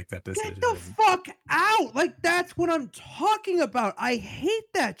not make that decision. Get the fuck out! Like, that's what I'm talking about. I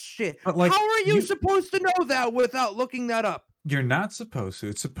hate that shit. But, like, how are you supposed to know that without looking that up? You're not supposed to.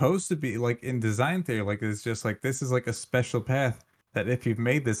 It's supposed to be like in design theory, like it's just like this is like a special path that if you've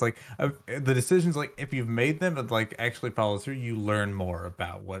made this, like the decisions, like if you've made them and like actually follow through, you learn more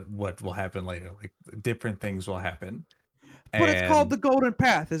about what will happen later. Like different things will happen. But it's called the Golden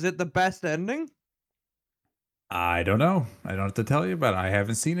Path. Is it the best ending? I don't know. I don't have to tell you about it. I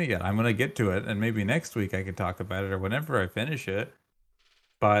haven't seen it yet. I'm gonna get to it, and maybe next week I can talk about it or whenever I finish it.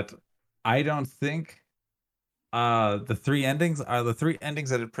 But I don't think the three endings are the three endings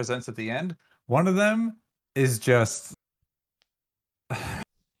that it presents at the end. One of them is just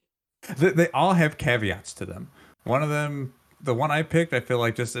they all have caveats to them. One of them, the one I picked, I feel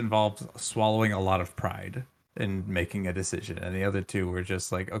like just involved swallowing a lot of pride in making a decision, and the other two were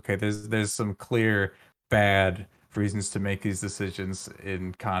just like, okay, there's some clear bad reasons to make these decisions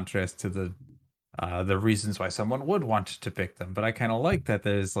in contrast to the reasons why someone would want to pick them. But I kind of like that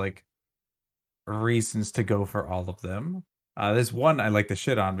there's like reasons to go for all of them. There's one I like to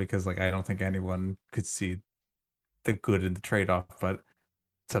shit on because like I don't think anyone could see the good in the trade-off. But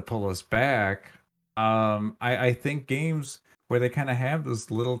to pull us back, I think games where they kind of have those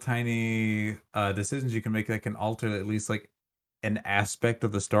little tiny decisions you can make that can alter at least like an aspect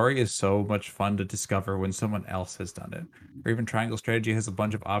of the story is so much fun to discover when someone else has done it. Or even Triangle Strategy has a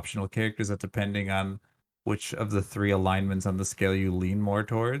bunch of optional characters that, depending on which of the three alignments on the scale you lean more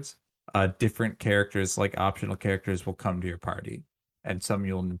towards, different characters, like optional characters, will come to your party, and some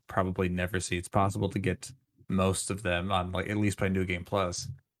you'll probably never see. It's possible to get most of them on like at least by New Game Plus,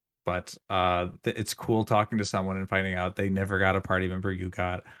 but it's cool talking to someone and finding out they never got a party member you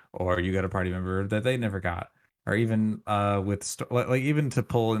got, or you got a party member that they never got. Or even like even to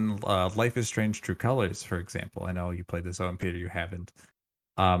pull in Life is Strange True Colors, for example. I know you played this one, Peter, you haven't.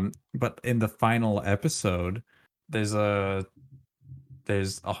 But in the final episode, there's a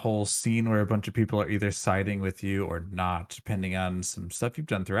whole scene where a bunch of people are either siding with you or not, depending on some stuff you've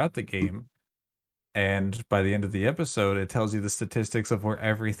done throughout the game. And by the end of the episode, it tells you the statistics of where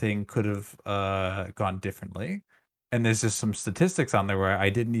everything could have gone differently. And there's just some statistics on there where I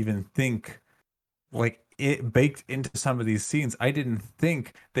didn't even think like it baked into some of these scenes. I didn't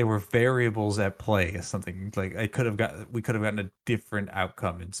think they were variables at play as something like we could have gotten a different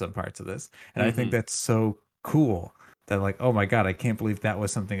outcome in some parts of this. And I think Mhm. that's so cool that like, oh my God, I can't believe that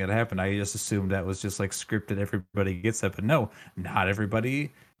was something that happened. I just assumed that was just like scripted. Everybody gets that, but no, not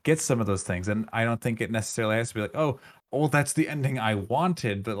everybody gets some of those things. And I don't think it necessarily has to be like, oh, that's the ending I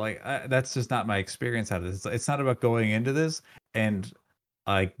wanted, but like that's just not my experience out of this. It's not about going into this and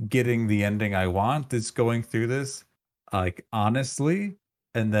like getting the ending I want that's going through this, like honestly,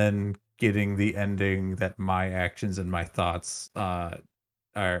 and then getting the ending that my actions and my thoughts are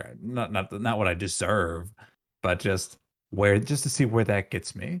not what I deserve, but just to see where that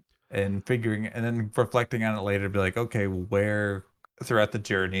gets me and figuring and then reflecting on it later, be like, okay, where throughout the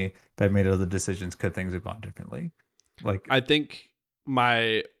journey if I made other decisions, could things have gone differently? Like, I think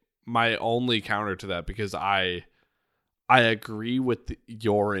my only counter to that, because I agree with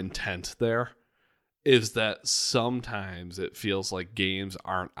your intent there, is that sometimes it feels like games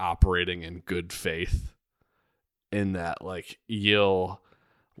aren't operating in good faith, in that like you'll,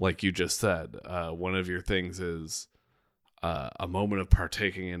 like you just said, one of your things is a moment of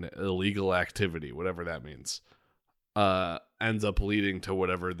partaking in illegal activity, whatever that means, ends up leading to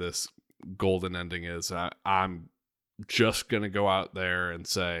whatever this golden ending is. I'm just going to go out there and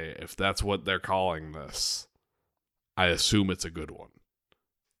say, if that's what they're calling this, I assume it's a good one.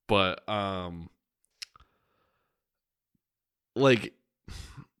 But like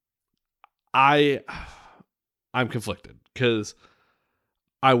I'm conflicted, because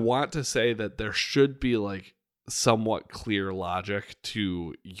I want to say that there should be like somewhat clear logic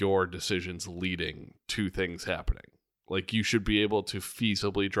to your decisions leading to things happening. Like you should be able to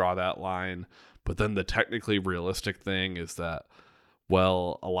feasibly draw that line, but then the technically realistic thing is that,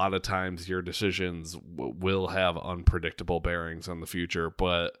 well, a lot of times your decisions will have unpredictable bearings on the future,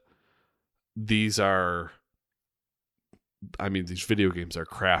 but these video games are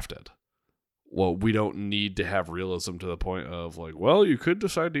crafted. Well, we don't need to have realism to the point of like, well, you could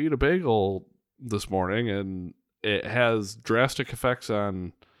decide to eat a bagel this morning and it has drastic effects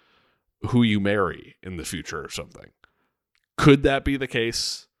on who you marry in the future or something. Could that be the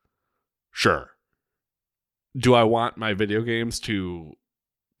case? Sure. Do I want my video games to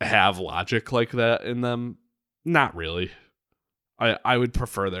have logic like that in them? Not really. I would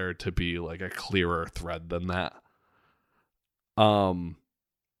prefer there to be like a clearer thread than that.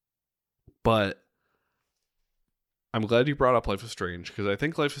 But I'm glad you brought up Life is Strange, because I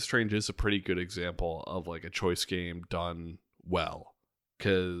think Life is Strange is a pretty good example of like a choice game done well.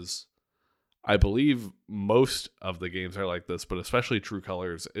 Because I believe most of the games are like this, but especially True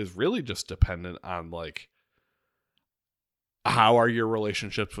Colors is really just dependent on like, how are your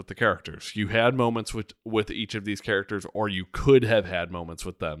relationships with the characters? You had moments with each of these characters, or you could have had moments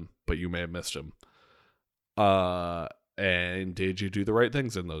with them, but you may have missed them. And did you do the right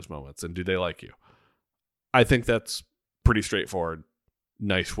things in those moments? And do they like you? I think that's pretty straightforward.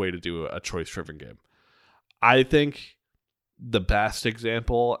 Nice way to do a choice-driven game. I think the best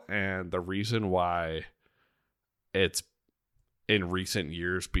example, and the reason why it's in recent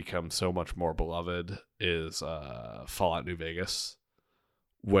years become so much more beloved, is Fallout New Vegas,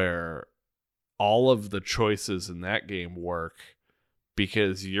 where all of the choices in that game work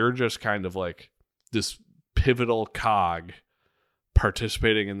because you're just kind of like this pivotal cog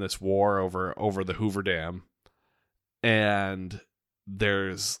participating in this war over the Hoover Dam. And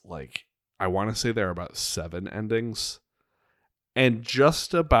there's like, I want to say there are about 7 endings, and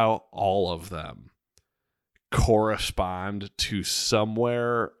just about all of them correspond to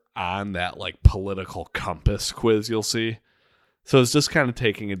somewhere on that like political compass quiz you'll see. So it's just kind of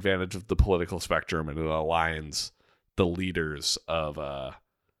taking advantage of the political spectrum, and it aligns the leaders of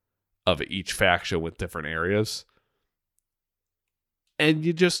each faction with different areas. And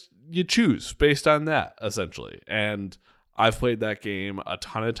you choose based on that, essentially. And I've played that game a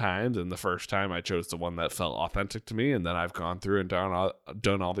ton of times, and the first time I chose the one that felt authentic to me, and then I've gone through and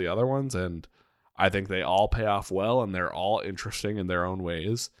done all the other ones, and I think they all pay off well, and they're all interesting in their own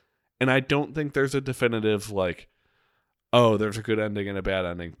ways. And I don't think there's a definitive like, oh, there's a good ending and a bad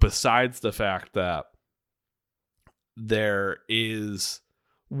ending, besides the fact that there is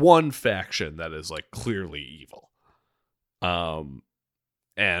one faction that is like clearly evil.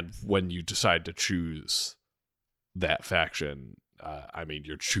 And when you decide to choose that faction,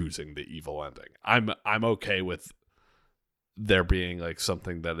 you're choosing the evil ending. I'm okay with there being like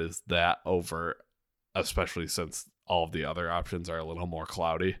something that is that over, especially since all of the other options are a little more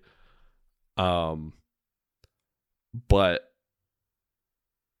cloudy. But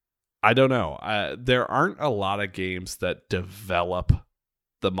I don't know. There aren't a lot of games that develop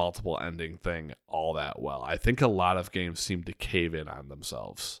the multiple ending thing all that well. I think a lot of games seem to cave in on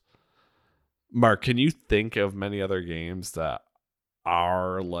themselves. Mark, can you think of many other games that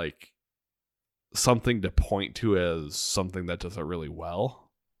are like something to point to as something that does it really well?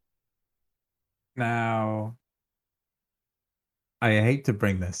 Now, I hate to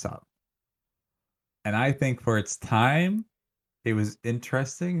bring this up, and I think for its time, it was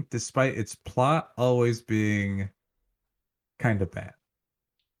interesting, despite its plot always being kind of bad.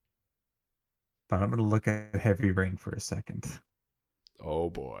 But I'm going to look at Heavy Rain for a second, Oh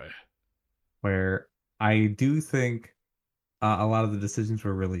boy. where I do think a lot of the decisions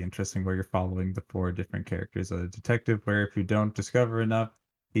were really interesting, where you're following the 4 different characters. A detective, where if you don't discover enough,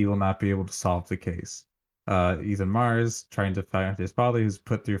 he will not be able to solve the case. Ethan Mars trying to find his father, who's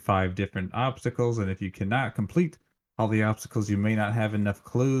put through 5 different obstacles, and if you cannot complete all the obstacles, you may not have enough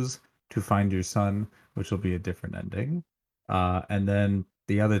clues to find your son, which will be a different ending. And then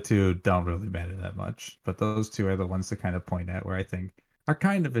the other 2 don't really matter that much, but those 2 are the ones to kind of point at, where I think are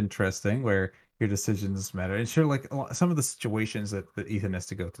kind of interesting, where your decisions matter. And sure, like some of the situations that Ethan has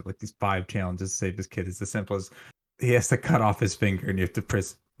to go through, like these 5 challenges to save his kid, is as simple as he has to cut off his finger and you have to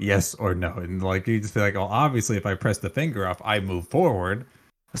press yes or no. And like you just feel like, oh, obviously if I press the finger off, I move forward.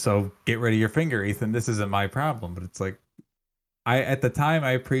 So get rid of your finger, Ethan. This isn't my problem. But it's like, at the time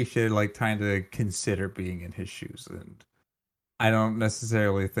I appreciated like trying to consider being in his shoes. And I don't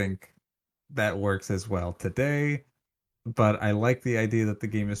necessarily think that works as well today. But I like the idea that the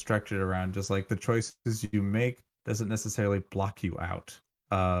game is structured around just like the choices you make doesn't necessarily block you out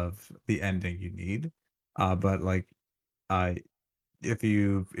of the ending you need. But like, if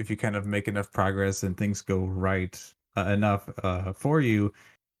you kind of make enough progress and things go right enough for you,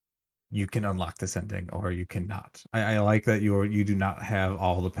 you can unlock this ending or you cannot. I like that you do not have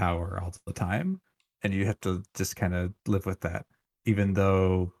all the power all the time, and you have to just kind of live with that, even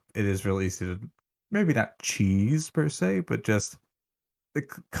though it is really easy to maybe not cheese per se, but just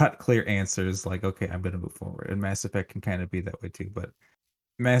cut clear answers like, okay, I'm going to move forward. And Mass Effect can kind of be that way too. But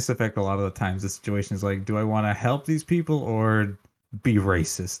Mass Effect, a lot of the times, the situation is like, do I want to help these people or be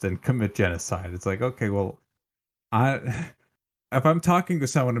racist and commit genocide? It's like, okay, well, if I'm talking to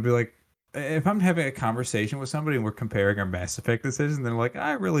someone to be like, if I'm having a conversation with somebody and we're comparing our Mass Effect decisions, then like,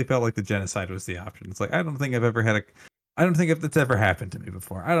 I really felt like the genocide was the option. It's like, I don't think if it's ever happened to me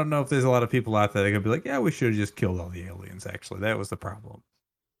before. I don't know if there's a lot of people out there that are gonna be like, yeah, we should have just killed all the aliens. Actually, that was the problem.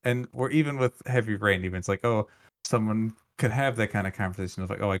 And we're even with Heavy Rain, even it's like, oh, someone could have that kind of conversation of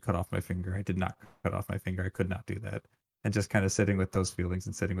like, oh, I cut off my finger. I did not cut off my finger. I could not do that. And just kind of sitting with those feelings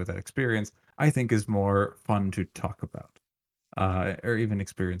and sitting with that experience, I think is more fun to talk about, or even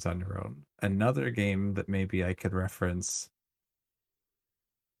experience on your own. Another game that maybe I could reference,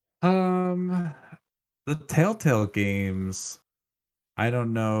 the Telltale games. I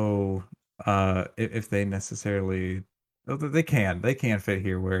don't know if they necessarily. Oh, they can fit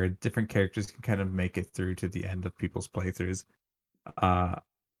here, where different characters can kind of make it through to the end of people's playthroughs.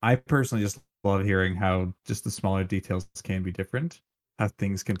 I personally just love hearing how just the smaller details can be different, how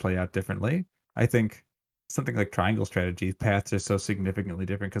things can play out differently. I think something like Triangle Strategy paths are so significantly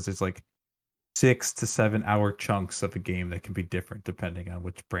different because there's like 6 to 7 hour chunks of a game that can be different depending on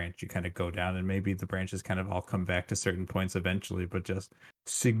which branch you kind of go down, and maybe the branches kind of all come back to certain points eventually, but just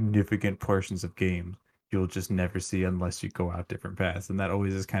significant portions of games you'll just never see unless you go out different paths. And that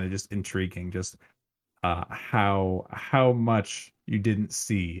always is kind of just intriguing, just how much you didn't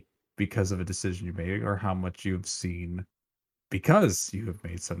see because of a decision you made, or how much you've seen because you have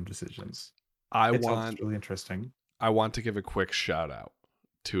made some decisions. It's really interesting. I want to give a quick shout out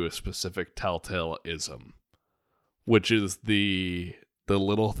to a specific Telltale ism, which is the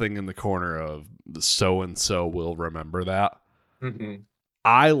little thing in the corner of so and so will remember that. Mm-hmm.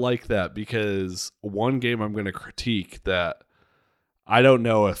 I like that because one game I'm going to critique that I don't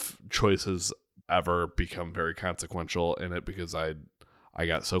know if choices ever become very consequential in it, because I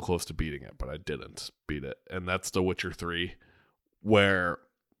got so close to beating it, but I didn't beat it. And that's The Witcher 3, where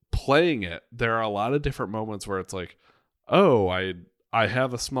playing it, there are a lot of different moments where it's like, oh, I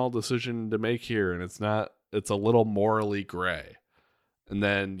have a small decision to make here, and it's a little morally gray. And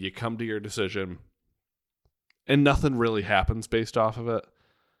then you come to your decision and nothing really happens based off of it.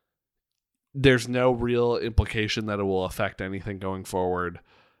 There's no real implication that it will affect anything going forward.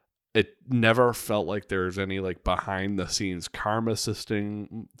 It never felt like there's any like behind the scenes karma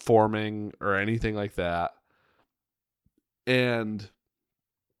system forming or anything like that. And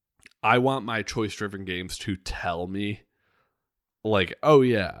I want my choice driven games to tell me like, oh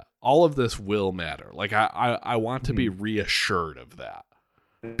yeah, all of this will matter. Like I want to be reassured of that.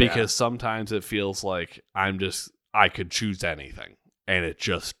 Because sometimes it feels like I could choose anything and it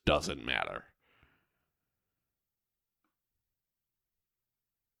just doesn't matter.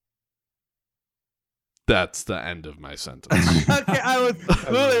 That's the end of my sentence. Okay, I was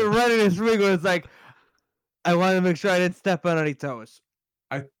really ready to speak when it's like, I wanted to make sure I didn't step on any toes.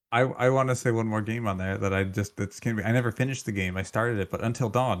 I want to say one more game on there that I never finished the game. I started it, but Until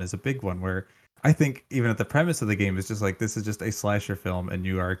Dawn is a big one where I think even at the premise of the game is just like, this is just a slasher film and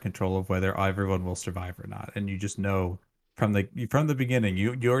you are in control of whether everyone will survive or not. And you just know from the beginning,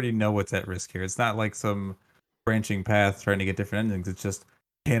 you already know what's at risk here. It's not like some branching path trying to get different endings. It's just,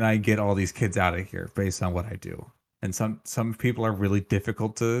 can I get all these kids out of here based on what I do? And some people are really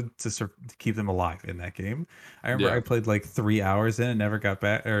difficult to keep them alive in that game. I remember I played like 3 hours in and never got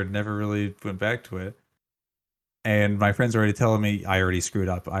back, or never really went back to it. And my friends were already telling me I already screwed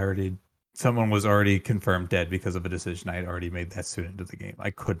up. Someone was already confirmed dead because of a decision I had already made that soon into the game. I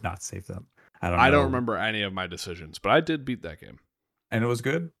could not save them. I don't remember any of my decisions, but I did beat that game. And it was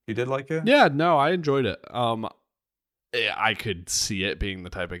good? You did like it? Yeah, no, I enjoyed it. I could see it being the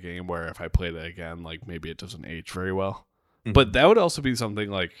type of game where if I played it again, like maybe it doesn't age very well. Mm-hmm. But that would also be something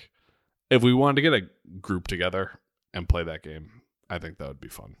like if we wanted to get a group together and play that game, I think that would be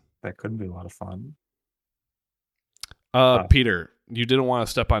fun. That could be a lot of fun. Peter, you didn't want to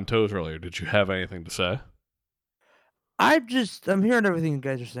step on toes earlier. Did you have anything to say? I'm hearing everything you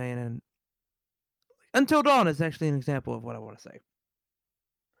guys are saying, and Until Dawn is actually an example of what I want to say.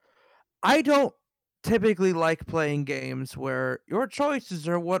 I don't typically like playing games where your choices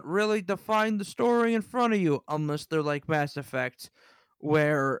are what really define the story in front of you, unless they're like Mass Effect,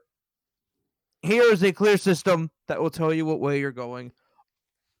 where here's a clear system that will tell you what way you're going.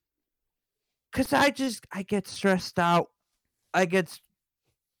 Because I get stressed out. I can't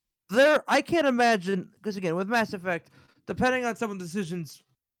imagine, because again, with Mass Effect, depending on some of the decisions,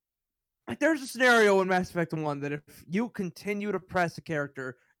 like there's a scenario in Mass Effect 1 that if you continue to press a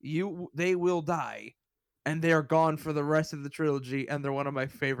character, they will die, and they are gone for the rest of the trilogy, and they're one of my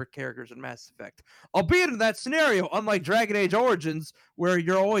favorite characters in Mass Effect. Albeit in that scenario, unlike Dragon Age Origins, where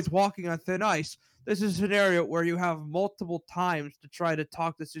you're always walking on thin ice, this is a scenario where you have multiple times to try to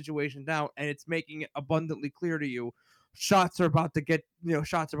talk the situation down, and it's making it abundantly clear to you. Shots are about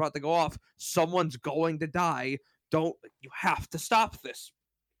to go off. Someone's going to die. You have to stop this.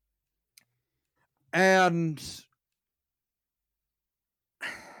 And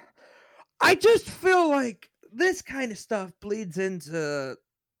I just feel like this kind of stuff bleeds into,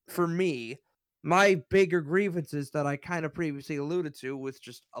 for me, my bigger grievances that I kind of previously alluded to with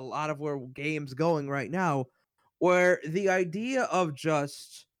just a lot of where games going right now, where the idea of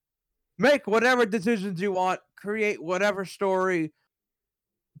just make whatever decisions you want, create whatever story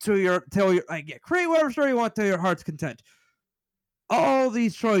create whatever story you want to your heart's content. All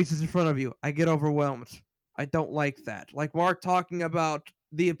these choices in front of you, I get overwhelmed. I don't like that. Like Mark talking about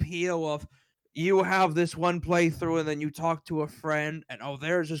the appeal of you have this one playthrough and then you talk to a friend and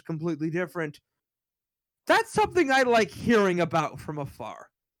theirs is completely different. That's something I like hearing about from afar.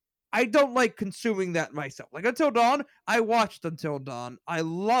 I don't like consuming that myself. Like Until Dawn, I watched Until Dawn. I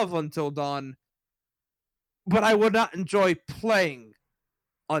love Until Dawn. But I would not enjoy playing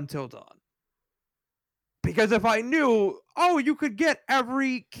Until Dawn. Because if I knew, you could get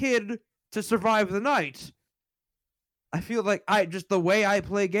every kid to survive the night, I feel like the way I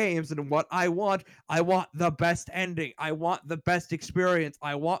play games and what I want the best ending. I want the best experience.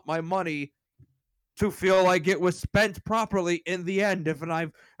 I want my money to feel like it was spent properly in the end. If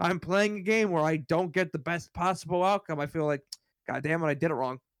I'm playing a game where I don't get the best possible outcome, I feel like, God damn it, I did it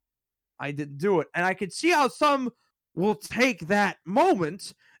wrong. I didn't do it. And I can see how some will take that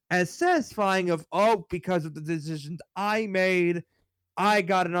moment as satisfying of, because of the decisions I made, I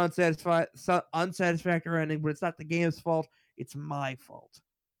got an unsatisfactory ending, but it's not the game's fault. It's my fault.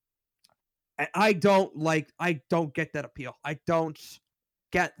 And I don't get that appeal. I don't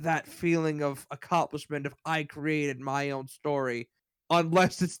get that feeling of accomplishment if I created my own story,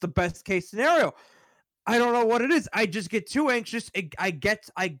 unless it's the best case scenario. I don't know what it is. I just get too anxious. It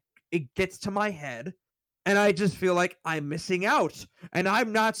gets to my head. And I just feel like I'm missing out. And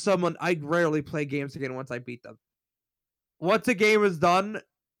I'm not someone, I rarely play games again once I beat them. Once a game is done,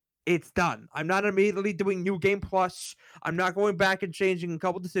 it's done. I'm not immediately doing New Game Plus. I'm not going back and changing a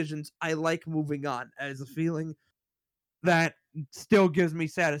couple decisions. I like moving on as a feeling that still gives me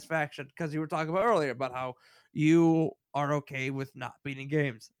satisfaction. Because you were talking about earlier about how you are okay with not beating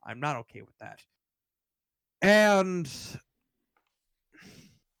games. I'm not okay with that. And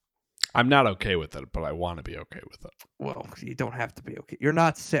I'm not okay with it, but I want to be okay with it. Well, you don't have to be okay. You're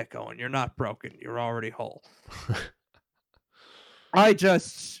not sick, Owen. You're not broken. You're already whole.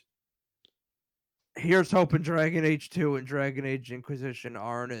 Here's hoping Dragon Age 2 and Dragon Age Inquisition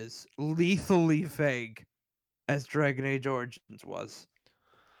aren't as lethally vague as Dragon Age Origins was.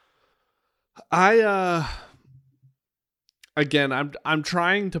 Again, I'm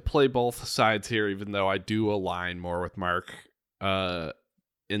trying to play both sides here, even though I do align more with Mark,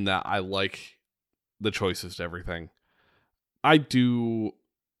 in that I like the choices to everything. I do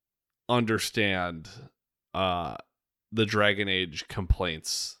understand the Dragon Age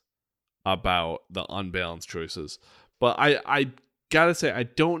complaints about the unbalanced choices, but I gotta say I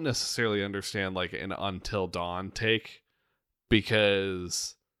don't necessarily understand like an Until Dawn take,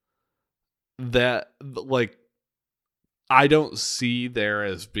 because that like I don't see there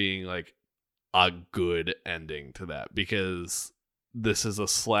as being like a good ending to that, because this is a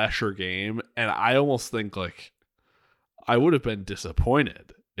slasher game, and I almost think like I would have been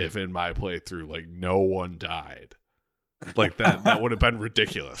disappointed if in my playthrough like no one died. Like that would have been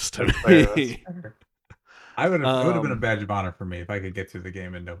ridiculous to me. I would have. It would have been a badge of honor for me if I could get through the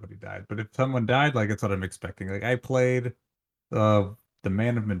game and nobody died. But if someone died, like that's what I'm expecting. Like I played, the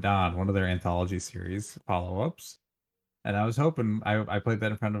Man of Medan, one of their anthology series follow-ups, and I was hoping I played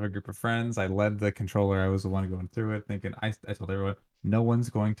that in front of a group of friends. I led the controller. I was the one going through it, thinking I told everyone no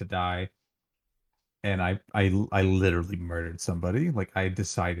one's going to die, and I literally murdered somebody. Like I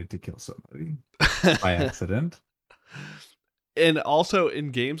decided to kill somebody by accident. And also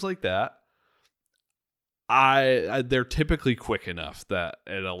in games like that, they're typically quick enough that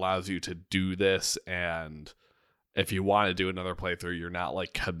it allows you to do this, and if you want to do another playthrough, you're not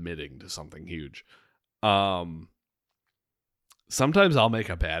like committing to something huge. Sometimes I'll make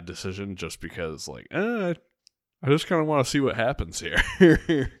a bad decision just because like I just kind of want to see what happens here.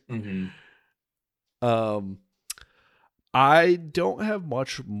 Mm-hmm. I don't have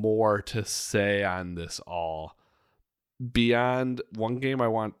much more to say on this all. Beyond one game I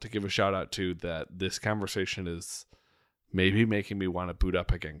want to give a shout out to that this conversation is maybe making me want to boot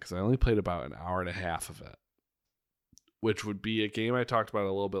up again, because I only played about an hour and a half of it, which would be a game I talked about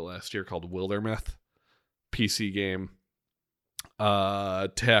a little bit last year called Wildermyth, PC game,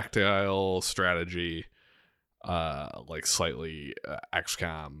 tactile strategy, like slightly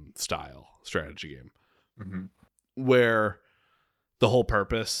XCOM style strategy game, Mm-hmm. where the whole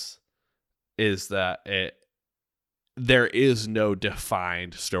purpose is that there is no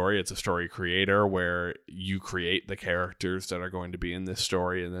defined story. It's a story creator where you create the characters that are going to be in this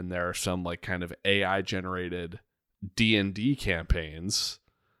story, and then there are some like kind of AI generated D&D campaigns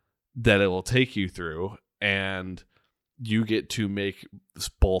that it will take you through, and you get to make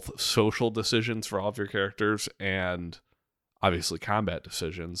both social decisions for all of your characters and obviously combat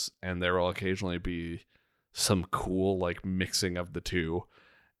decisions, and there will occasionally be some cool like mixing of the two.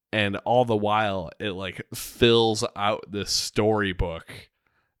 And all the while, it like fills out this storybook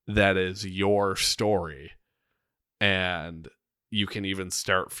that is your story. And you can even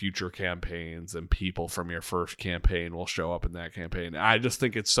start future campaigns, and people from your first campaign will show up in that campaign. I just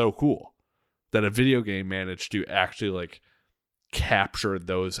think it's so cool that a video game managed to actually like capture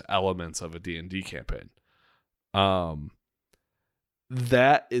those elements of a D&D campaign.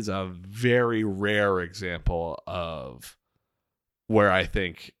 That is a very rare example of where I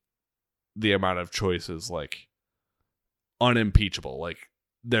think the amount of choice is like unimpeachable. Like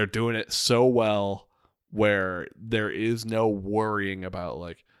they're doing it so well where there is no worrying about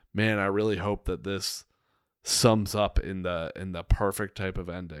like, man, I really hope that this sums up in the perfect type of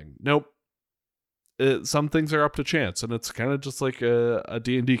ending. Nope. Some things are up to chance, and it's kind of just like a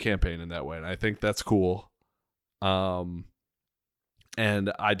D&D campaign in that way. And I think that's cool. And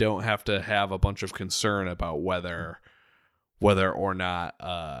I don't have to have a bunch of concern about whether or not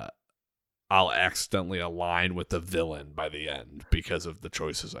I'll accidentally align with the villain by the end because of the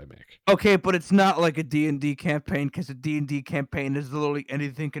choices I make. Okay, but it's not like a D&D campaign, because a D&D campaign is literally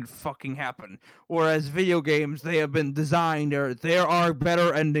anything can fucking happen. Whereas video games, they have been designed, or there are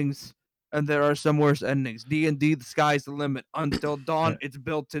better endings and there are some worse endings. D&D, the sky's the limit. Until Dawn, it's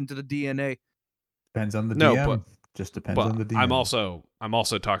built into the DNA. Depends on the DM. But just depends on the DM. I'm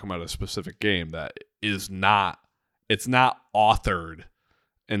also talking about a specific game that is not. It's not authored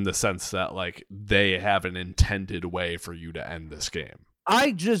in the sense that like they have an intended way for you to end this game.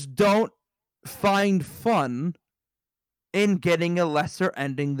 I just don't find fun in getting a lesser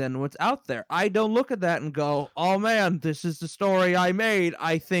ending than what's out there. I don't look at that and go, oh man, this is the story I made.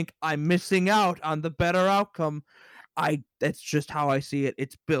 I think I'm missing out on the better outcome. That's just how I see it.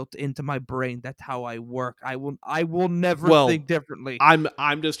 It's built into my brain. That's how I work. I will never think differently.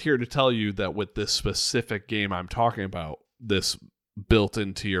 I'm just here to tell you that with this specific game I'm talking about, this built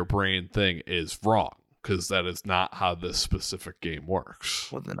into your brain thing is wrong. because that is not how this specific game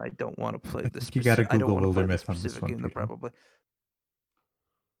works. Well, then I don't want to play this. You got to I don't Google want to play Wildermyth the on this specific one. game. Then Peter. probably.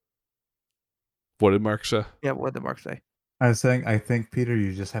 What did Mark say? Yeah, what did Mark say? I was saying, I think, Peter,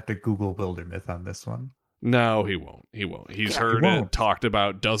 you just have to Google Wildermyth on this one. No, he won't. He won't. He's Yeah, heard he it won't. talked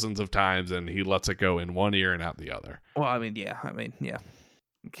about dozens of times, and he lets it go in one ear and out the other. Well, I mean, yeah.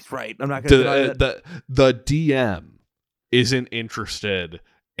 He's right. I'm not going to deny that. The DM isn't interested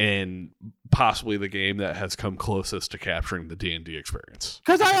in possibly the game that has come closest to capturing the D&D experience.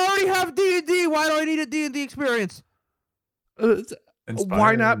 Because I already have D&D. Why do I need a D&D experience?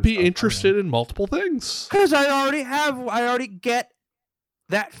 Why not be interested in multiple things? Because I already get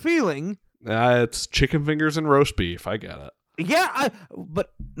that feeling. It's chicken fingers and roast beef. I get it. Yeah,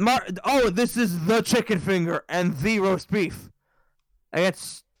 this is the chicken finger and the roast beef.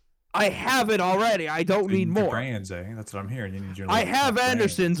 I have it already. I don't need your more. brands, eh? That's what I'm hearing. You need your. I have brand.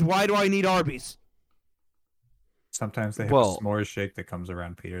 Anderson's. Why do I need Arby's? Sometimes they have Well- a s'mores shake that comes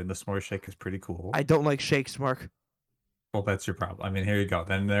around, Peter, and the s'mores shake is pretty cool. I don't like shakes, Mark. Well, that's your problem. I mean, here you go.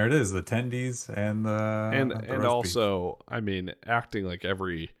 Then there it is, the tendies and the And roast and beef. also, I mean, acting like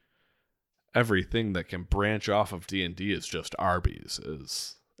everything that can branch off of D&D is just Arby's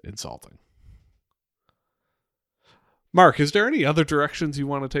is insulting. Mark, is there any other directions you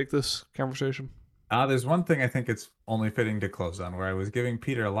want to take this conversation? There's one thing I think it's only fitting to close on, where I was giving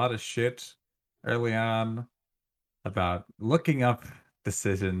Peter a lot of shit early on about looking up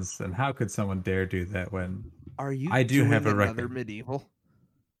decisions and how could someone dare do that when Are you? I do doing have a another record. medieval.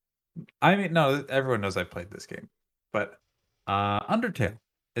 I mean, no, everyone knows I played this game, but Undertale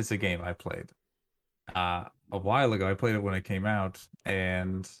is a game I played a while ago. I played it when it came out,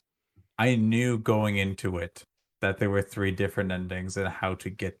 and I knew going into it that there were 3 different endings and how to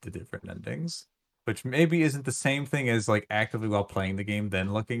get the different endings, which maybe isn't the same thing as like actively while playing the game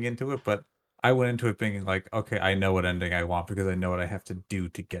then looking into it, but I went into it being like, okay, I know what ending I want because I know what I have to do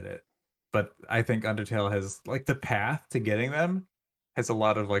to get it. But I think Undertale has like the path to getting them has a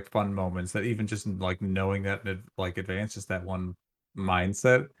lot of like fun moments that even just like knowing that in like advance, just that one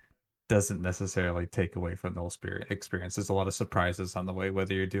mindset doesn't necessarily take away from the whole experience. There's a lot of surprises on the way,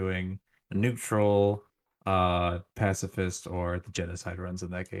 whether you're doing a neutral, pacifist, or the genocide runs in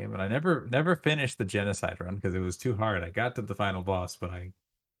that game. And I never finished the genocide run because it was too hard. I got to the final boss, but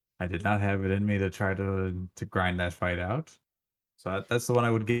I did not have it in me to try to grind that fight out. So that's the one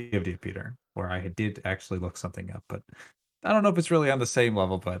I would give to you, Peter, where I did actually look something up. But I don't know if it's really on the same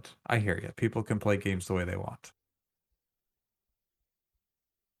level, but I hear you. People can play games the way they want.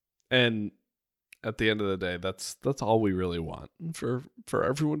 And at the end of the day, that's all we really want, for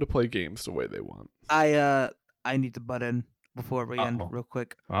everyone to play games the way they want. I need to butt in before we end Uh-oh. real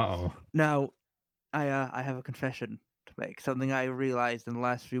quick. Uh-oh. Now, I have a confession to make. Something I realized in the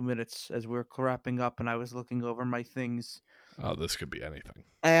last few minutes as we were wrapping up, and I was looking over my things. Oh, this could be anything.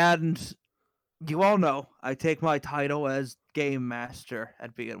 And you all know I take my title as Game Master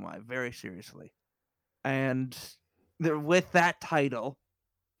at BNY very seriously. And with that title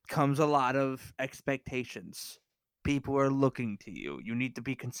comes a lot of expectations. People are looking to you. You need to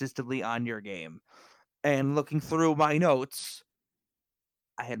be consistently on your game. And looking through my notes,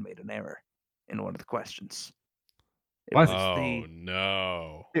 I had made an error in one of the questions. What?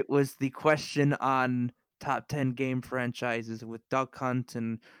 No. It was the question on top 10 game franchises with Duck Hunt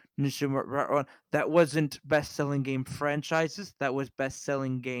and Nishimura. That wasn't best-selling game franchises. That was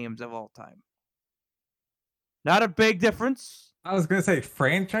best-selling games of all time. Not a big difference. I was gonna say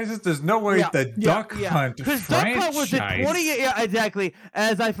franchises. There's no way the Duck Hunt because franchise. Duck Hunt was at 28. Yeah, exactly.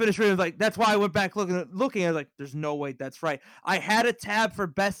 As I finished reading, I was like, that's why I went back looking. I was like, there's no way that's right. I had a tab for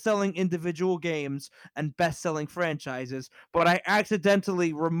best-selling individual games and best-selling franchises, but I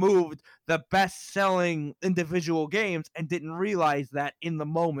accidentally removed the best-selling individual games and didn't realize that in the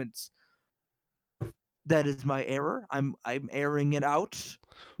moment. That is my error. I'm airing it out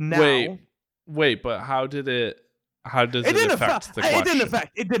now. Wait, but how does it affect the question? It didn't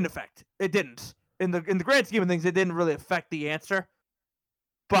affect. It didn't. In the grand scheme of things, it didn't really affect the answer.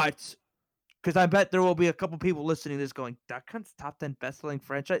 But because I bet there will be a couple people listening to this going, Duck Hunt's top 10 best-selling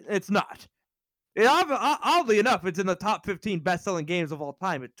franchise? It's not. Oddly enough, it's in the top 15 best-selling games of all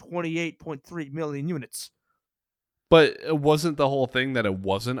time at 28.3 million units. But it wasn't the whole thing that it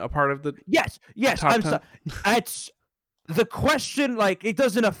wasn't a part of the Yes. top I'm 10? sorry. It's the question. Like, it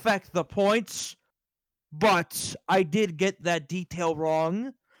doesn't affect the points, but I did get that detail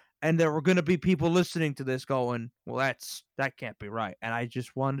wrong, and there were going to be people listening to this going, "Well, that can't be right." And I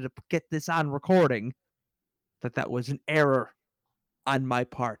just wanted to get this on recording that was an error on my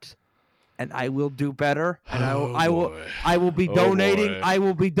part. and I will do better. And Oh, I will be Oh, donating. boy. I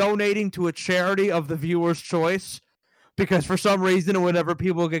will be donating to a charity of the viewer's choice, because for some reason, whenever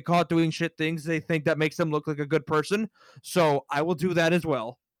people get caught doing shit things, they think that makes them look like a good person. So I will do that as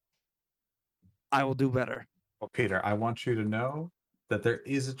well. I will do better. Well, Peter, I want you to know that there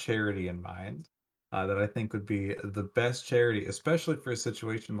is a charity in mind that I think would be the best charity, especially for a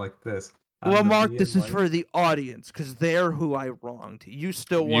situation like this. Well, The Mark, Be this in is for the audience because they're who I wronged. You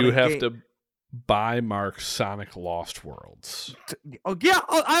still want You have to buy Mark Sonic Lost Worlds. Oh yeah,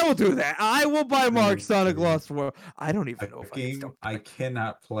 I will do that. I will buy Mark Please, Sonic please. Lost World. I don't even a know if I can game still. I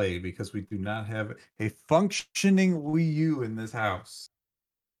cannot play because we do not have a functioning Wii U in this house.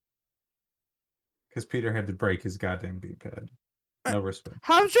 Because Peter had to break his goddamn D-pad. No respect.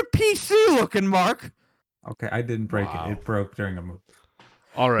 How's your PC looking, Mark? Okay, I didn't break Wow. it. It broke during a move.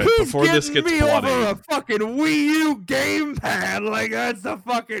 All right, He's before this getting gets me bloody, over a fucking Wii U gamepad. Like that's a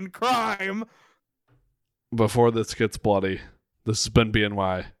fucking crime. before this gets bloody, this has been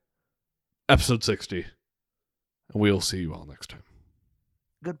BNY, episode 60, and we'll see you all next time.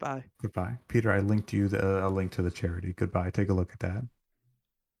 Goodbye. Goodbye. Peter, I linked you a link to the charity. Goodbye. Take a look at that.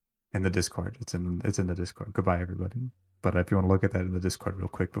 In the Discord. It's in the Discord. Goodbye, everybody. But if you want to look at that in the Discord real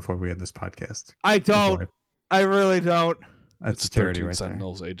quick before we end this podcast. I don't. I really don't. That's It's the charity 13 right there.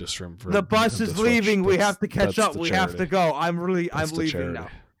 Sentinels Aegis Rim for The bus is Nintendo leaving. Switch. We have to catch That's up. the We have to charity. go. I'm That's the leaving charity. now.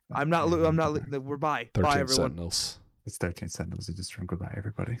 I'm not. We're bye. 13 Bye, everyone. Sentinels. It's 13 Sentinels. You just drink. Goodbye,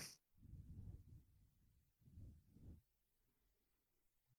 everybody.